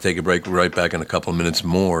 We have to take a break. We're right back in a couple of minutes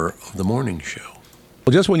more of the morning show.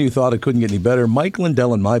 Well, just when you thought it couldn't get any better, Mike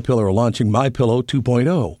Lindell and MyPillow are launching MyPillow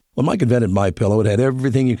 2.0. When Mike invented MyPillow, it had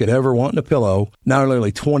everything you could ever want in a pillow. Now,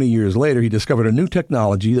 nearly 20 years later, he discovered a new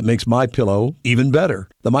technology that makes MyPillow even better.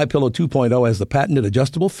 The MyPillow 2.0 has the patented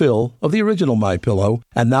adjustable fill of the original MyPillow,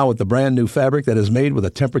 and now with the brand new fabric that is made with a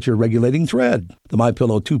temperature-regulating thread. The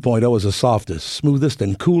MyPillow 2.0 is the softest, smoothest,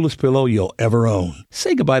 and coolest pillow you'll ever own.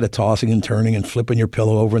 Say goodbye to tossing and turning and flipping your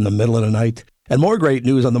pillow over in the middle of the night. And more great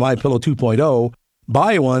news on the MyPillow 2.0.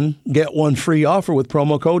 Buy one, get one free offer with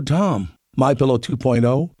promo code TOM. MyPillow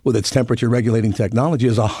 2.0, with its temperature-regulating technology,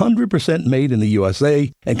 is 100% made in the USA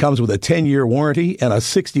and comes with a 10-year warranty and a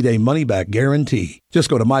 60-day money-back guarantee. Just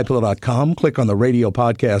go to MyPillow.com, click on the radio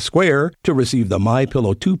podcast square to receive the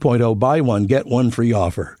MyPillow 2.0 buy one, get one free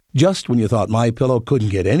offer. Just when you thought MyPillow couldn't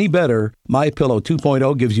get any better, MyPillow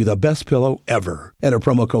 2.0 gives you the best pillow ever. Enter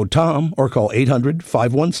promo code TOM or call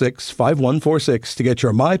 800-516-5146 to get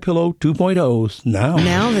your MyPillow 2.0s now.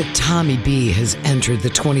 Now that Tommy B has entered the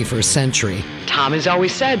 21st century, Tom has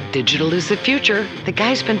always said digital is the future. The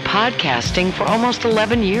guy's been podcasting for almost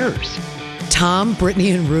 11 years. Tom,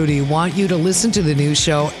 Brittany, and Rudy want you to listen to the new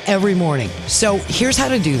show every morning. So here's how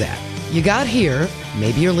to do that. You got here.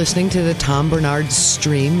 Maybe you're listening to the Tom Bernard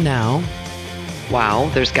stream now. Wow,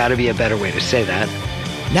 there's got to be a better way to say that.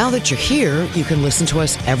 Now that you're here, you can listen to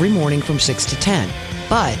us every morning from 6 to 10.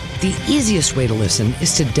 But the easiest way to listen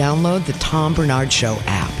is to download the Tom Bernard Show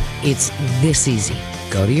app. It's this easy.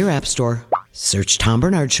 Go to your app store, search Tom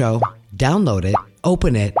Bernard Show, download it,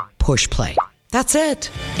 open it, push play. That's it.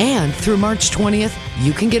 And through March 20th,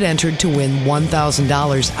 you can get entered to win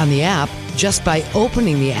 $1,000 on the app just by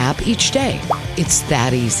opening the app each day. It's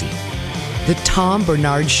that easy. The Tom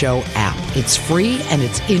Bernard Show app. It's free and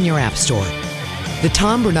it's in your app store. The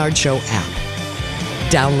Tom Bernard Show app.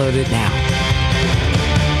 Download it now.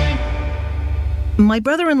 My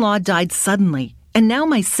brother-in-law died suddenly, and now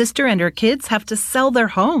my sister and her kids have to sell their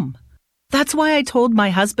home. That's why I told my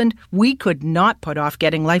husband we could not put off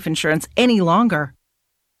getting life insurance any longer.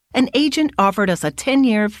 An agent offered us a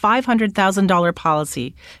 10-year, $500,000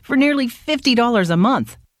 policy for nearly $50 a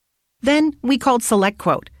month. Then we called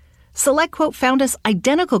SelectQuote. SelectQuote found us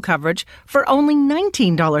identical coverage for only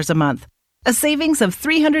 $19 a month, a savings of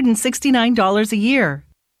 $369 a year.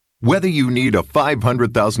 Whether you need a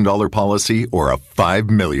 $500,000 policy or a $5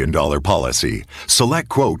 million policy,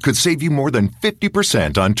 SelectQuote could save you more than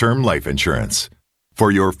 50% on term life insurance.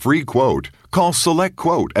 For your free quote, call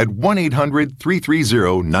SelectQuote at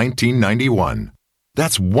 1-800-330-1991.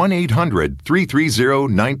 That's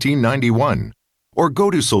 1-800-330-1991. Or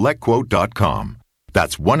go to SelectQuote.com.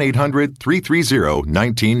 That's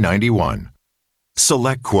 1-800-330-1991.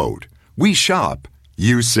 SelectQuote. We shop,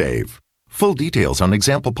 you save. Full details on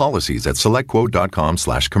example policies at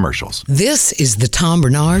SelectQuote.com/commercials. This is the Tom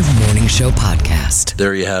Bernard Morning Show podcast.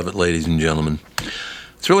 There you have it, ladies and gentlemen.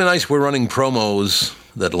 It's really nice we're running promos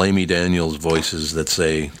that Lamey Daniels voices that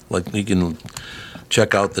say, like, you can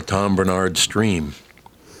check out the Tom Bernard stream.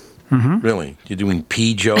 Mm-hmm. Really? You're doing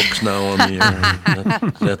pee jokes now on the air?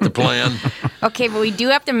 Is that the plan? Okay, but we do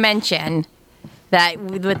have to mention that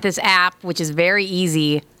with this app, which is very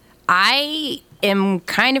easy, I am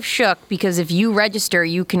kind of shook because if you register,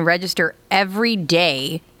 you can register every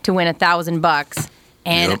day to win $1,000.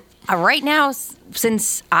 And Yep. right now,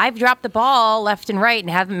 since I've dropped the ball left and right and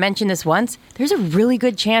haven't mentioned this once, there's a really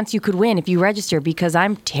good chance you could win if you register because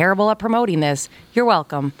I'm terrible at promoting this. You're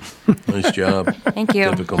welcome. Nice job. Thank you.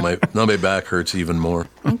 Typical. Now my back hurts even more.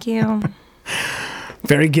 Thank you.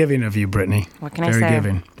 Very giving of you, Brittany. What can I Very say?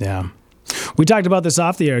 giving. Yeah. We talked about this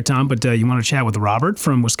off the air, Tom, but you want to chat with Robert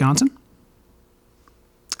from Wisconsin?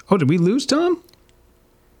 Oh, did we lose Tom?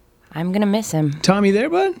 I'm going to miss him. Tom, you there,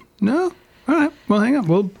 bud? No? All right. Well, hang on.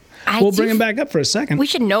 We'll bring him back up for a second. We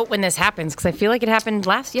should note when this happens because I feel like it happened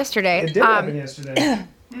yesterday. It did happen yesterday.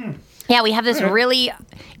 Yeah, we have this really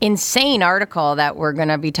insane article that we're going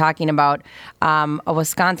to be talking about. A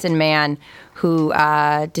Wisconsin man who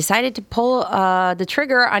decided to pull the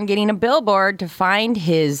trigger on getting a billboard to find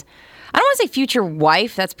his, I don't want to say future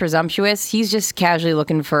wife. That's presumptuous. He's just casually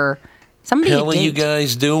looking for somebody Hell to are date. you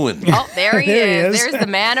guys doing? Oh, there he There he is. is. There's the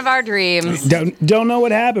man of our dreams. Don't know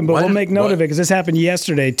what happened, but we'll make note of it because this happened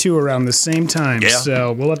yesterday, too, around the same time. Yeah.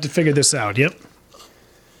 So we'll have to figure this out. Yep.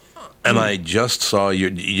 And I just saw you.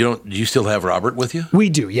 Do you still have Robert with you? We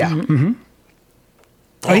do, yeah. Mm-hmm.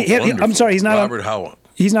 Oh, wonderful. I'm sorry, he's not Robert Howell.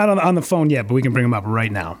 He's not on the phone yet, but we can bring him up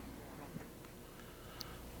right now.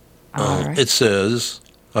 It says,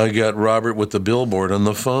 I got Robert with the billboard on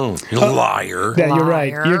the phone. You liar. Yeah, you're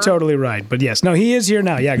right. You're totally right. But yes, no, he is here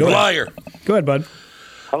now. Yeah, go ahead. Liar. Go ahead, bud.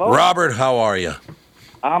 Hello? Robert, how are you?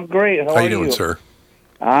 I'm great. How How are you doing, sir?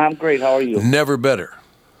 I'm great. How are you? Never better.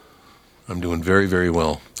 I'm doing very, very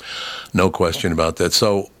well. No question about that.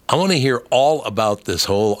 So I want to hear all about this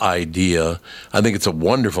whole idea. I think it's a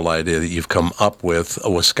wonderful idea that you've come up with.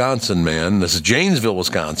 A Wisconsin man, this is Janesville,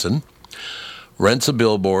 Wisconsin, rents a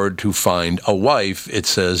billboard to find a wife. It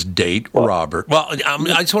says, date Robert. Well,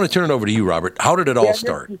 I just want to turn it over to you, Robert. How did it all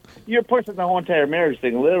start? You're pushing the whole entire marriage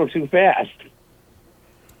thing a little too fast.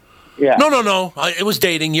 Yeah. No. It was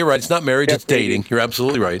dating. You're right. It's not marriage. It's dating. You're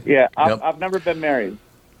absolutely right. Yeah, Yep. I've never been married,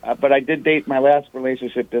 but I did date. My last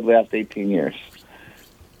relationship did last 18 years.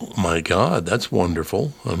 Oh, my God, that's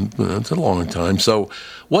wonderful. That's a long time. So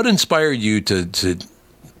what inspired you to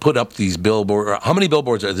put up these billboards? How many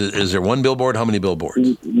billboards? Is there one billboard? How many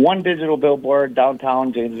billboards? One digital billboard,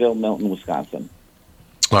 downtown Janesville, Milton, Wisconsin.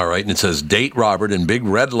 All right, and it says date Robert in big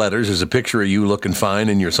red letters. There's a picture of you looking fine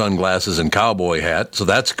in your sunglasses and cowboy hat, so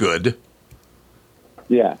that's good.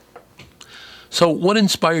 Yeah. So what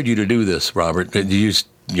inspired you to do this, Robert?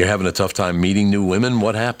 You're having a tough time meeting new women?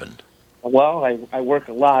 What happened? Well, I work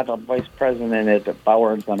a lot. I'm vice president at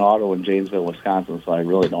Bauer & Son Auto in Janesville, Wisconsin, so I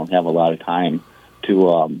really don't have a lot of time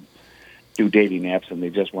to do dating apps, and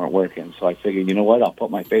they just weren't working. So I figured, you know what, I'll put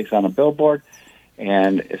my face on a billboard,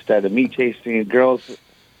 and instead of me chasing girls,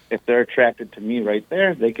 if they're attracted to me right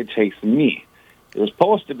there, they could chase me. It was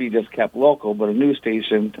supposed to be just kept local, but a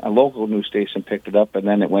local news station picked it up, and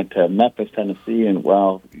then it went to Memphis, Tennessee, and,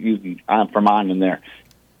 well, I'm from on in there.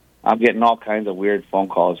 I'm getting all kinds of weird phone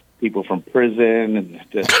calls, people from prison, and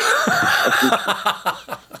just...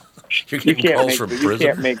 You're getting calls from prison? You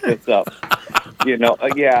can't make this up.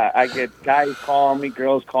 Yeah, I get guys calling me,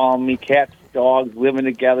 girls calling me, cats, dogs living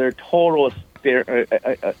together, total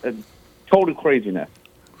craziness.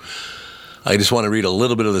 I just want to read a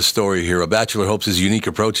little bit of the story here. A bachelor hopes his unique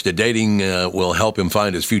approach to dating will help him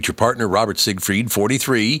find his future partner. Robert Siegfried,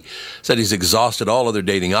 43, said he's exhausted all other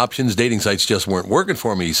dating options. Dating sites just weren't working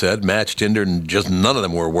for me, he said. Match, Tinder, and just none of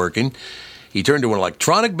them were working. He turned to an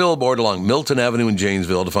electronic billboard along Milton Avenue in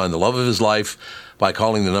Janesville to find the love of his life. By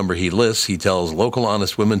calling the number he lists, he tells local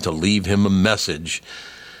honest women to leave him a message.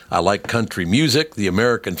 I like country music, the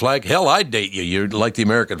American flag. Hell, I'd date you. You like the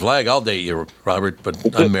American flag? I'll date you, Robert,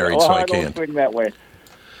 but I'm married, so I can't. Swing that way.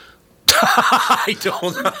 I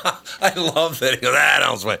don't. I love that. That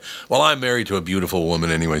don't swing. Well, I'm married to a beautiful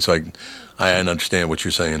woman anyway, so I understand what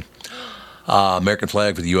you're saying. American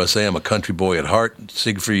flag for the USA. I'm a country boy at heart,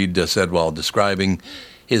 Siegfried said while describing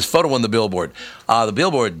his photo on the billboard. The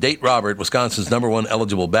billboard, date Robert, Wisconsin's #1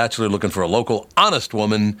 eligible bachelor looking for a local, honest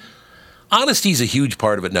woman. Honesty is a huge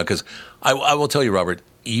part of it now, because I will tell you, Robert,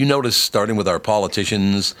 you notice starting with our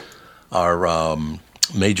politicians, our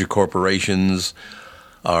major corporations,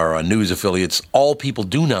 our news affiliates, all people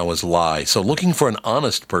do now is lie. So looking for an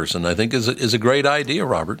honest person, I think, is a great idea,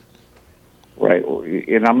 Robert. Right,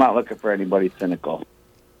 and I'm not looking for anybody cynical.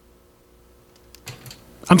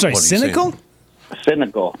 I'm sorry, cynical?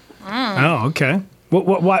 Cynical. Oh, okay.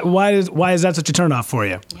 Why is that such a turnoff for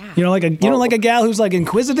you? Yeah. You don't like a gal who's like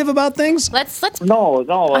inquisitive about things? Let's no.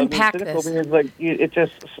 unpack cynical this. Means like it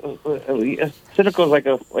just cynical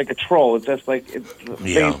is like a troll. It's just like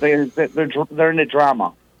they're into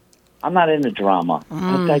drama. I'm not into drama.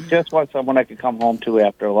 I just want someone I can come home to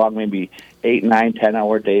after a long, maybe 8, 9,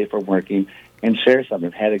 10-hour day from working, and share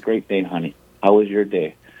something. Had a great day, honey. How was your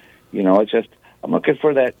day? You know, it's just, I'm looking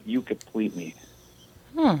for that you complete me.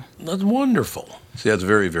 That's wonderful. See, that's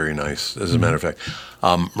very, very nice, as a matter of fact.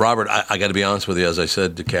 Robert, I got to be honest with you. As I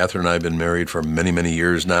said, Catherine and I have been married for many, many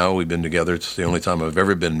years now. We've been together. It's the only time I've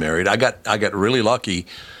ever been married. I got really lucky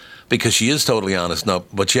because she is totally honest. Now,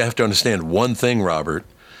 but you have to understand one thing, Robert,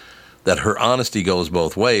 that her honesty goes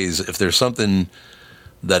both ways. If there's something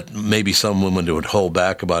that maybe some women would hold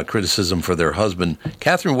back about criticism for their husband,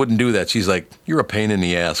 Catherine wouldn't do that. She's like, "You're a pain in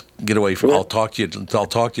the ass. Get away from. I'll talk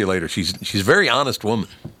to you later." She's a very honest woman.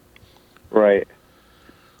 Right.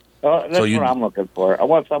 That's what I'm looking for. I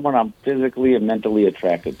want someone I'm physically and mentally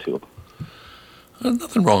attracted to.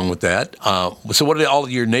 Nothing wrong with that. So what do all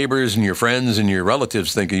your neighbors and your friends and your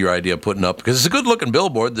relatives think of your idea of putting up? Because it's a good-looking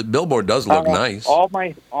billboard. The billboard does look nice. All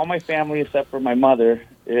my family except for my mother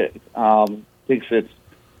thinks it's.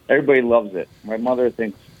 Everybody loves it. My mother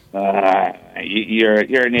thinks you're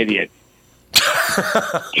an idiot.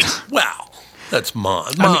 Wow, that's mom.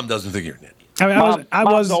 Mom doesn't think you're an idiot.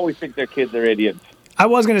 Moms always think their kids are idiots. I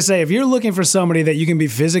was going to say, if you're looking for somebody that you can be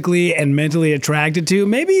physically and mentally attracted to,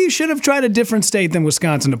 maybe you should have tried a different state than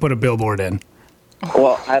Wisconsin to put a billboard in.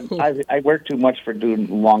 Well, I work too much for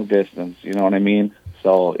doing long distance. You know what I mean?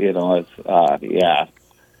 So it's yeah.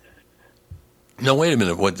 No, wait a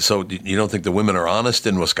minute. What? So you don't think the women are honest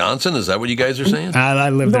in Wisconsin? Is that what you guys are saying? I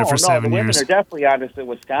lived there for 7 the years. Women are definitely honest in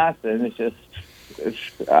Wisconsin.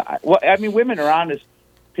 Women are honest.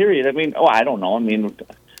 Period. I mean, I don't know. I mean,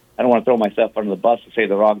 I don't want to throw myself under the bus and say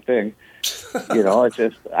the wrong thing. It's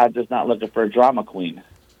just I'm just not looking for a drama queen.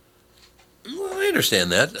 Well, I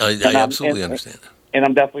understand that. I absolutely understand that. And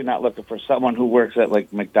I'm definitely not looking for someone who works at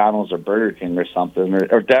like McDonald's or Burger King or something,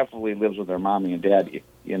 or definitely lives with their mommy and daddy.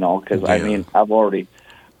 Because I mean, I've already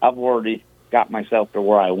got myself to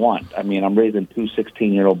where I want. I mean, I'm raising 2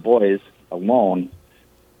 16-year-old boys alone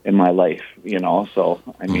in my life. So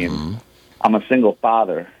I mean, I'm a single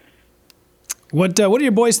father. What do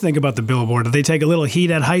your boys think about the billboard? Do they take a little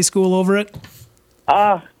heat at high school over it?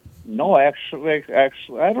 No, actually, I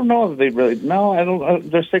don't know if they really. No, I don't.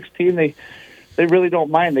 They're 16. They really don't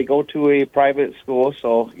mind. They go to a private school,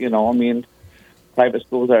 so I mean, private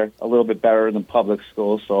schools are a little bit better than public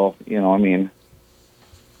schools. So I mean,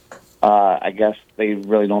 I guess they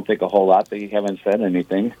really don't think a whole lot. They haven't said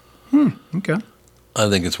anything. Okay. I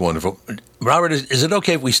think it's wonderful. Robert, is it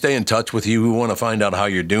okay if we stay in touch with you? We want to find out how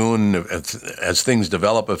you're doing. As things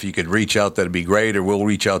develop, if you could reach out, that'd be great, or we'll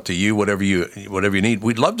reach out to you, whatever you need.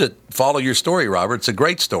 We'd love to follow your story, Robert. It's a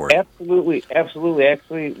great story. Absolutely.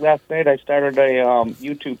 Actually, last night I started a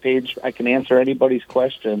YouTube page. I can answer anybody's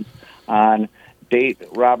questions on date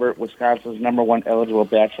Robert, Wisconsin's #1 eligible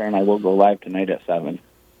bachelor, and I will go live tonight at 7.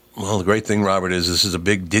 Well, the great thing, Robert, is this is a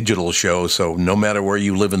big digital show, so no matter where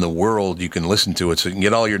you live in the world, you can listen to it. So you can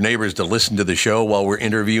get all your neighbors to listen to the show while we're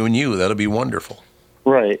interviewing you. That'll be wonderful.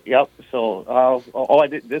 Right. Yep. So,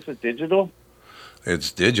 this is digital?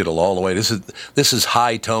 It's digital all the way. This is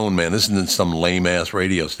high tone, man. This isn't some lame-ass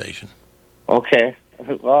radio station. Okay.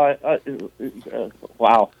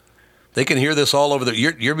 Wow. They can hear this all over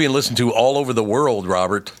you're being listened to all over the world,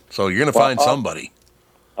 Robert, so you're going to find somebody.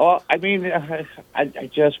 Well, I mean, I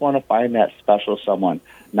just want to find that special someone.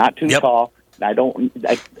 Not too tall.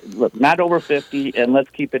 Look, not over 50, and let's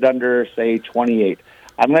keep it under, say, 28.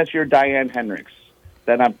 Unless you're Diane Hendricks,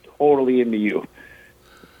 then I'm totally into you.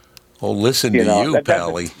 Well, listen to you,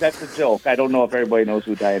 Pally. That's a joke. I don't know if everybody knows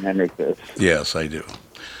who Diane Hendricks is. Yes, I do.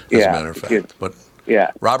 As a matter of fact. But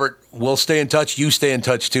Robert, we'll stay in touch. You stay in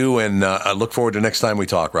touch, too, and I look forward to next time we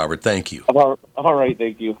talk, Robert. Thank you. All right,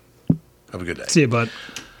 thank you. Have a good day. See you, bud.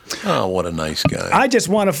 Oh, what a nice guy. I just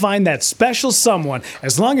want to find that special someone.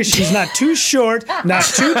 As long as she's not too short, not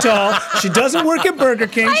too tall, she doesn't work at Burger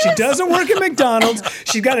King, she doesn't work at McDonald's,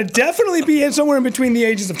 she's got to definitely be in somewhere in between the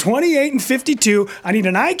ages of 28 and 52. I need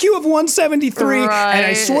an IQ of 173, and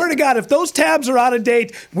I swear to God, if those tabs are out of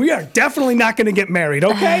date, we are definitely not going to get married,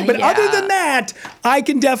 okay? But other than that, I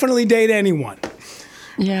can definitely date anyone.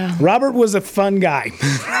 Yeah. Robert was a fun guy.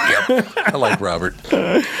 Yep. I like Robert.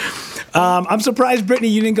 I'm surprised, Brittany,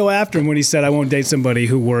 you didn't go after him when he said, I won't date somebody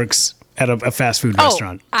who works at a fast food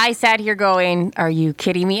restaurant. I sat here going, are you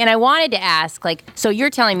kidding me? And I wanted to ask, so you're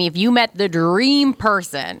telling me if you met the dream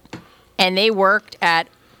person and they worked at,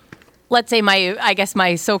 let's say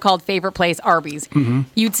my so-called favorite place, Arby's,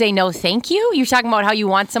 you'd say no thank you? You're talking about how you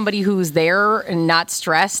want somebody who's there and not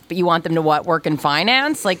stressed, but you want them to work in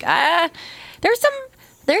finance? There's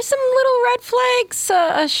some little red flags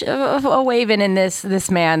waving in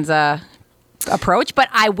this man's approach, but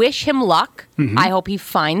I wish him luck. Mhm. I hope he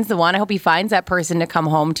finds the one. I hope he finds that person to come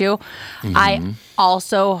home to. I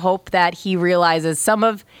also hope that he realizes some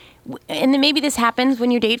of, and then maybe this happens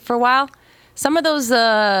when you date for a while, some of those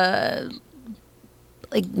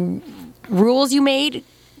like rules you made,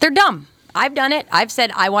 they're dumb. I've done it. I've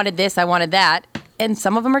said I wanted this, I wanted that, and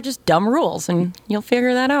some of them are just dumb rules, and you'll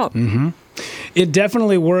figure that out. Mm-hmm. It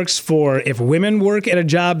definitely works for if women work at a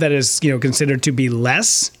job that is, considered to be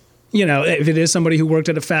less. If it is somebody who worked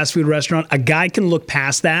at a fast food restaurant, a guy can look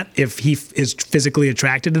past that if he is physically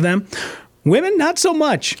attracted to them. Women, not so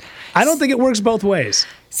much. I don't think it works both ways.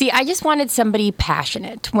 See, I just wanted somebody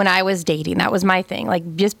passionate when I was dating. That was my thing.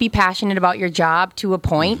 Like, just be passionate about your job to a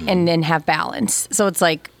point and then have balance. So it's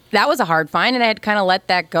like, that was a hard find, and I had to kind of let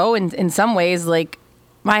that go in some ways. Like,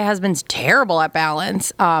 my husband's terrible at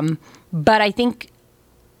balance. But I think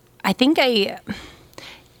I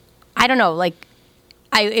don't know, like,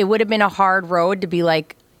 it would have been a hard road to be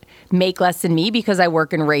like, make less than me because I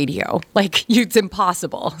work in radio. Like, it's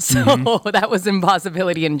impossible. So that was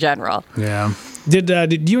impossibility in general. Yeah.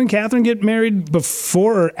 Did you and Catherine get married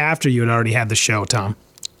before or after you had already had the show, Tom?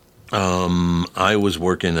 I was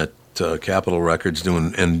working at Capitol Records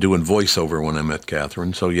doing voiceover when I met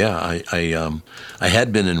Catherine. So yeah, I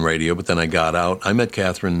had been in radio, but then I got out. I met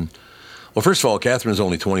Catherine. Well, first of all, Catherine was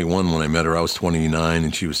only 21 when I met her. I was 29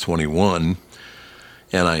 and she was 21.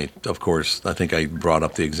 And I think I brought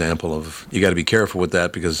up the example of you got to be careful with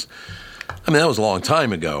that because, that was a long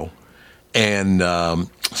time ago. And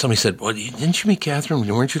somebody said, well, didn't you meet Catherine?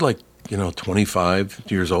 Weren't you like, 25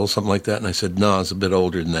 years old, something like that? And I said, no, I was a bit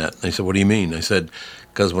older than that. And they said, what do you mean? I said,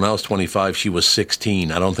 because when I was 25, she was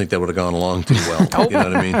 16. I don't think that would have gone along too well. You know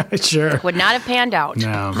what I mean? Sure. Would not have panned out.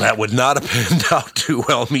 No. That would not have panned out too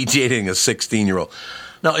well, me dating a 16-year-old.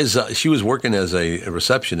 No, she was working as a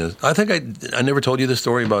receptionist. I think I never told you the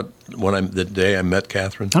story about the day I met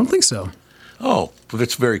Catherine. I don't think so. Oh, but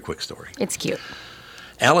it's a very quick story. It's cute.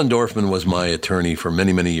 Alan Dorfman was my attorney for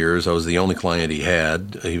many, many years. I was the only client he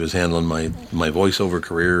had. He was handling my voiceover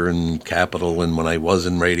career in Capitol and when I was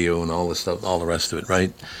in radio and all this stuff, all the rest of it,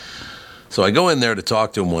 right? So I go in there to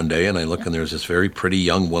talk to him one day, and I look, and there's this very pretty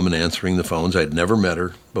young woman answering the phones. I'd never met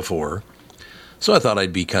her before. So I thought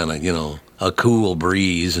I'd be kind of, a cool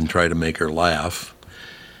breeze and try to make her laugh.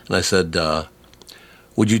 And I said,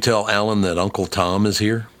 would you tell Alan that Uncle Tom is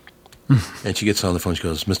here? And she gets on the phone. She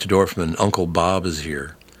goes, Mr. Dorfman, Uncle Bob is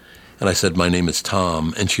here. And I said, my name is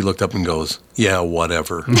Tom. And she looked up and goes, yeah,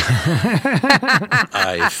 whatever.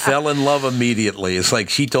 I fell in love immediately. It's like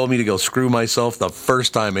she told me to go screw myself the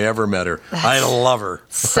first time I ever met her. I love her.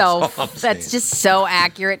 So that's just so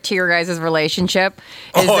accurate to your guys' relationship.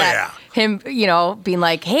 Him, being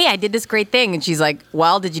like, hey, I did this great thing. And she's like,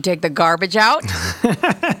 well, did you take the garbage out?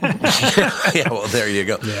 Yeah, well, there you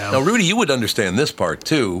go. Yeah. Now, Rudy, you would understand this part,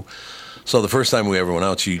 too. So the first time we ever went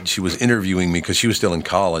out, she was interviewing me because she was still in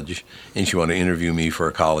college, and she wanted to interview me for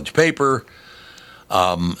a college paper.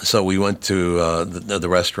 So we went to the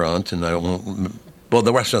restaurant, and the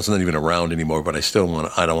restaurant's not even around anymore, but I don't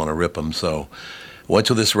want to rip them. So went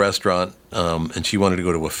to this restaurant, and she wanted to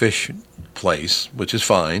go to a fish place, which is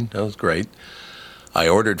fine. That was great. I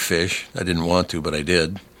ordered fish. I didn't want to, but I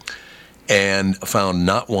did. And found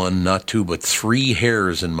not one, not two, but 3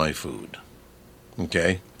 hairs in my food.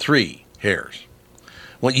 Okay? 3 hairs.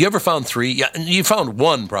 Well, you ever found 3? Yeah, you found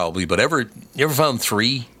 1 probably, but you ever found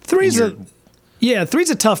 3? 3's a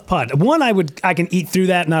tough putt. 1 I can eat through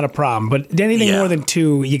that, not a problem. But anything more than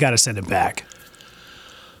 2, you got to send it back.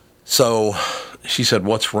 So she said,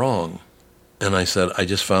 what's wrong? And I said, I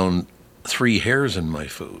just found 3 hairs in my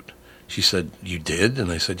food. She said, you did?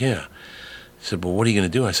 And I said, yeah. She said, well, what are you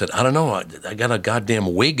going to do? I said, I don't know. I got a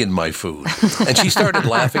goddamn wig in my food. And she started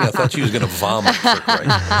laughing. I thought she was going to vomit.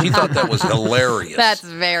 She thought that was hilarious. That's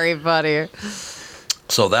very funny.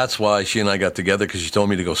 So that's why she and I got together, because she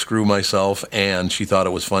told me to go screw myself, and she thought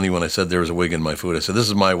it was funny when I said there was a wig in my food. I said, this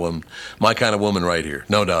is my kind of woman right here.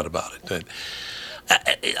 No doubt about it.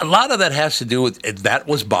 A lot of that has to do with, that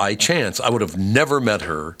was by chance. I would have never met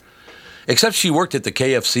her, except she worked at the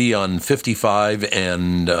KFC on 55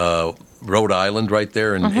 and Rhode Island right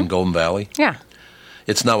there in Golden Valley. Yeah.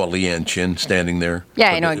 It's now a Leanne Chin standing there.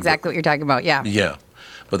 Yeah, I know exactly what you're talking about, yeah. Yeah,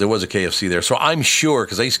 but there was a KFC there. So I'm sure,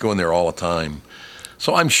 because I used to go in there all the time,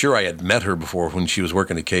 so I'm sure I had met her before when she was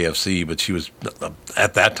working at KFC, but she was,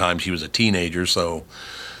 at that time, she was a teenager, so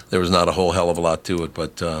there was not a whole hell of a lot to it.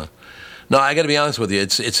 But, no, I got to be honest with you,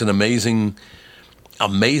 it's an amazing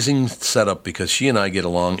setup because she and I get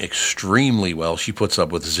along extremely well. She puts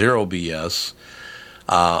up with zero BS.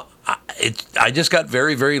 I just got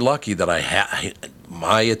very, very lucky that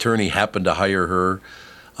my attorney happened to hire her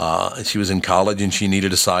She was in college and she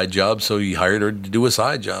needed a side job, so he hired her to do a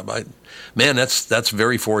side job. Man, that's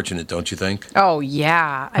very fortunate, don't you think? Oh,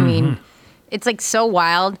 yeah. I mean, it's like so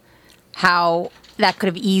wild how that could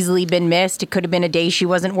have easily been missed. It could have been a day she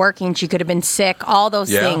wasn't working. She could have been sick. All those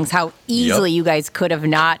things, how easily you guys could have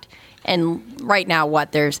not. And right now,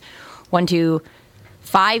 there's 1, 2,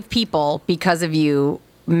 5 people because of you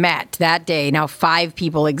met that day. Now 5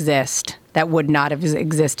 people exist that would not have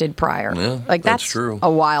existed prior. Yeah, like that's true. A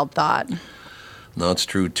wild thought. No, it's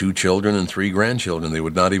true. 2 children and 3 grandchildren. They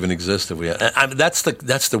would not even exist if we had. That's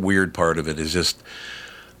the weird part of it. Is just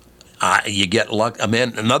you get luck.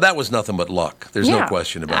 Now that was nothing but luck. There's no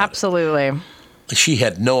question about it. Absolutely. She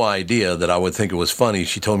had no idea that I would think it was funny.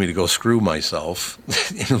 She told me to go screw myself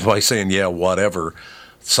by saying, "Yeah, whatever."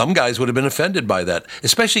 Some guys would have been offended by that,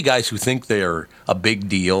 especially guys who think they're a big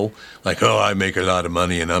deal, like, oh, I make a lot of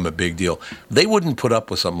money and I'm a big deal. They wouldn't put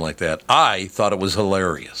up with something like that. I thought it was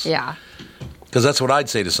hilarious. Yeah. Because that's what I'd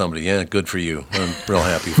say to somebody. Yeah, good for you. I'm real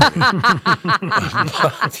happy for you.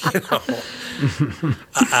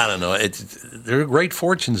 But, I don't know. There are great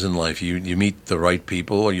fortunes in life. You meet the right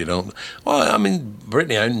people or you don't. Well,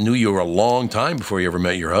 Brittany, I knew you were a long time before you ever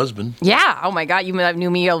met your husband. Yeah. Oh, my God. You knew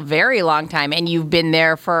me a very long time. And you've been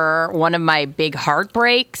there for one of my big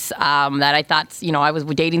heartbreaks that I thought, I was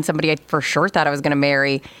dating somebody I for sure thought I was going to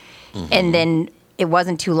marry. Mm-hmm. And then it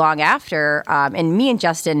wasn't too long after. And me and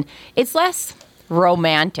Justin, it's less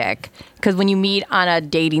romantic because when you meet on a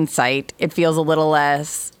dating site, it feels a little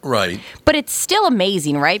less. Right. But it's still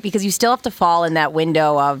amazing, right? Because you still have to fall in that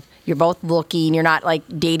window of you're both looking, you're not like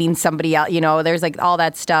dating somebody else, there's like all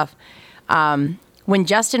that stuff. When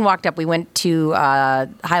Justin walked up, we went to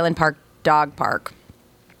Highland Park Dog Park.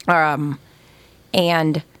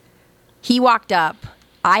 And he walked up.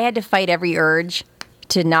 I had to fight every urge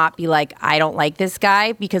to not be like, I don't like this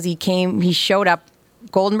guy because he showed up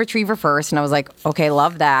golden retriever first. And I was like, okay,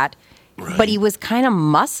 love that. Right. But he was kind of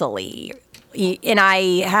muscly. And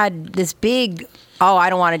I had this big, I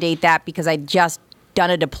don't want to date that because I just done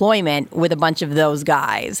a deployment with a bunch of those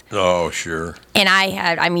guys. Oh, sure. And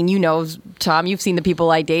Tom, you've seen the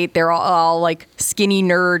people I date. They're all like skinny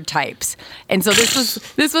nerd types. And so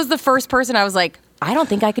this was the first person I was like, I don't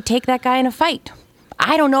think I could take that guy in a fight.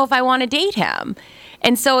 I don't know if I want to date him.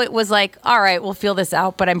 And so it was like, all right, we'll feel this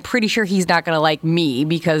out, but I'm pretty sure he's not going to like me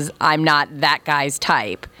because I'm not that guy's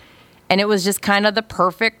type. And it was just kind of the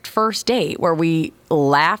perfect first date where we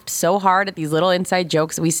laughed so hard at these little inside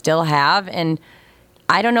jokes that we still have. And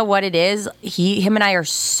I don't know what it is. Him and I are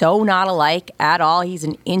so not alike at all. He's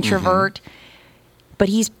an introvert, but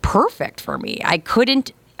he's perfect for me. I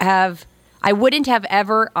wouldn't have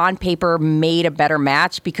ever on paper made a better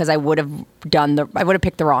match because I would have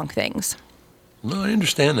picked the wrong things. No, I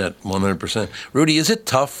understand that 100%. Rudy, is it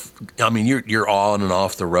tough? I mean, you're on and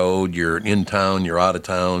off the road. You're in town. You're out of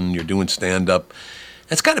town. You're doing stand-up.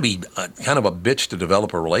 It's got to be kind of a bitch to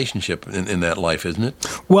develop a relationship in that life, isn't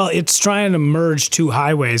it? Well, it's trying to merge 2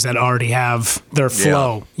 highways that already have their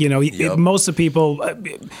flow. Yep. Most of the people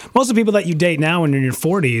that you date now when you're in your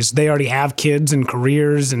 40s, they already have kids and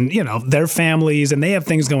careers and, their families, and they have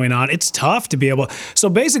things going on. It's tough to be able. So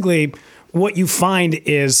basically, what you find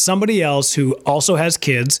is somebody else who also has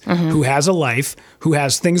kids, who has a life, who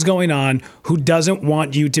has things going on, who doesn't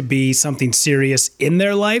want you to be something serious in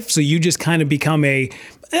their life. So you just kind of become a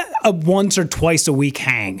once or twice a week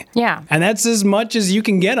hang. Yeah. And that's as much as you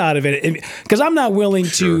can get out of it. Because I'm not willing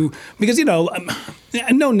to, because,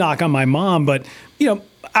 no knock on my mom, but,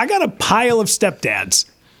 I got a pile of stepdads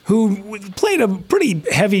who played a pretty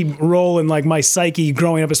heavy role in like my psyche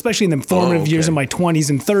growing up, especially in the formative years of my 20s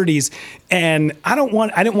and 30s. And I didn't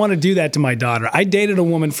want to do that to my daughter. I dated a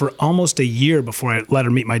woman for almost a year before I let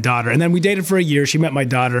her meet my daughter. And then we dated for a year. She met my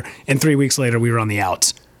daughter. And 3 weeks later, we were on the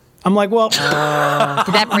outs. I'm like, well, did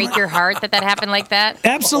that break your heart that happened like that?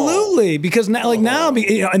 Absolutely. Because now,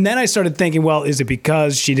 and then I started thinking, well, is it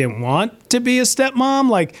because she didn't want to be a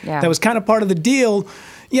stepmom? That was kind of part of the deal.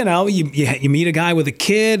 You meet a guy with a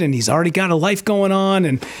kid and he's already got a life going on,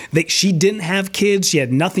 and she didn't have kids. She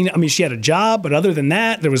had nothing. I mean, she had a job, but other than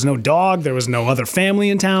that, there was no dog. There was no other family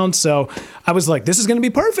in town. So I was like, this is going to be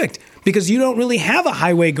perfect because you don't really have a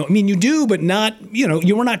highway going. I mean, you do, but not,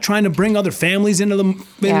 you were not trying to bring other families into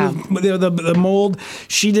the mold.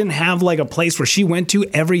 She didn't have like a place where she went to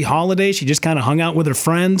every holiday. She just kind of hung out with her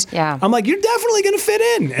friends. Yeah. I'm like, you're definitely going to fit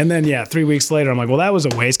in. And then, 3 weeks later, I'm like, well, that was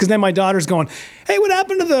a waste. Because then my daughter's going, hey, what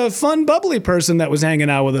happened to the fun, bubbly person that was hanging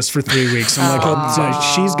out with us for 3 weeks? I'm like,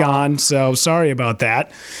 she's gone, so sorry about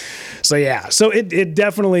that. So yeah, so it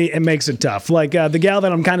definitely makes it tough. Like the gal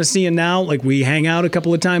that I'm kind of seeing now, like we hang out a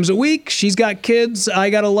couple of times a week. She's got kids. I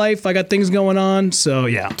got a life. I got things going on. So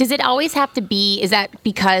yeah. Does it always have to be? Is that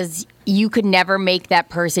because you could never make that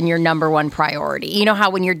person your number one priority? You know how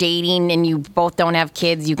when you're dating and you both don't have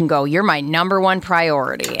kids, you can go, "You're my number one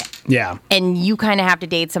priority." Yeah. And you kind of have to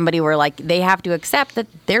date somebody where like they have to accept that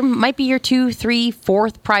there might be your 2, 3,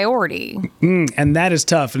 4th priority. And that is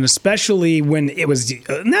tough. And especially when it was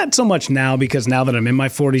not so much now, because now that I'm in my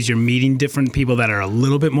 40s, you're meeting different people that are a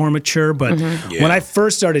little bit more mature. But when I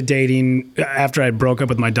first started dating, after I broke up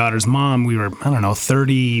with my daughter's mom, we were,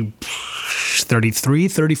 33,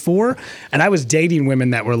 34. And I was dating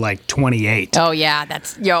women that were like 28. Oh, yeah.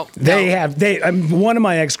 That's, one of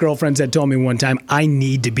my ex-girlfriends had told me one time, "I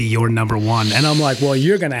need to be your number one." And I'm like, well,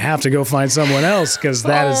 you're going to have to go find someone else because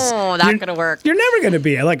that is not going to work. You're never going to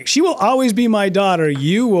be. Like, she will always be my daughter.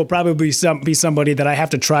 You will probably be somebody that I have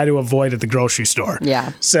to try to avoid at the grocery store.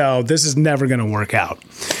 Yeah. So this is never going to work out.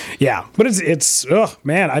 Yeah. But it's oh,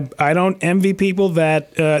 man, I don't envy people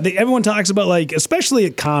that everyone talks about, like, especially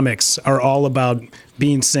comics are all about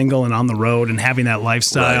being single and on the road and having that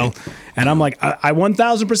lifestyle. Right. And I'm like, I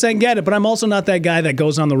 1,000% get it, but I'm also not that guy that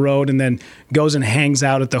goes on the road and then goes and hangs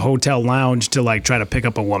out at the hotel lounge to like try to pick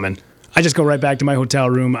up a woman. I just go right back to my hotel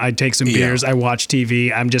room. I take some beers. I watch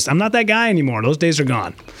TV. I'm not that guy anymore. Those days are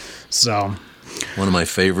gone. So, one of my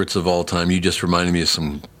favorites of all time. You just reminded me of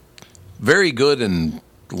some very good and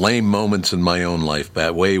lame moments in my own life,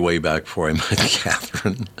 way back before I met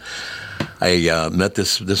Catherine. I met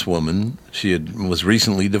this woman. She was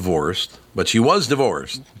recently divorced, but she was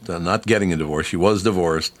divorced. Not getting a divorce. She was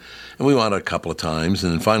divorced. And we went out a couple of times.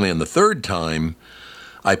 And then finally on the third time,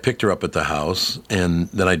 I picked her up at the house, and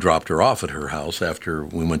then I dropped her off at her house after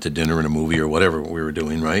we went to dinner and a movie or whatever we were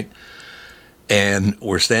doing, right? And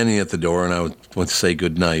we're standing at the door, and I went to say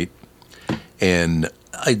goodnight. And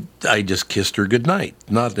I just kissed her goodnight.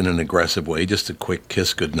 Not in an aggressive way, just a quick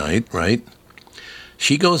kiss goodnight, right?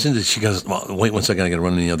 She goes, well, wait 1 second, I got to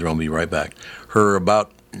run in the other room, I'll be right back. Her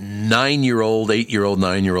about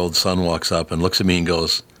 9-year-old son walks up and looks at me and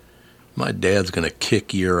goes, "My dad's going to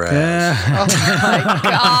kick your ass." Oh, my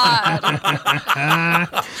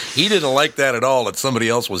God. He didn't like that at all, that somebody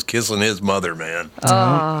else was kissing his mother, man.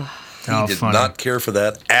 He did not care for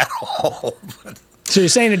that at all. So you're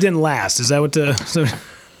saying it didn't last? Is that what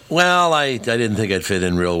Well, I didn't think I'd fit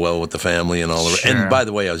in real well with the family and all of it. And by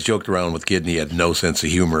the way, I was joking around with Kid, and he had no sense of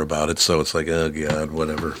humor about it. So it's like, oh, God,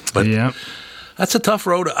 whatever. But that's a tough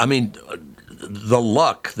road. I mean, the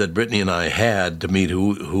luck that Brittany and I had to meet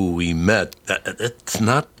who we met, it's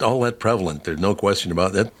not all that prevalent. There's no question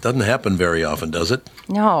about it. That doesn't happen very often, does it?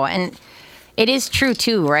 No, and it is true,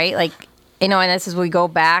 too, right? Like, and this is where we go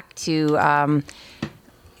back to,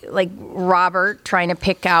 like, Robert trying to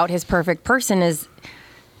pick out his perfect person is,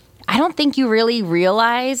 I don't think you really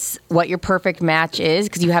realize what your perfect match is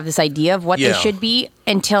because you have this idea of what they should be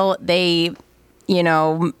until they,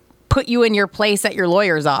 put you in your place at your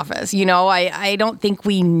lawyer's office. I don't think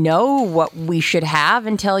we know what we should have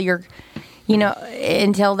until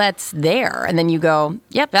until that's there. And then you go,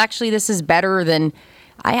 yep, actually this is better than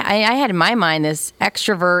I had in my mind this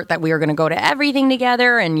extrovert that we were going to go to everything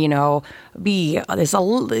together and, be this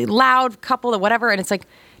loud couple or whatever. And it's like,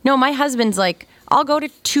 no, my husband's like, I'll go to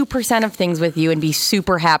 2% of things with you and be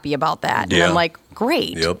super happy about that. Yeah. And I'm like,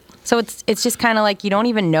 great. Yep. So it's just kind of like you don't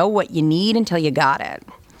even know what you need until you got it.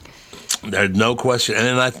 There's no question.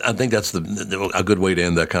 And I think that's a good way to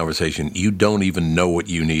end that conversation. You don't even know what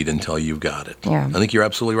you need until you've got it. Yeah. I think you're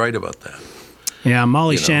absolutely right about that. Yeah,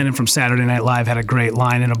 Molly Shannon from Saturday Night Live had a great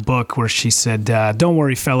line in a book where she said, "Don't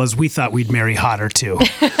worry, fellas, we thought we'd marry hotter too."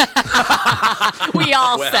 We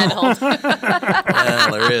all settled.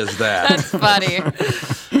 Well, there is that. That's funny.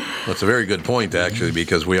 That's a very good point, actually,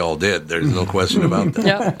 because we all did. There's no question about that.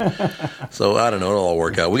 Yep. So, I don't know. It'll all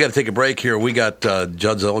work out. We got to take a break here. We got Judd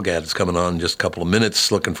Zulgad coming on in just a couple of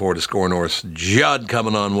minutes. Looking forward to Score North's Judd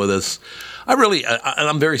coming on with us.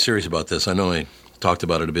 I'm very serious about this. I know I talked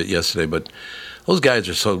about it a bit yesterday, but those guys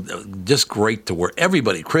are so just great to work.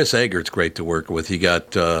 Everybody, Chris Eggert's great to work with. You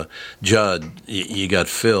got Judd, you got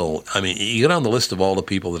Phil. I mean, you get on the list of all the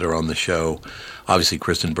people that are on the show. Obviously,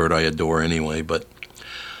 Kristen Bird I adore anyway, but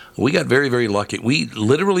we got very, very lucky. We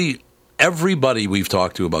literally, everybody we've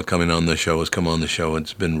talked to about coming on the show has come on the show.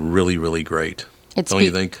 It's been really, really great. Don't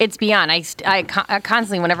you think? It's beyond. I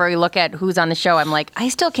constantly, whenever we look at who's on the show, I'm like, I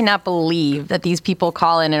still cannot believe that these people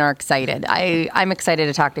call in and are excited. I'm excited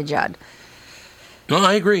to talk to Judd. No,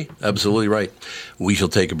 I agree. Absolutely right. We shall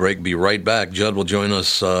take a break. Be right back. Judd will join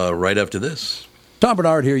us right after this. Tom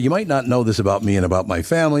Bernard here. You might not know this about me and about my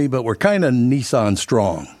family, but we're kind of Nissan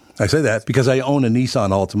strong. I say that because I own a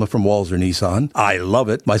Nissan Altima from Walser Nissan. I love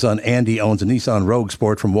it. My son Andy owns a Nissan Rogue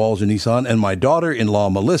Sport from Walser Nissan, and my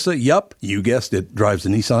daughter-in-law Melissa, yup, you guessed it, drives the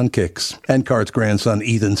Nissan Kicks. And Cart's grandson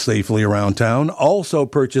Ethan safely around town, also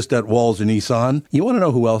purchased at Walser Nissan. You want to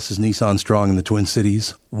know who else is Nissan strong in the Twin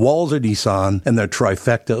Cities? Walser Nissan and their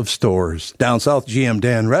trifecta of stores. Down south, GM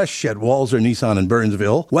Dan Resch at Walser Nissan in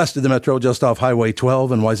Burnsville. West of the Metro, just off Highway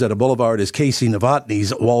 12 and Wayzata Boulevard, is Casey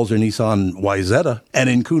Novotny's Walser Nissan Wayzata. And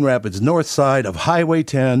in Coon Rapids, north side of Highway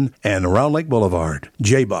 10 and Round Lake Boulevard,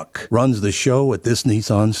 J-Buck runs the show at this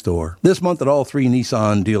Nissan store. This month at all 3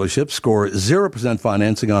 Nissan dealerships, score 0%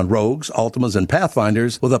 financing on Rogues, Altimas, and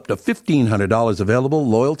Pathfinders with up to $1,500 available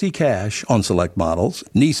loyalty cash on select models.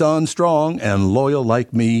 Nissan strong and loyal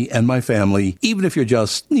like me and my family. Even if you're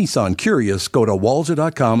just Nissan curious, go to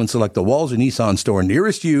Walser.com and select the Walser Nissan store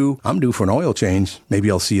nearest you. I'm due for an oil change.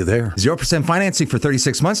 Maybe I'll see you there. 0% financing for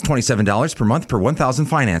 36 months, $27 per month per $1,000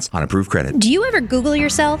 finance on approved credit. Do you ever Google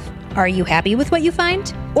yourself? Are you happy with what you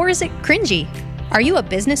find? Or is it cringy? Are you a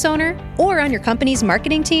business owner or on your company's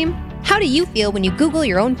marketing team? How do you feel when you Google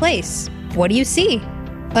your own place? What do you see?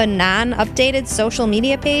 A non-updated social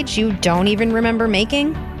media page you don't even remember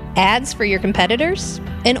making? Ads for your competitors?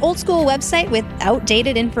 An old school website with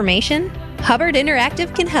outdated information? Hubbard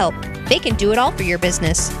Interactive can help. They can do it all for your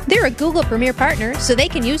business. They're a Google Premier partner, so they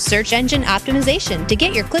can use search engine optimization to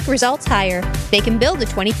get your click results higher. They can build a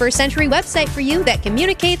 21st century website for you that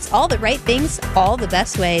communicates all the right things all the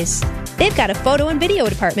best ways. They've got a photo and video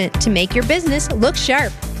department to make your business look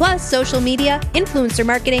sharp, plus social media, influencer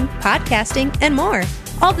marketing, podcasting, and more.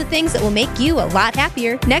 All the things that will make you a lot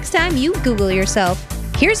happier next time you Google yourself.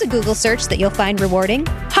 Here's a Google search that you'll find rewarding.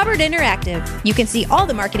 Hubbard Interactive. You can see all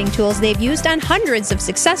the marketing tools they've used on hundreds of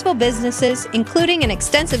successful businesses, including an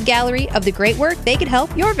extensive gallery of the great work they could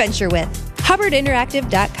help your venture with.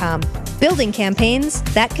 HubbardInteractive.com. Building campaigns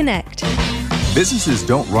that connect. Businesses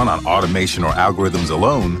don't run on automation or algorithms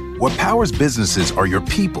alone. What powers businesses are your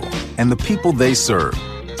people and the people they serve.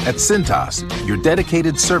 At Cintas, your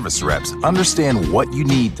dedicated service reps understand what you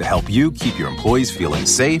need to help you keep your employees feeling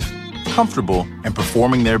safe, comfortable, and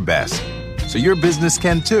performing their best. So your business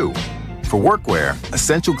can too. For workwear,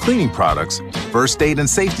 essential cleaning products, first aid and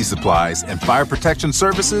safety supplies, and fire protection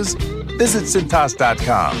services, visit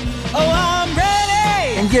Cintas.com. Oh, I'm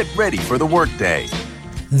ready! And get ready for the workday.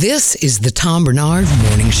 This is the Tom Bernard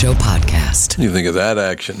Morning Show podcast. What do you think of that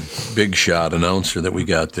action? Big shot announcer that we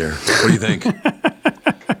got there. What do you think?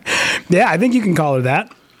 Yeah, I think you can call her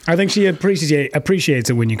that. I think she appreciates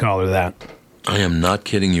it when you call her that. I am not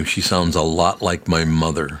kidding you. She sounds a lot like my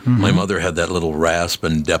mother. Mm-hmm. My mother had that little rasp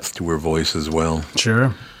and depth to her voice as well.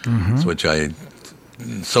 Sure.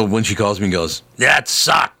 Mm-hmm. So when she calls me and goes, "That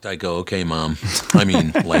sucked," I go, "Okay, Mom." I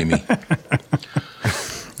mean, Lamey.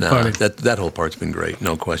 No, that whole part's been great.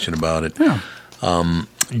 No question about it. Yeah.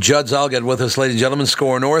 Judd Zalgett with us, ladies and gentlemen.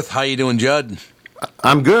 Score North. How you doing, Judd?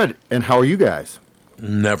 I'm good. And how are you guys?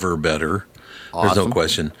 Never better. Awesome. There's no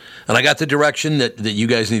question. And I got the direction that you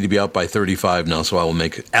guys need to be out by 35 now, so I will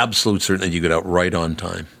make absolute certain that you get out right on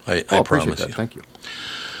time. I promise that. you. Thank you.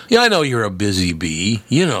 Yeah, I know you're a busy bee.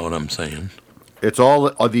 You know what I'm saying. It's all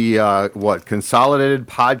the consolidated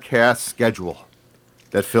podcast schedule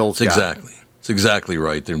that Phil's got. Exactly. It's exactly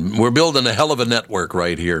right. We're building a hell of a network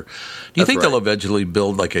right here. Do you think they'll eventually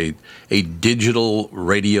build like a digital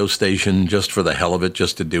radio station just for the hell of it,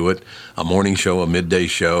 just to do it? A morning show, a midday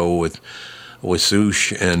show with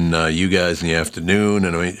Sush and you guys in the afternoon.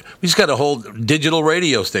 And I mean, we just got a whole digital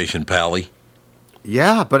radio station, Pally.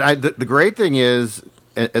 Yeah, but the great thing is,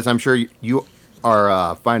 as I'm sure you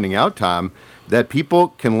are finding out, Tom, that people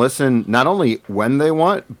can listen not only when they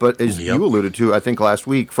want, but as you alluded to, I think last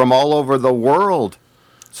week, from all over the world.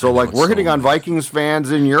 So, we're hitting on Vikings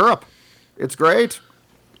fans in Europe. It's great.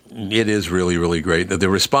 It is really, really great. The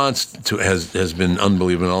response to has been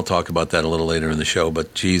unbelievable. And I'll talk about that a little later in the show.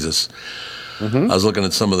 But Jesus, I was looking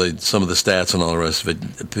at some of the stats and all the rest of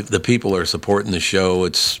it. The people are supporting the show.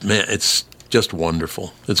 It's just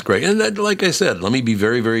wonderful. It's great. And like I said, let me be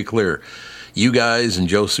very, very clear. You guys and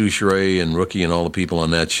Joe Soucheray and Rookie and all the people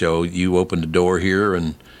on that show, you opened the door here.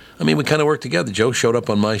 And, I mean, we kind of worked together. Joe showed up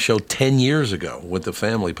on my show 10 years ago with the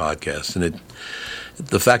Family Podcast. And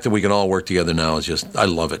the fact that we can all work together now is just, I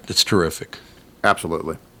love it. It's terrific.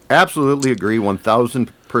 Absolutely. Absolutely agree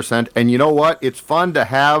 1,000%. And you know what? It's fun to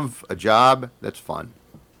have a job that's fun.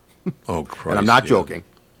 Oh, Christ. And I'm not joking.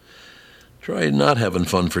 Try not having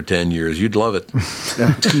fun for 10 years. You'd love it.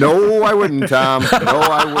 No, I wouldn't, Tom. No,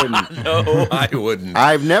 I wouldn't. No, I wouldn't.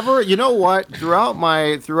 I've never, you know what? Throughout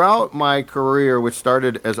my career, which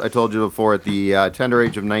started, as I told you before, at the tender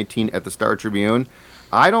age of 19 at the Star Tribune,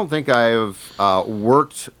 I don't think I've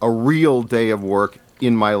worked a real day of work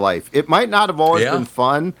in my life. It might not have always been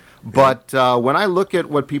fun, but when I look at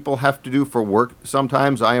what people have to do for work,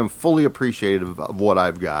 sometimes I am fully appreciative of what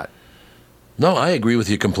I've got. No, I agree with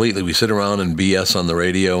you completely. We sit around and BS on the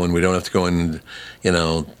radio, and we don't have to go in,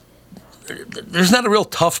 there's not a real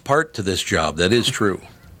tough part to this job. That is true.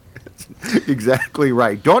 Exactly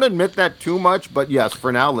right. Don't admit that too much, but yes,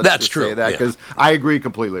 for now, let's just say that, because I agree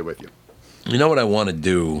completely with you. You know what I want to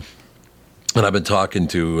do? And I didn't talk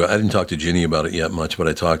to Ginny about it yet much, but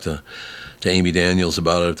I talked to Amy Daniels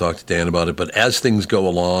about it. I've talked to Dan about it. But as things go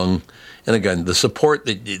along, and again, the support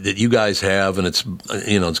that you guys have, and it's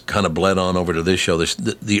kind of bled on over to this show.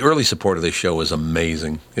 The early support of this show is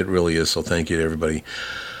amazing. It really is. So thank you to everybody.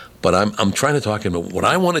 But I'm trying to talk about what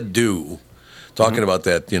I want to do. Talking about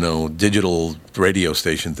that, digital radio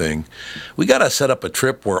station thing, we got to set up a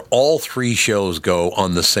trip where all 3 shows go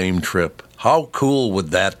on the same trip. How cool would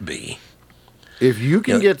that be? If you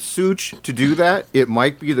can get Such to do that, it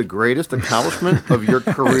might be the greatest accomplishment of your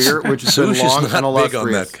career, which has been long and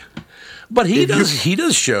illustrious. But he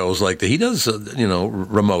does shows like that. He does,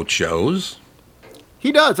 remote shows.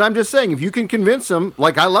 He does. I'm just saying, if you can convince him,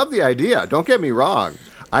 I love the idea. Don't get me wrong.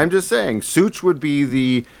 I'm just saying, Such would be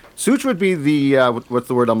the what's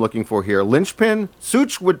the word I'm looking for here? Linchpin.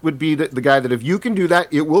 Such would be the guy that if you can do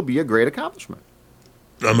that, it will be a great accomplishment.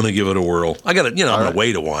 I'm going to give it a whirl. I got to, I'm going to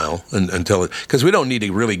wait a while until it, because we don't need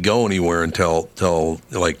to really go anywhere until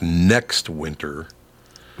next winter.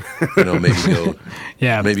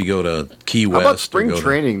 Maybe go to Key West. How about spring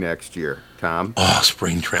training next year, Tom? Oh,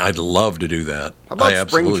 spring training! I'd love to do that. How about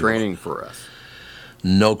spring training for us?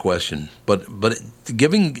 No question, but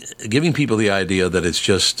giving people the idea that it's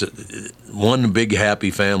just one big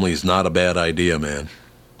happy family is not a bad idea, man.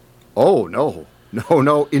 Oh no!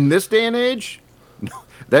 In this day and age,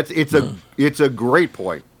 it's a great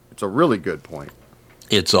point. It's a really good point.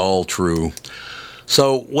 It's all true.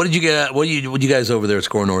 So, what did you get? What you guys over there at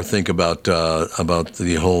Score North think about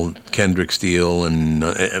the whole Kendricks deal, and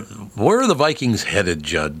where are the Vikings headed,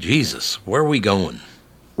 Judd? Jesus, where are we going?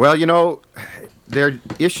 Well, their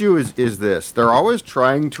issue is this. They're always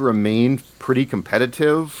trying to remain pretty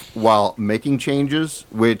competitive while making changes,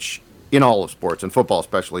 which in all of sports, and football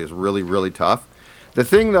especially, is really, really tough. The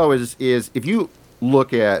thing, though, is if you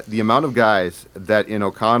look at the amount of guys that in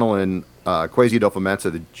O'Connell and Kwesi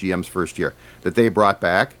Adofo-Mensah, the GM's first year, that they brought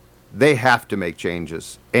back, they have to make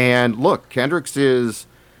changes. And look, Kendricks is,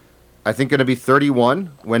 I think, going to be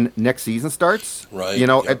 31 when next season starts. Right.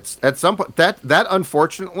 At some point, that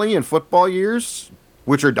unfortunately in football years,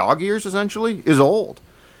 which are dog years essentially, is old.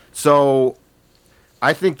 So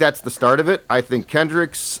I think that's the start of it. I think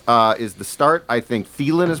Kendricks is the start. I think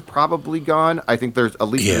Thielen is probably gone. I think there's at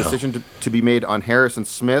least a decision to be made on Harrison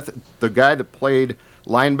Smith. The guy that played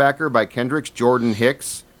linebacker by Kendricks, Jordan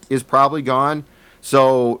Hicks, is probably gone.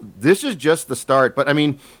 So this is just the start. But, I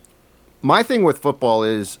mean, my thing with football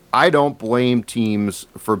is I don't blame teams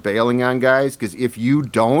for bailing on guys, because if you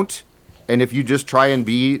don't, and if you just try and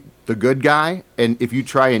be the good guy, and if you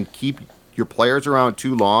try and keep your players around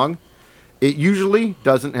too long, it usually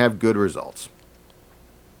doesn't have good results.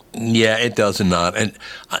 Yeah, it does not. And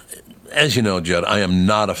as you know, Judd, I am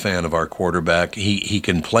not a fan of our quarterback. He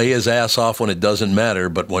can play his ass off when it doesn't matter,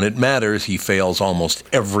 but when it matters, he fails almost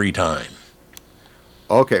every time.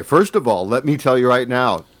 Okay, first of all, let me tell you right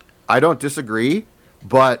now, I don't disagree,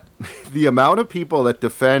 but the amount of people that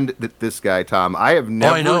defend this guy, Tom, I have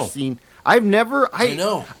never seen. I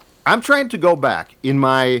know. I'm trying to go back in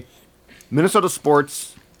my Minnesota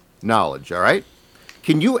sports knowledge, all right?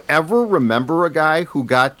 Can you ever remember a guy who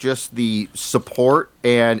got just the support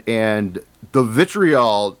and the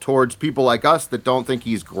vitriol towards people like us that don't think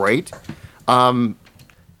he's great?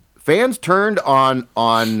 Fans turned on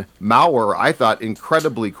Mauer, I thought,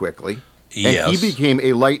 incredibly quickly. Yes. And he became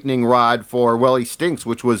a lightning rod for, well, he stinks,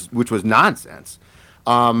 which was nonsense.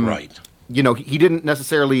 Right. He didn't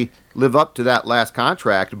necessarily live up to that last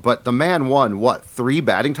contract, but the man won, 3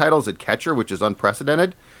 batting titles at catcher, which is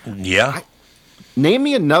unprecedented? Yeah. Name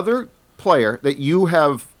me another player that you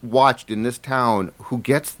have watched in this town who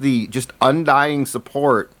gets the just undying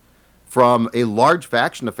support from a large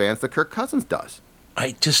faction of fans that Kirk Cousins does.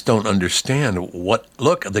 I just don't understand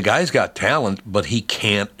look, the guy's got talent, but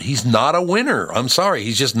he's not a winner. I'm sorry,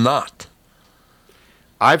 he's just not.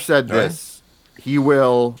 I've said this, he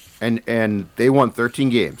will, and they won 13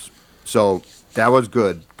 games, so that was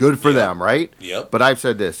good for them, right? Yep. But I've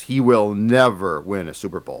said this, he will never win a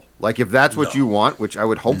Super Bowl. Like, if that's what you want, which I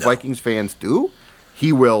would hope Vikings fans do,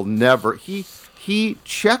 he will never. He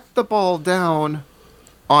checked the ball down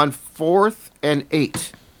on 4th and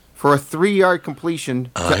 8 for a 3-yard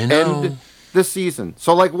completion to end the season.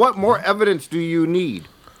 So, like, what more evidence do you need?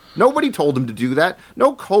 Nobody told him to do that.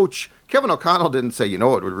 No coach. Kevin O'Connell didn't say, you know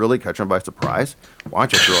what would really catch him by surprise? Why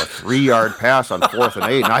don't you throw a 3-yard pass on 4th and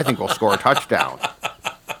 8, and I think we'll score a touchdown.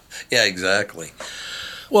 Yeah, exactly.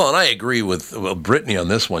 Well, and I agree with Brittany on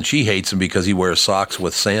this one. She hates him because he wears socks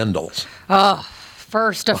with sandals. Oh,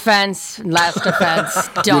 first offense, last offense,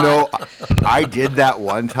 done. You know, I did that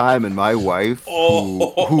one time, and my wife,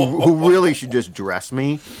 who really should just dress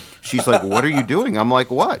me, she's like, what are you doing? I'm like,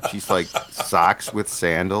 what? She's like, socks with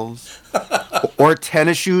sandals. Or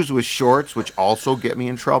tennis shoes with shorts, which also get me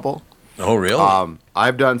in trouble. Oh, really?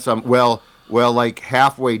 I've done some, well, like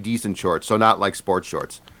halfway decent shorts, so not like sports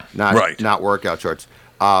shorts, not workout shorts.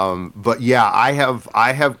 But yeah, I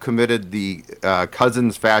have committed the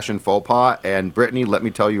Cousins fashion faux pas, and Brittany, let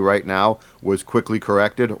me tell you right now, was quickly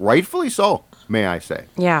corrected, rightfully so, may I say.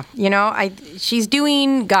 Yeah, you know, she's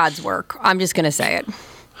doing God's work. I'm just gonna say it.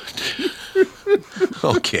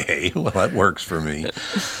 Okay, well, that works for me.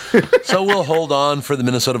 So we'll hold on for the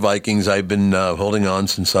Minnesota Vikings. I've been holding on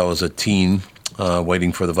since I was a teen,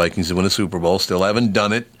 waiting for the Vikings to win a Super Bowl. Still haven't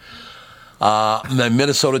done it. The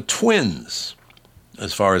Minnesota Twins,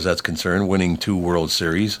 as far as that's concerned, winning 2 World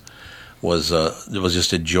Series was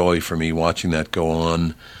just a joy for me watching that go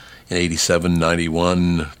on in 87,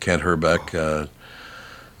 91. Kent Herbeck, the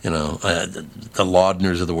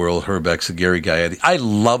Laudners of the world, Herbeck's, the Gary Gaetti. I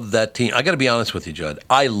loved that team. I got to be honest with you, Judd.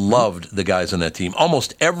 I loved the guys on that team.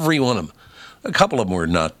 Almost every one of them. A couple of them were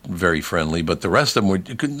not very friendly, but the rest of them were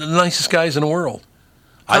the nicest guys in the world.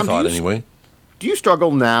 I thought, anyway. Do you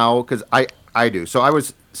struggle now? Because I do. So I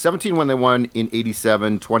was 17 when they won in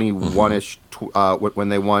 87, 21-ish when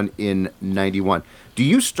they won in 91. Do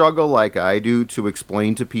you struggle like I do to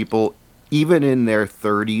explain to people, even in their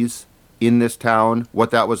 30s, in this town,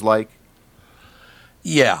 what that was like?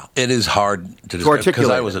 Yeah, it is hard to describe.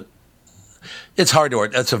 Articulate. It's hard to.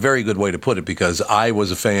 That's a very good way to put it, because I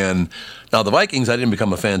was a fan. Now, the Vikings, I didn't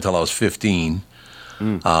become a fan until I was 15.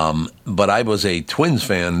 But I was a Twins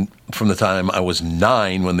fan from the time I was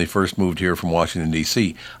 9 when they first moved here from Washington,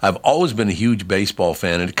 D.C. I've always been a huge baseball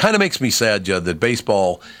fan, and it kind of makes me sad, Judd, that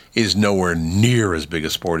baseball is nowhere near as big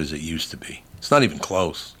a sport as it used to be. It's not even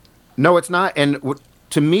close. No, it's not. And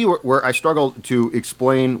to me, where I struggle to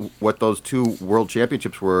explain what those 2 world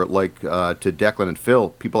championships were like to Declan and Phil,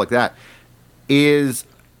 people like that, is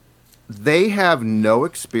they have no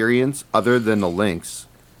experience other than the Lynx.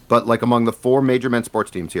 But like among the 4 major men's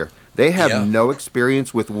sports teams here, they have no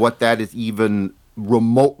experience with what that is even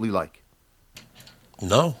remotely like.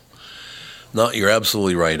 No, you're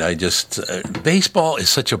absolutely right. I just baseball is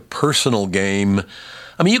such a personal game.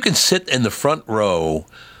 I mean, you can sit in the front row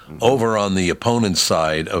over on the opponent's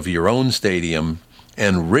side of your own stadium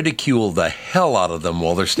and ridicule the hell out of them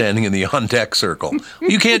while they're standing in the on-deck circle.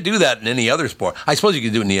 You can't do that in any other sport. I suppose you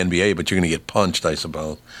can do it in the NBA, but you're going to get punched, I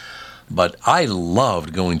suppose. But I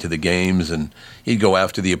loved going to the games, and he'd go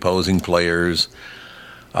after the opposing players.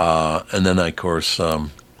 And then, of course,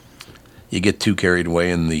 you get too carried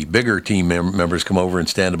away, and the bigger team members come over and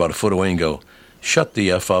stand about a foot away and go, "Shut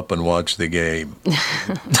the F up and watch the game."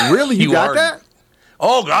 Really? You got that?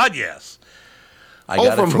 Oh, God, yes. I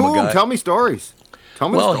got from it from whom? a guy. Tell me stories.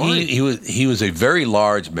 Well, he was a very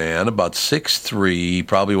large man, about 6'3",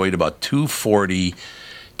 probably weighed about 240.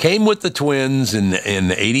 Came with the Twins in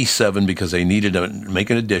 87 because they needed to make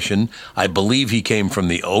an addition. I believe he came from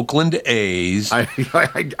the Oakland A's. I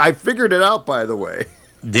figured it out, by the way.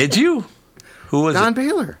 Did you? Who was Don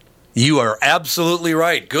Baylor. You are absolutely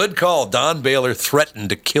right. Good call. Don Baylor threatened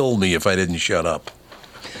to kill me if I didn't shut up.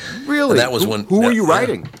 Really? And that was who were you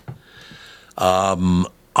writing?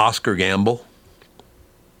 Oscar Gamble.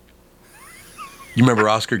 You remember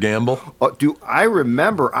Oscar Gamble? Oh, do I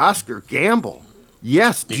remember Oscar Gamble?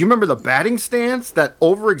 Yes. Do you remember the batting stance? That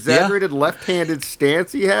over-exaggerated left-handed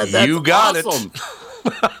stance he had? That's you got awesome.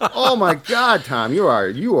 Oh, my God, Tom. You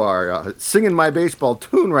are singing my baseball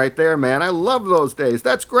tune right there, man. I love those days.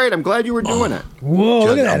 That's great. I'm glad you were doing it. Whoa,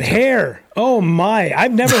 look at that hair. Oh, my.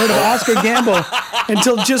 I've never heard of Oscar Gamble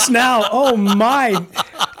until just now. Oh, my.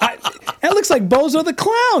 That looks like Bozo the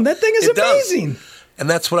Clown. That thing is amazing. And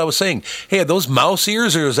that's what I was saying. Hey, are those mouse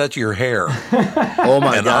ears or is that your hair? Oh,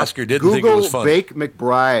 my and God. Oscar didn't think it was fun. Bake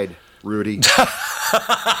McBride, Rudy.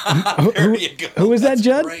 There you go. Who is that,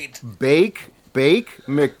 Judd? Great. Bake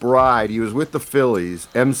McBride. He was with the Phillies.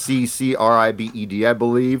 McCribed, I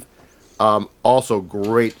believe. Also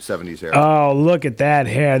great 70s hair. Oh, look at that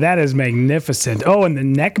hair. That is magnificent. Oh, and the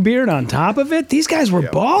neck beard on top of it. These guys were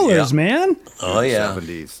ballers, man. Oh, yeah.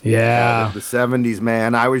 70s. Yeah. The 70s,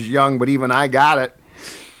 man. I was young, but even I got it.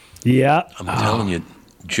 Yeah. I'm telling you,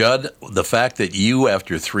 Judd, the fact that you,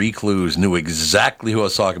 after 3 clues, knew exactly who I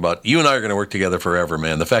was talking about, you and I are going to work together forever,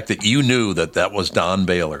 man. The fact that you knew that was Don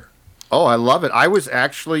Baylor. Oh, I love it. I was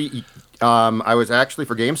actually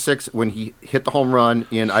for Game 6 when he hit the home run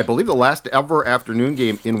in, I believe, the last ever afternoon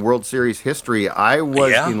game in World Series history. I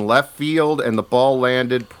was in left field, and the ball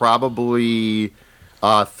landed probably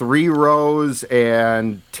 3 rows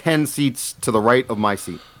and 10 seats to the right of my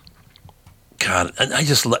seat. God, and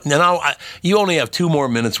you only have 2 more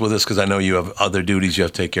minutes with us because I know you have other duties you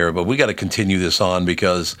have to take care of, but we got to continue this on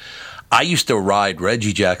because I used to ride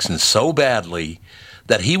Reggie Jackson so badly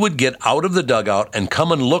that he would get out of the dugout and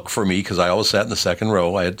come and look for me because I always sat in the second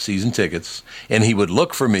row. I had season tickets, and he would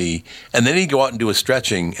look for me, and then he'd go out and do a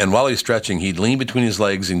stretching, and while he was stretching, he'd lean between his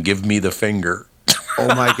legs and give me the finger. Oh,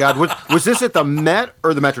 my God. Was this at the Met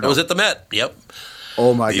or the Metrodome? It was at the Met, yep.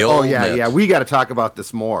 Oh, my God. Oh, yeah, Met. We got to talk about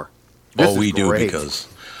this more. We do because.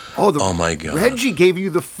 Oh my God! Reggie gave you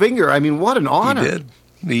the finger. I mean, what an honor!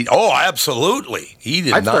 He did. Absolutely. He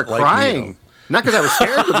did. I'd not start like crying. me. Not because I was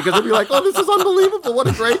scared, but because I'd be like, "Oh, this is unbelievable! What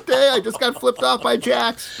a great day! I just got flipped off by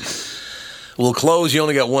Jax." We'll close. You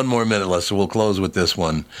only got 1 more minute left, so we'll close with this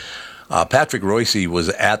one. Patrick Royce was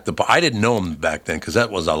at the. I didn't know him back then because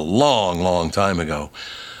that was a long, long time ago.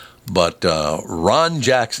 But Ron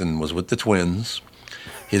Jackson was with the Twins.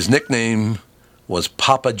 His nickname was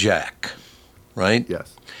Papa Jack, right?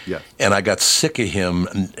 Yes. And I got sick of him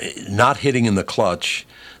not hitting in the clutch,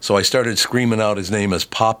 so I started screaming out his name as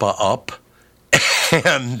Papa Up.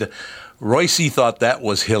 And Royce thought that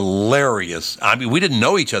was hilarious. I mean, we didn't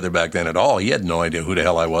know each other back then at all. He had no idea who the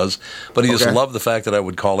hell I was, but he just loved the fact that I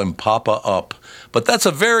would call him Papa Up. But that's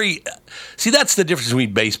that's the difference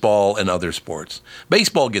between baseball and other sports.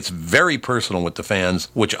 Baseball gets very personal with the fans,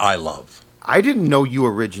 which I love. I didn't know you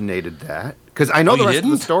originated that. Because I know the rest of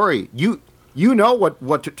the story. You know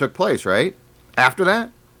what took place, right? After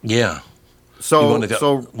that? Yeah. So you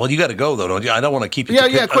got to go, though, don't you? I don't want to keep you.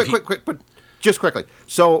 Yeah, quick, but just quickly.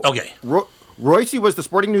 So, Royce was the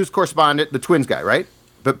Sporting News correspondent, the Twins guy, right?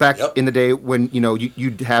 But back in the day when,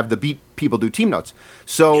 you'd have the beat people do team notes.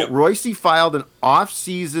 So, Royce filed an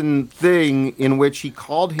off-season thing in which he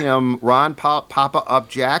called him Ron Papa Up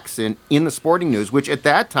Jackson in the Sporting News, which at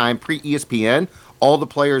that time, pre-ESPN, all the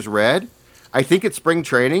players read. I think at spring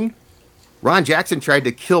training, Ron Jackson tried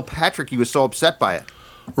to kill Patrick. He was so upset by it.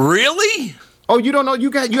 Really? Oh, you don't know?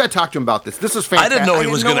 You got to talk to him about this. This is fantastic. I didn't know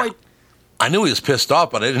he was going to. I knew he was pissed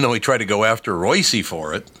off, but I didn't know he tried to go after Royce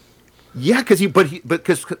for it. Yeah, because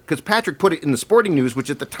Patrick put it in the Sporting News, which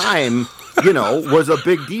at the time, was a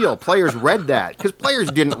big deal. Players read that because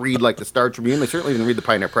players didn't read like the Star Tribune. They certainly didn't read the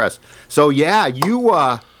Pioneer Press. So yeah,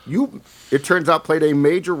 you it turns out played a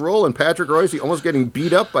major role in Patrick Royce almost getting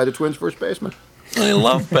beat up by the Twins first baseman. I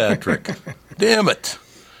love Patrick. Damn it!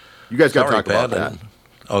 You guys got to talk about that.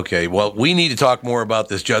 Okay, well, we need to talk more about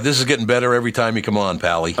this, Judd. This is getting better every time you come on,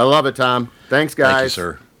 Pally. I love it, Tom. Thanks, guys. Thank you,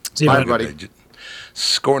 sir. See you, bye, everybody.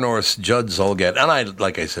 Score North, Judd Zulgad, and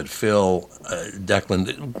like I said, Phil,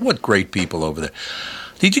 Declan, what great people over there.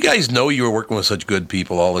 Did you guys know you were working with such good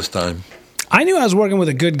people all this time? I knew I was working with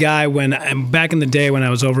a good guy back in the day when I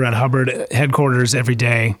was over at Hubbard headquarters every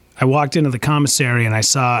day. I walked into the commissary and I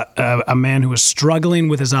saw a man who was struggling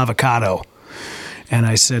with his avocado. And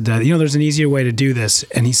I said, there's an easier way to do this.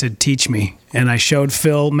 And he said, teach me. And I showed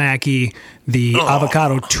Phil Mackey the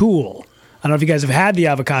avocado tool. I don't know if you guys have had the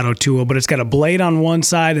avocado tool, but it's got a blade on one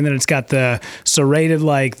side, and then it's got the serrated,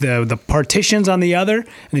 like the partitions on the other,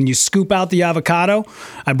 and then you scoop out the avocado.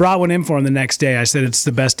 I brought one in for him the next day. I said, it's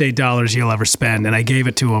the best $8 you'll ever spend, and I gave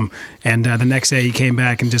it to him. And the next day he came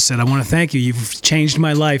back and just said, I want to thank you. You've changed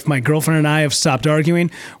my life. My girlfriend and I have stopped arguing.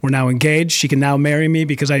 We're now engaged. She can now marry me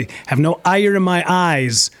because I have no ire in my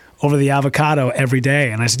eyes over the avocado every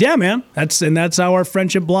day. And I said, yeah, man, that's how our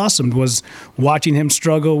friendship blossomed, was watching him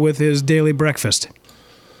struggle with his daily breakfast.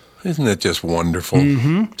 Isn't that just wonderful?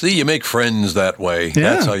 Mm-hmm. See, you make friends that way.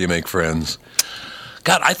 Yeah. That's how you make friends.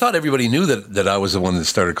 God, I thought everybody knew that I was the one that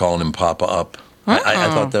started calling him Papa Up. I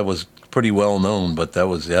thought that was pretty well known, but that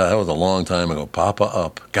was a long time ago. Papa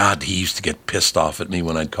Up. God, he used to get pissed off at me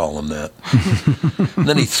when I'd call him that. And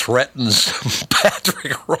then he threatens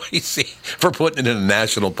Patrick Royce for putting it in a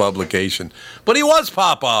national publication. But he was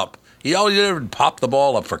Papa Up. He always did pop the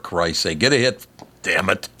ball up, for Christ's sake. Get a hit. Damn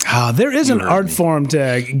it. There is an art form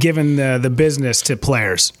to giving the business to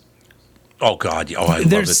players. Oh, God. Oh, I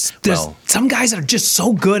love it. There's some guys that are just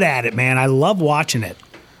so good at it, man. I love watching it.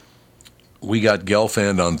 We got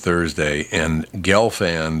Gelfand on Thursday, and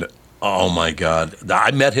Gelfand, oh my God, I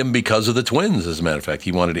met him because of the Twins, as a matter of fact.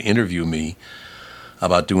 He wanted to interview me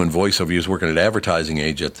about doing voiceover. He was working at Advertising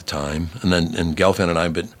Age at the time, and Gelfand and I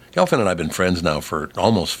have been Gelfand and I have been friends now for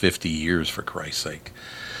almost 50 years, for Christ's sake.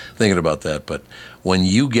 Thinking about that, but when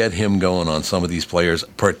you get him going on some of these players,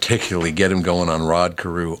 particularly get him going on Rod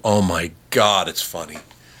Carew, oh my God, it's funny.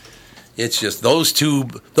 It's just those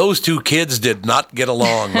two kids did not get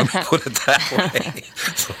along. Let me put it that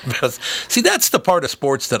way. See, that's the part of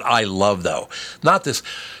sports that I love, though. Not this.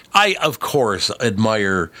 I, of course,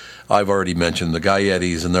 admire, I've already mentioned, the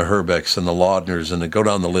Gayettis and the Herbecks and the Laudners, and to go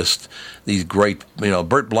down the list, these great,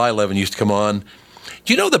 Bert Blyleven used to come on.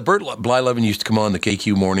 Do you know that Bert Blyleven used to come on the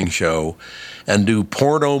KQ morning show and do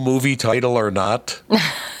porno movie title or not?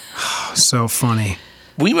 So funny.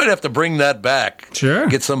 We might have to bring that back. Sure.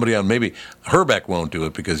 Get somebody on. Maybe Herbeck won't do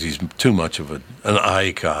it because he's too much of an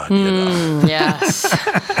icon. Yes.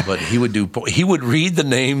 But he would read the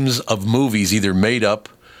names of movies, either made up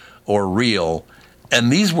or real,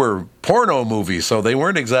 and these were porno movies, so they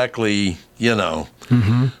weren't exactly, they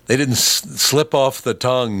didn't slip off the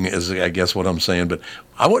tongue, is I guess what I'm saying. But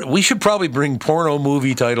we should probably bring porno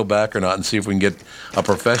movie title back or not, and see if we can get a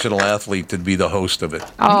professional athlete to be the host of it.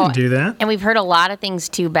 You can do that. And we've heard a lot of things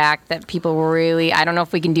too back that people really, I don't know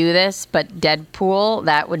if we can do this, but Deadpool,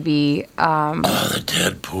 that would be the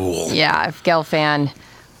Deadpool. Yeah, if Gelfand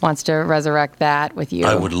wants to resurrect that with you.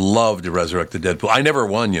 I would love to resurrect the Deadpool. I never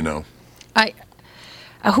won,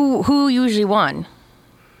 Who usually won?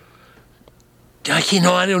 I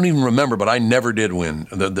don't even remember, but I never did win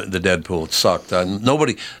the Deadpool. It sucked.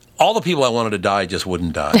 All the people I wanted to die just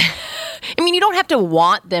wouldn't die. I mean, you don't have to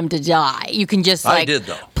want them to die. You can just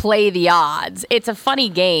play the odds. It's a funny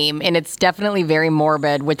game, and it's definitely very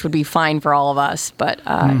morbid, which would be fine for all of us. But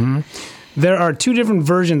There are two different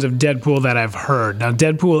versions of Deadpool that I've heard. Now,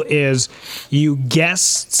 Deadpool is you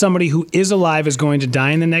guess somebody who is alive is going to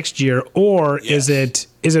die in the next year, or is it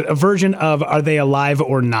a version of are they alive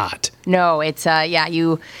or not? No, it's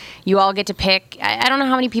you all get to pick. I don't know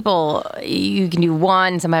how many people you can do.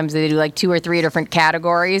 One, sometimes they do like 2 or 3 different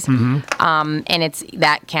categories, and it's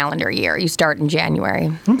that calendar year. You start in January.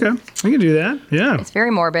 Okay, we can do that. Yeah, it's very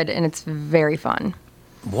morbid and it's very fun.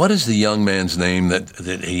 What is the young man's name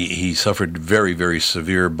that he suffered very, very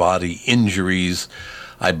severe body injuries,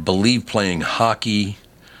 I believe playing hockey,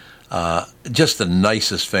 just the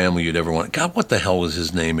nicest family you'd ever want. God, what the hell was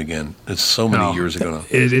his name again? It's so many years ago now.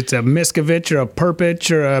 It's a Miskovich or a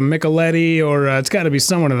Perpich or a Micheletti, or it's got to be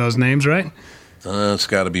some one of those names, right? It's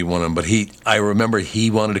got to be one of them. But I remember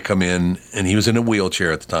he wanted to come in, and he was in a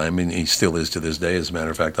wheelchair at the time, and he still is to this day, as a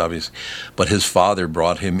matter of fact, obviously. But his father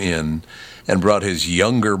brought him in and brought his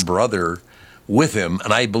younger brother with him.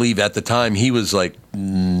 And I believe at the time he was like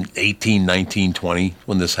 18, 19, 20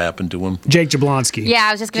 when this happened to him. Jake Jablonski. Yeah,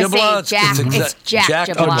 I was just going to say Jack. It's Jack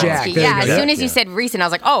Jablonski. Oh, Jack. As soon as you said recent, I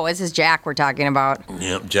was like, oh, this is Jack we're talking about.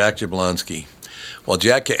 Yep, Jack Jablonski. Well,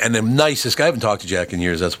 Jack, and the nicest guy, I haven't talked to Jack in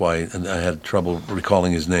years. That's why I had trouble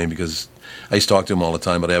recalling his name, because I used to talk to him all the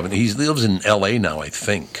time, but I haven't. He lives in L.A. now, I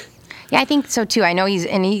think. Yeah, I think so too. I know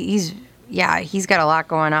he's got a lot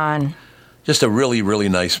going on. Just a really, really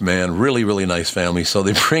nice man, really, really nice family. So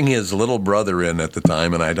they bring his little brother in at the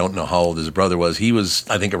time, and I don't know how old his brother was. He was,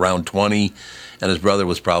 I think, around 20, and his brother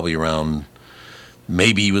was probably around,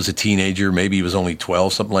 maybe he was a teenager, maybe he was only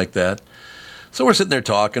 12, something like that. So we're sitting there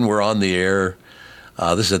talking. We're on the air.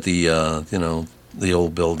 This is at the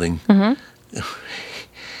old building. Mm-hmm.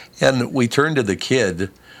 And we turn to the kid,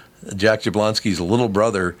 Jack Jablonski's little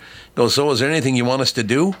brother, goes, so is there anything you want us to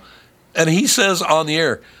do? And he says on the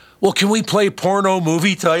air, well, can we play porno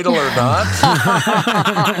movie title or not?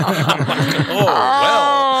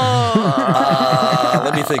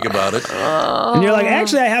 Let me think about it. And you're like,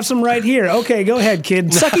 actually, I have some right here. Okay, go ahead, kid.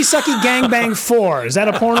 Sucky Sucky Gangbang 4. Is that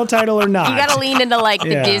a porno title or not? You got to lean into like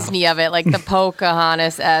the Disney of it, like the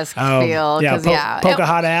Pocahontas-esque feel. Yeah,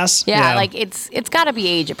 Pocahontas. Yeah, like it's got to be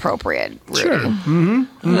age appropriate. Really. Sure.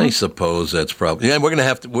 Mm-hmm. I suppose that's probably. Yeah, we're gonna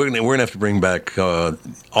have to bring back all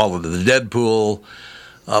of the Deadpool.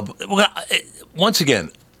 Once again,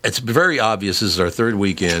 it's very obvious this is our third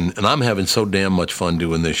weekend, and I'm having so damn much fun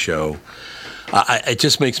doing this show. It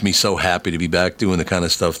just makes me so happy to be back doing the kind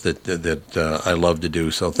of stuff that I love to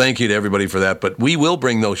do. So thank you to everybody for that. But we will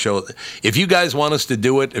bring those shows. If you guys want us to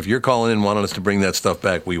do it, if you're calling in wanting us to bring that stuff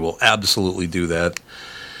back, we will absolutely do that.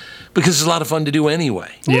 Because it's a lot of fun to do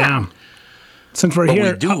anyway. Yeah. Since we're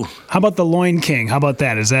here, how about the Loin King? How about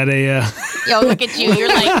that? Is that a... Yo, look at you. You're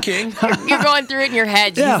like, you're going through it in your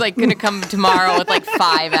head. She's like going to come tomorrow with like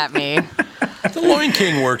 5 at me. The Loin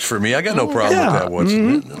King works for me. I got no problem with that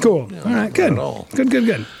whatsoever. Cool. All right, good.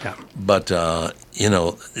 Good. Yeah. But,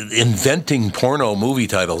 inventing porno movie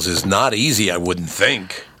titles is not easy, I wouldn't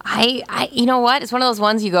think. You know what? It's one of those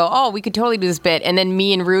ones you go, oh, we could totally do this bit, and then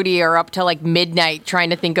me and Rudy are up till like midnight trying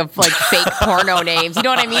to think of like fake porno names. You know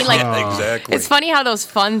what I mean? Like, exactly. It's funny how those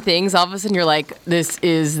fun things, all of a sudden you're like, this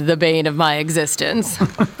is the bane of my existence.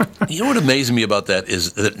 You know what amazes me about that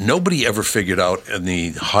is that nobody ever figured out in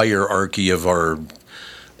the hierarchy of our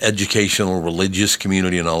educational, religious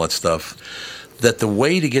community and all that stuff, that the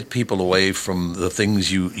way to get people away from the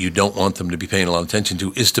things you don't want them to be paying a lot of attention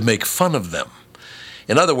to is to make fun of them.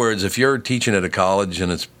 In other words, if you're teaching at a college,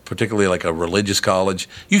 and it's particularly like a religious college,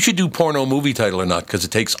 you should do porno movie title or not, because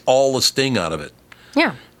it takes all the sting out of it.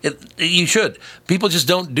 Yeah. You should. People just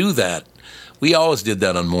don't do that. We always did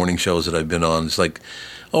that on morning shows that I've been on. It's like,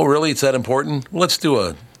 oh, really? It's that important? Well, let's do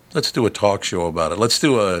a talk show about it. Let's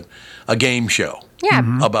do a game show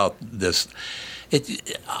about this.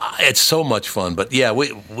 It's so much fun, but yeah,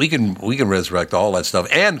 we can resurrect all that stuff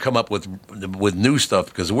and come up with new stuff,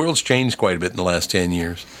 because the world's changed quite a bit in the last 10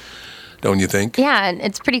 years, don't you think? Yeah, and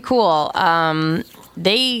it's pretty cool. When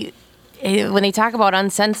they talk about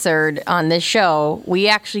uncensored on this show, we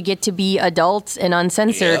actually get to be adults and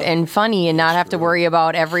uncensored and funny and not have to worry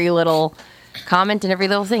about every little comment and every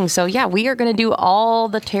little thing. So yeah, we are going to do all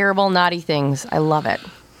the terrible, naughty things. I love it.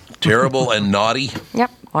 Terrible and naughty?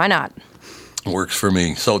 Yep, why not? Works for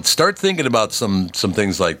me. So start thinking about some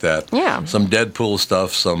things like that. Yeah. Some Deadpool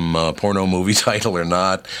stuff, some porno movie title or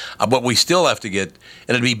not. But we still have to get, and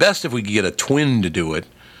it'd be best if we could get a twin to do it.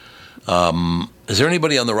 Is there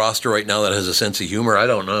anybody on the roster right now that has a sense of humor? I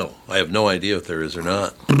don't know. I have no idea if there is or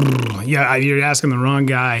not. Yeah, you're asking the wrong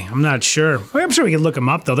guy. I'm not sure. I'm sure we can look him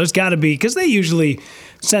up, though. There's got to be, because they usually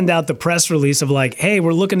send out the press release of like, hey,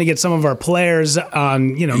 we're looking to get some of our players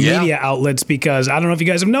on, media outlets, because I don't know if you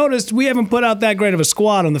guys have noticed, we haven't put out that great of a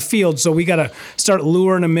squad on the field, so we got to start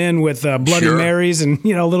luring them in with Bloody Marys and,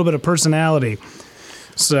 a little bit of personality.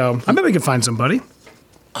 So I bet we could find somebody.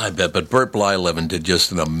 I bet, but Bert Blyleven did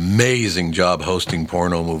just an amazing job hosting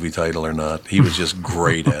porno movie title or not. He was just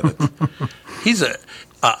great at it. He's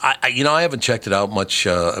I haven't checked it out much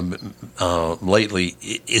lately.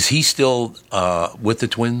 Is he still with the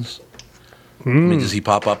Twins? I mean, does he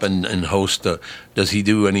pop up and host? Does he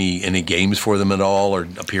do any games for them at all, or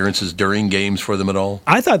appearances during games for them at all?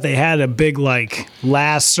 I thought they had a big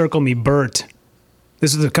last Circle Me Bert.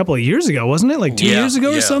 This was a couple of years ago, wasn't it? Like 2 years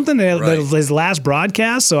ago or something? His last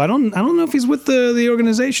broadcast. So I don't know if he's with the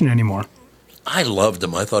organization anymore. I loved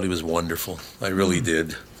him. I thought he was wonderful. I really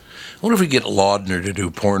did. I wonder if we get Laudner to do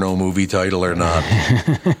porno movie title or not.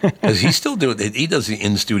 Because he still he does the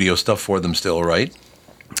in-studio stuff for them still, right?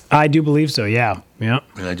 I do believe so, yeah. Yeah.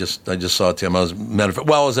 And I just saw Tim. I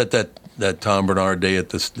was at that Tom Bernard day at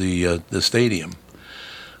the stadium.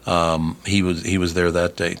 He was there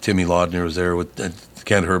that day. Timmy Laudner was there with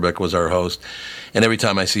Ken Herbeck was our host. And every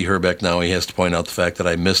time I see Herbeck now, he has to point out the fact that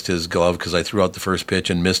I missed his glove because I threw out the first pitch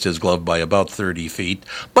and missed his glove by about 30 feet.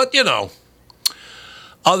 But,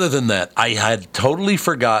 other than that, I had totally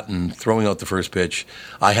forgotten throwing out the first pitch.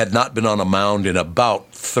 I had not been on a mound in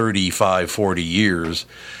about 35, 40 years.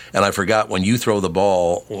 And I forgot when you throw the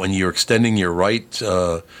ball, when you're extending your right,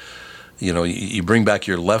 you bring back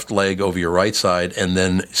your left leg over your right side and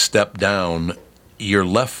then step down. Your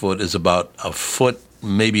left foot is about a foot,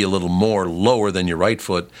 maybe a little more, lower than your right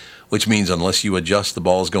foot, which means unless you adjust, the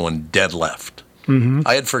ball's going dead left. Mm-hmm.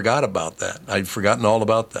 I had forgot about that. I'd forgotten all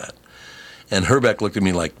about that. And Herbeck looked at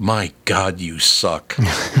me like, my God, you suck.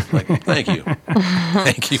 Like, thank you.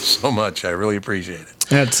 Thank you so much. I really appreciate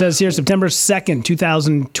it. It says here, September 2nd,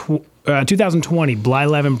 2020,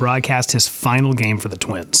 Blyleven broadcast his final game for the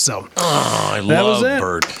Twins. So I love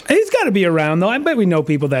Bert. He's got to be around, though. I bet we know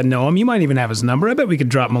people that know him. You might even have his number. I bet we could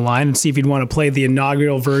drop him a line and see if he'd want to play the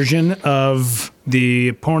inaugural version of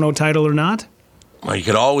the porno title or not. Well, you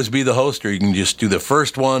could always be the host, or you can just do the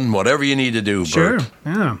first one, whatever you need to do, Bert. Sure,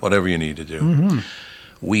 yeah. Whatever you need to do. Mm-hmm.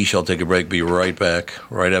 We shall take a break, be right back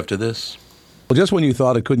right after this. Well, just when you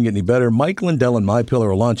thought it couldn't get any better, Mike Lindell and MyPillow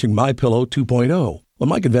are launching MyPillow 2.0. When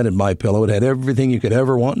Mike invented MyPillow, it had everything you could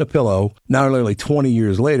ever want in a pillow. Now, nearly 20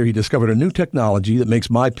 years later, he discovered a new technology that makes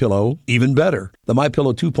MyPillow even better. The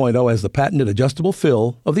MyPillow 2.0 has the patented adjustable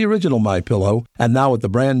fill of the original MyPillow, and now with the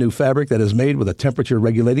brand new fabric that is made with a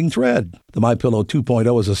temperature-regulating thread. The MyPillow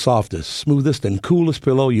 2.0 is the softest, smoothest, and coolest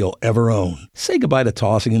pillow you'll ever own. Say goodbye to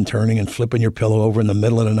tossing and turning and flipping your pillow over in the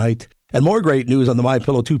middle of the night. And more great news on the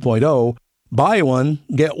MyPillow 2.0. Buy one,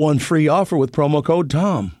 get one free offer with promo code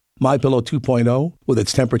TOM. MyPillow 2.0, with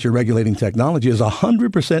its temperature-regulating technology, is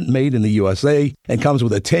 100% made in the USA and comes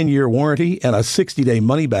with a 10-year warranty and a 60-day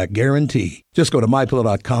money-back guarantee. Just go to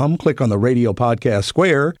MyPillow.com, click on the radio podcast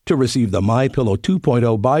square to receive the MyPillow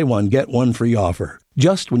 2.0 buy one, get one free offer.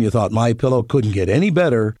 Just when you thought MyPillow couldn't get any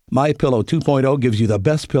better, MyPillow 2.0 gives you the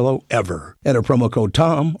best pillow ever. Enter promo code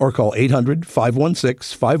TOM or call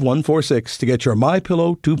 800-516-5146 to get your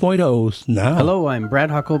MyPillow 2.0s now. Hello, I'm Brad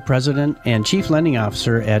Huckle, President and Chief Lending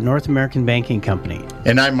Officer at North American Banking Company.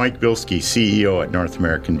 And I'm Mike Bilski, CEO at North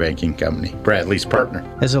American Banking Company, Bradley's partner.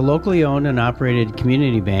 As a locally owned and operated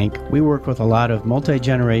community bank, we work with a lot of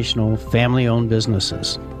multi-generational, family-owned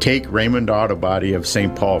businesses. Take Raymond Auto Body of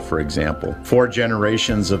St. Paul, for example. 4 generations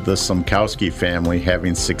of the Sumkowski family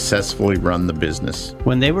having successfully run the business.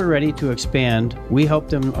 When they were ready to expand, we helped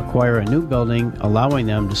them acquire a new building, allowing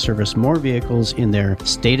them to service more vehicles in their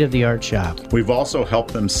state-of-the-art shop. We've also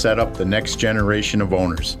helped them set up the next generation of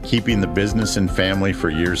owners, keeping the business and family for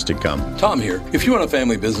years to come. Tom here. If you run a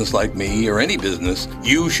family business like me or any business,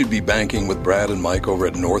 you should be banking with Brad and Mike over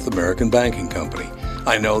at North American Banking Company.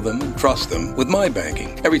 I know them and trust them with my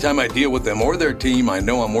banking. Every time I deal with them or their team, I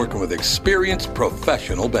know I'm working with experienced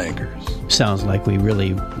professional bankers. Sounds like we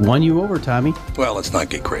really won you over, Tommy. Well, let's not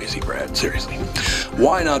get crazy, Brad. Seriously.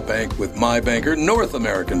 Why not bank with my banker, North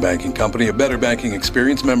American Banking Company, a better banking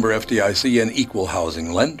experience, member FDIC, and equal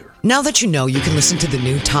housing lender? Now that you know you can listen to the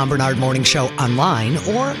new Tom Bernard Morning Show online,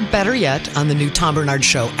 or better yet, on the new Tom Bernard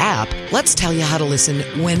Show app, let's tell you how to listen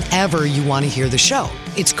whenever you want to hear the show.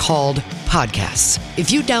 It's called Podcasts.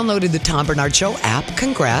 If you downloaded the Tom Bernard Show app,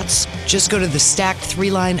 congrats. Just go to the stacked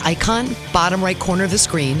 3-line icon, bottom right corner of the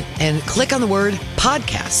screen, and click on the word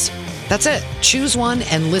Podcasts. That's it. Choose one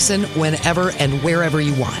and listen whenever and wherever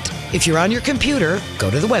you want. If you're on your computer,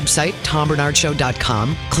 go to the website,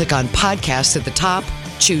 tombernardshow.com, click on Podcasts at the top,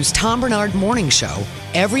 choose Tom Bernard Morning Show.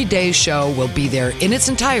 Every day's show will be there in its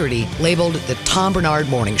entirety, labeled the Tom Bernard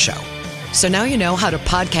Morning Show. So now you know how to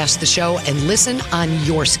podcast the show and listen on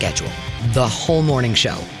your schedule. The whole morning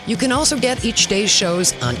show. You can also get each day's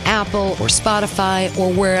shows on Apple or Spotify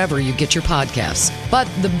or wherever you get your podcasts. But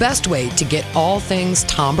the best way to get all things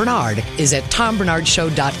Tom Bernard is at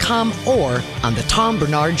tombernardshow.com or on the Tom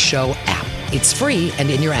Bernard Show app. It's free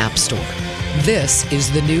and in your app store. This is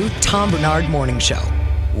the new Tom Bernard Morning Show.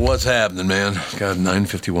 What's happening, man? God,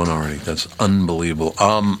 9:51 already. That's unbelievable.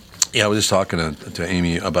 Yeah, I was just talking to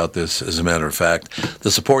Amy about this. As a matter of fact, the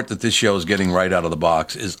support that this show is getting right out of the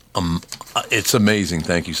box is it's amazing.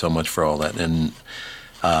 Thank you so much for all that. And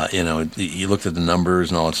you looked at the numbers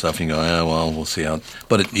and all that stuff, and you go, yeah, well, we'll see how.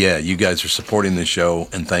 But you guys are supporting this show,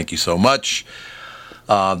 and thank you so much.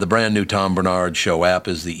 The brand new Tom Bernard Show app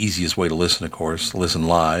is the easiest way to listen, of course. Listen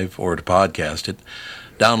live or to podcast it.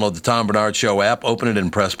 Download the Tom Bernard Show app, open it,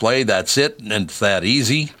 and press play. That's it, and it's that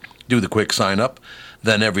easy. Do the quick sign up.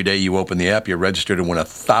 Then every day you open the app, you're registered to win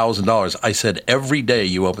 $1,000. I said every day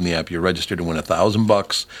you open the app, you're registered to win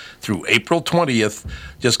 $1,000 through April 20th.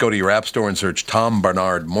 Just go to your app store and search Tom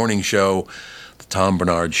Bernard Morning Show. The Tom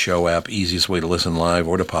Bernard Show app, easiest way to listen live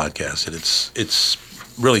or to podcast it. It's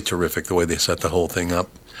really terrific the way they set the whole thing up.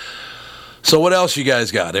 So what else you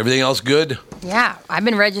guys got? Everything else good? Yeah, I've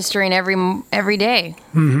been registering every day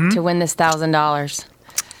to win this $1,000.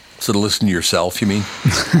 So to listen to yourself, you mean?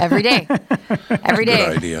 Every day. Every day.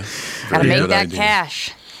 Good idea. Gotta make that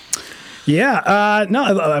cash. Yeah,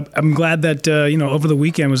 I'm glad that over the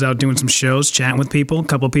weekend was out doing some shows, chatting with people. A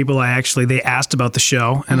couple of people they asked about the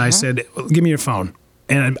show, and I said, "Give me your phone,"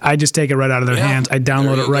 and I just take it right out of their hands. I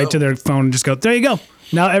download it right to their phone and just go, "There you go."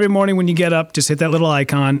 Now, every morning when you get up, just hit that little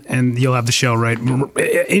icon, and you'll have the show right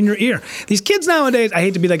in your ear. These kids nowadays, I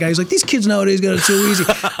hate to be that guy who's like, these kids nowadays got it so easy.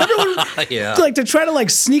 Everyone, to try to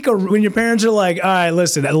sneak when your parents are like, all right,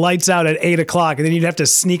 listen, it lights out at 8 o'clock, and then you'd have to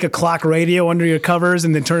sneak a clock radio under your covers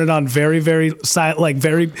and then turn it on very, very silent,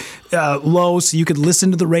 very low, so you could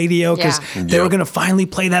listen to the radio because they were going to finally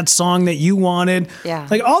play that song that you wanted. Yeah.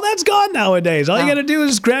 All that's gone nowadays. All you got to do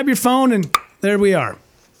is grab your phone, and there we are.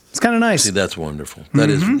 It's kind of nice. See, that's wonderful. That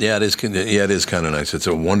is, it is kind of nice. It's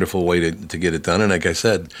a wonderful way to get it done. And like I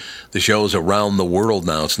said, the show's around the world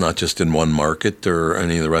now. It's not just in one market or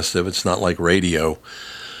any of the rest of it. It's not like radio.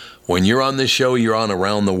 When you're on this show, you're on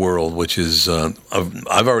around the world, which is,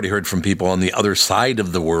 I've already heard from people on the other side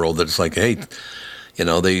of the world that it's like, hey,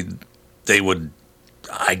 they would,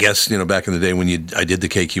 I guess, back in the day when I did the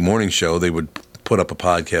KQ Morning Show, they would put up a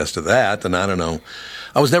podcast of that, and I don't know.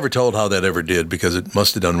 I was never told how that ever did because it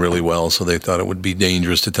must have done really well, so they thought it would be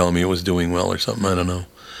dangerous to tell me it was doing well or something. I don't know.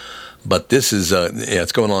 But this is,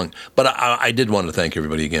 it's going along. But I did want to thank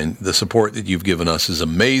everybody again. The support that you've given us is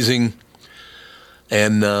amazing,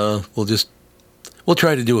 and we'll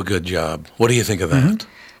try to do a good job. What do you think of that?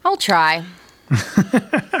 I'll try.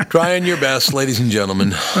 Trying your best, ladies and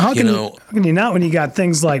gentlemen. How can you not when you got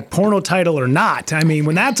things like porno title or not? I mean,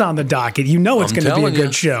 when that's on the docket, it's going to be a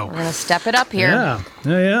good show. We're going to step it up here.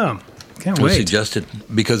 Yeah. Can't It was wait. suggested,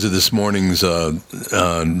 because of this morning's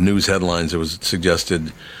news headlines, it was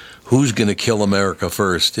suggested, who's going to kill America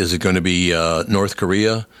first? Is it going to be North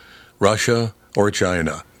Korea, Russia, or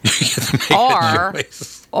China?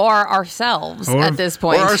 Or ourselves at this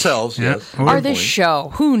point. Or ourselves, yes. Or the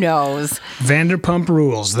show. Who knows? Vanderpump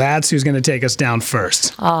Rules. That's who's going to take us down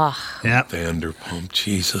first. Yep. Vanderpump.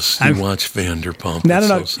 Jesus. You watch Vanderpump. No, no,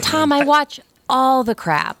 no. It's so sad. Tom, I watch all the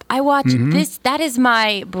crap. I watch Mm-hmm. this. That is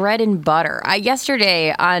my bread and butter.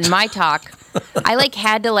 Yesterday on My Talk, I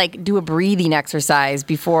had to do a breathing exercise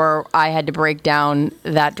before I had to break down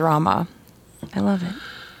that drama. I love it.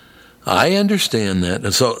 I understand that.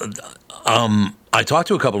 And so I talked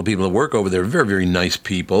to a couple of people that work over there, very, very nice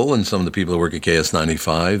people, and some of the people that work at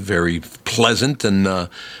KS95, very pleasant, and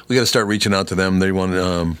we got to start reaching out to them. They want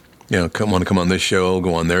to, want to come on this show,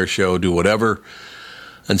 go on their show, do whatever,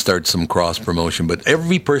 and start some cross promotion. But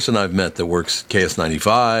every person I've met that works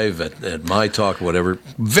KS95, at My Talk, whatever,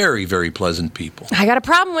 very, very pleasant people. I got a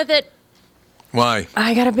problem with it. Why?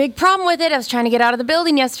 I got a big problem with it. I was trying to get out of the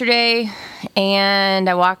building yesterday, and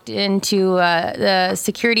I walked into the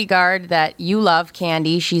security guard that you love,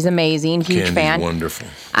 Candy. She's amazing, huge Candy's fan. Wonderful.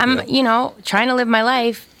 I'm, trying to live my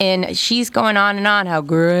life, and she's going on and on how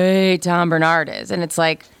great Tom Bernard is. And it's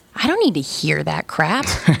like, I don't need to hear that crap.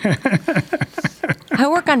 I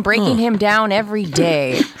work on breaking him down every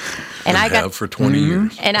day. And I got for 20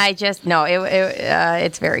 years. And I just,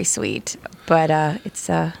 it's very sweet. But it's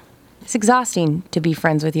exhausting to be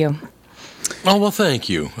friends with you. Oh, well, thank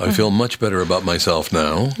you. I feel much better about myself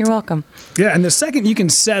now. You're welcome. Yeah, and the second you can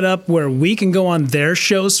set up where we can go on their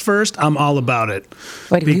shows first, I'm all about it.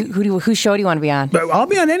 Wait, whose show do you want to be on? But I'll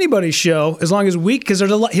be on anybody's show as long as because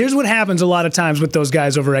here's what happens a lot of times with those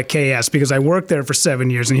guys over at KS, because I worked there for 7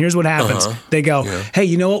 years, and here's what happens. They go, hey,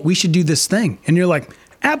 you know what? We should do this thing. And you're like,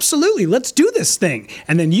 absolutely, let's do this thing.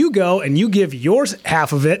 And then you go and you give your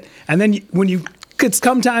half of it, and then when it's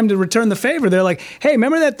come time to return the favor, they're like, hey,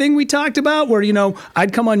 remember that thing we talked about where,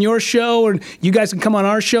 I'd come on your show and you guys can come on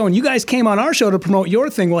our show, and you guys came on our show to promote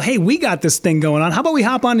your thing. Well, hey, we got this thing going on. How about we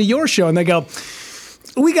hop onto your show? And they go,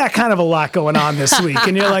 we got kind of a lot going on this week.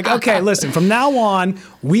 And you're like, okay, listen, from now on,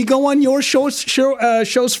 we go on your shows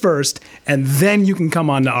first, and then you can come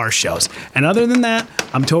on to our shows. And other than that,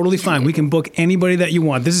 I'm totally fine. We can book anybody that you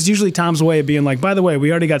want. This is usually Tom's way of being like, by the way,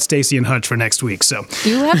 we already got Stacy and Hutch for next week. So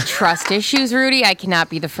you have trust issues, Rudy. I cannot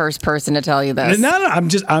be the first person to tell you this. No.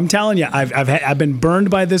 I'm telling you, I've been burned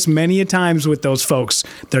by this many a times with those folks.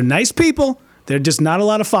 They're nice people. They're just not a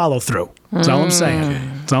lot of follow through. That's all I'm saying.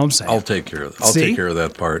 That's all I'm saying. I'll take care of take care of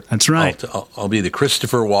that part. That's right. I'll be the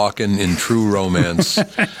Christopher Walken in True Romance,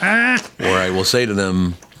 where I will say to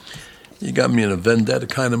them, you got me in a vendetta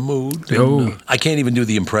kind of mood. And, I can't even do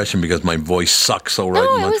the impression because my voice sucks so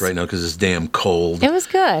much right now because it's damn cold. It was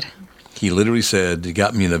good. He literally said, you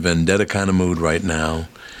got me in a vendetta kind of mood right now.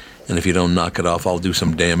 And if you don't knock it off, I'll do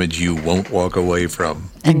some damage you won't walk away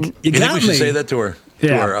from. You think got we should me. say that to her?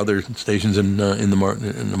 To our other stations in the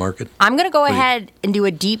market. I'm going to go ahead and do a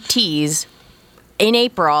deep tease. In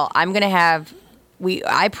April, I'm going to have,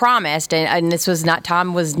 I promised, and this was not,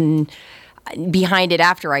 Tom was behind it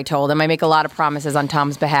after I told him. I make a lot of promises on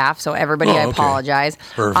Tom's behalf, so everybody, I apologize.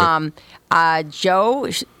 Perfect. Joe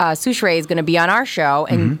Souchere is going to be on our show,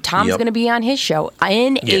 and Tom's going to be on his show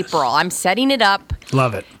in April. I'm setting it up.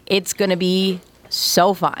 Love it. It's going to be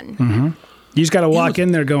so fun. Mm-hmm. You just got to walk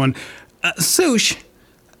in there going, Souch,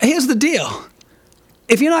 here's the deal.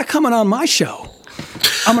 If you're not coming on my show,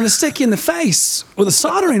 I'm going to stick you in the face with a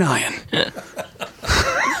soldering iron.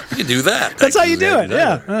 You do that. That's how you do it.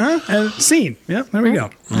 Yeah. And scene. Yeah, there we go.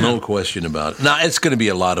 No question about it. Now, it's going to be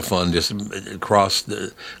a lot of fun, just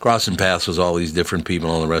crossing paths with all these different people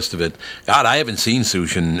and all the rest of it. God, I haven't seen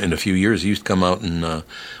Souch in a few years. He used to come out, and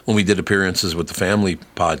when we did appearances with the family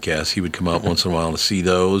podcast, he would come out once in a while to see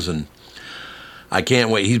those, and I can't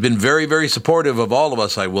wait. He's been very, very supportive of all of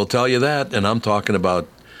us, I will tell you that. And I'm talking about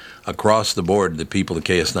across the board, the people at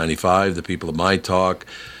KS95, the people at My Talk,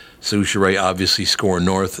 Souchere, obviously Score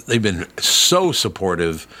North. They've been so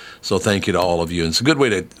supportive. So thank you to all of you. And it's a good way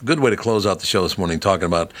to close out the show this morning, talking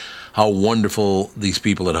about how wonderful these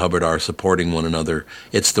people at Hubbard are supporting one another.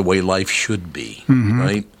 It's the way life should be,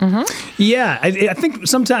 right? Yeah, I think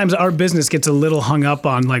sometimes our business gets a little hung up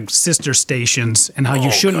on like sister stations and how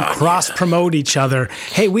you shouldn't cross-promote each other.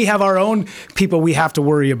 Hey, we have our own people we have to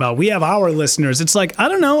worry about. We have our listeners. It's like, I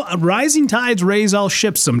don't know, rising tides raise all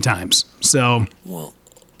ships sometimes. So... Well,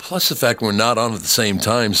 Plus the fact we're not on at the same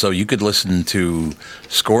time, so you could listen to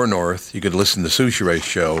Score North, you could listen to Sushi Race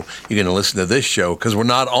Show, you can listen to this show, because we're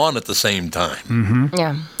not on at the same time. Mm-hmm.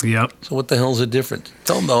 Yeah. Yep. So what the hell's the difference?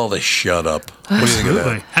 Tell them all to shut up. What do you think of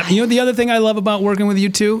that? You know, the other thing I love about working with you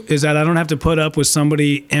two is that I don't have to put up with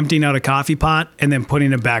somebody emptying out a coffee pot and then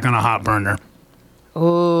putting it back on a hot burner.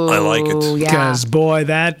 Oh, I like it. Because, boy,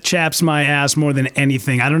 that chaps my ass more than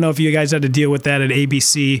anything. I don't know if you guys had to deal with that at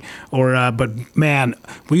ABC but man,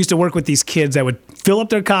 we used to work with these kids that would fill up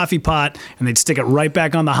their coffee pot and they'd stick it right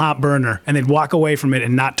back on the hot burner and they'd walk away from it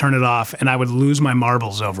and not turn it off, and I would lose my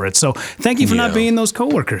marbles over it. So thank you for not being those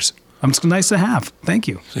coworkers. It's nice to have. Thank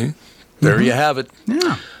you. See? There you have it.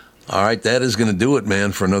 Yeah. All right, that is going to do it,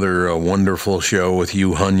 man, for another wonderful show with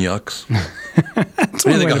you Hunyucks. That's What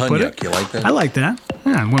do you one think way of to put Hunyuk? it. You like that? I like that.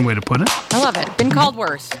 Yeah, one way to put it. I love it. Been called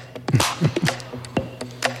worse.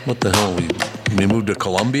 What the hell? We moved to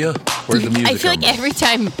Colombia? Where'd the music I feel come like from? every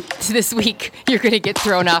time this week you're going to get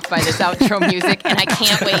thrown off by this outro music, and I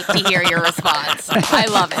can't wait to hear your response. I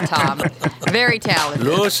love it, Tom. Very talented.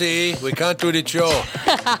 Lucy, we can't do the show.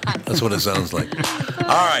 That's what it sounds like.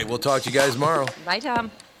 All right, we'll talk to you guys tomorrow. Bye,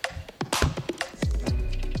 Tom.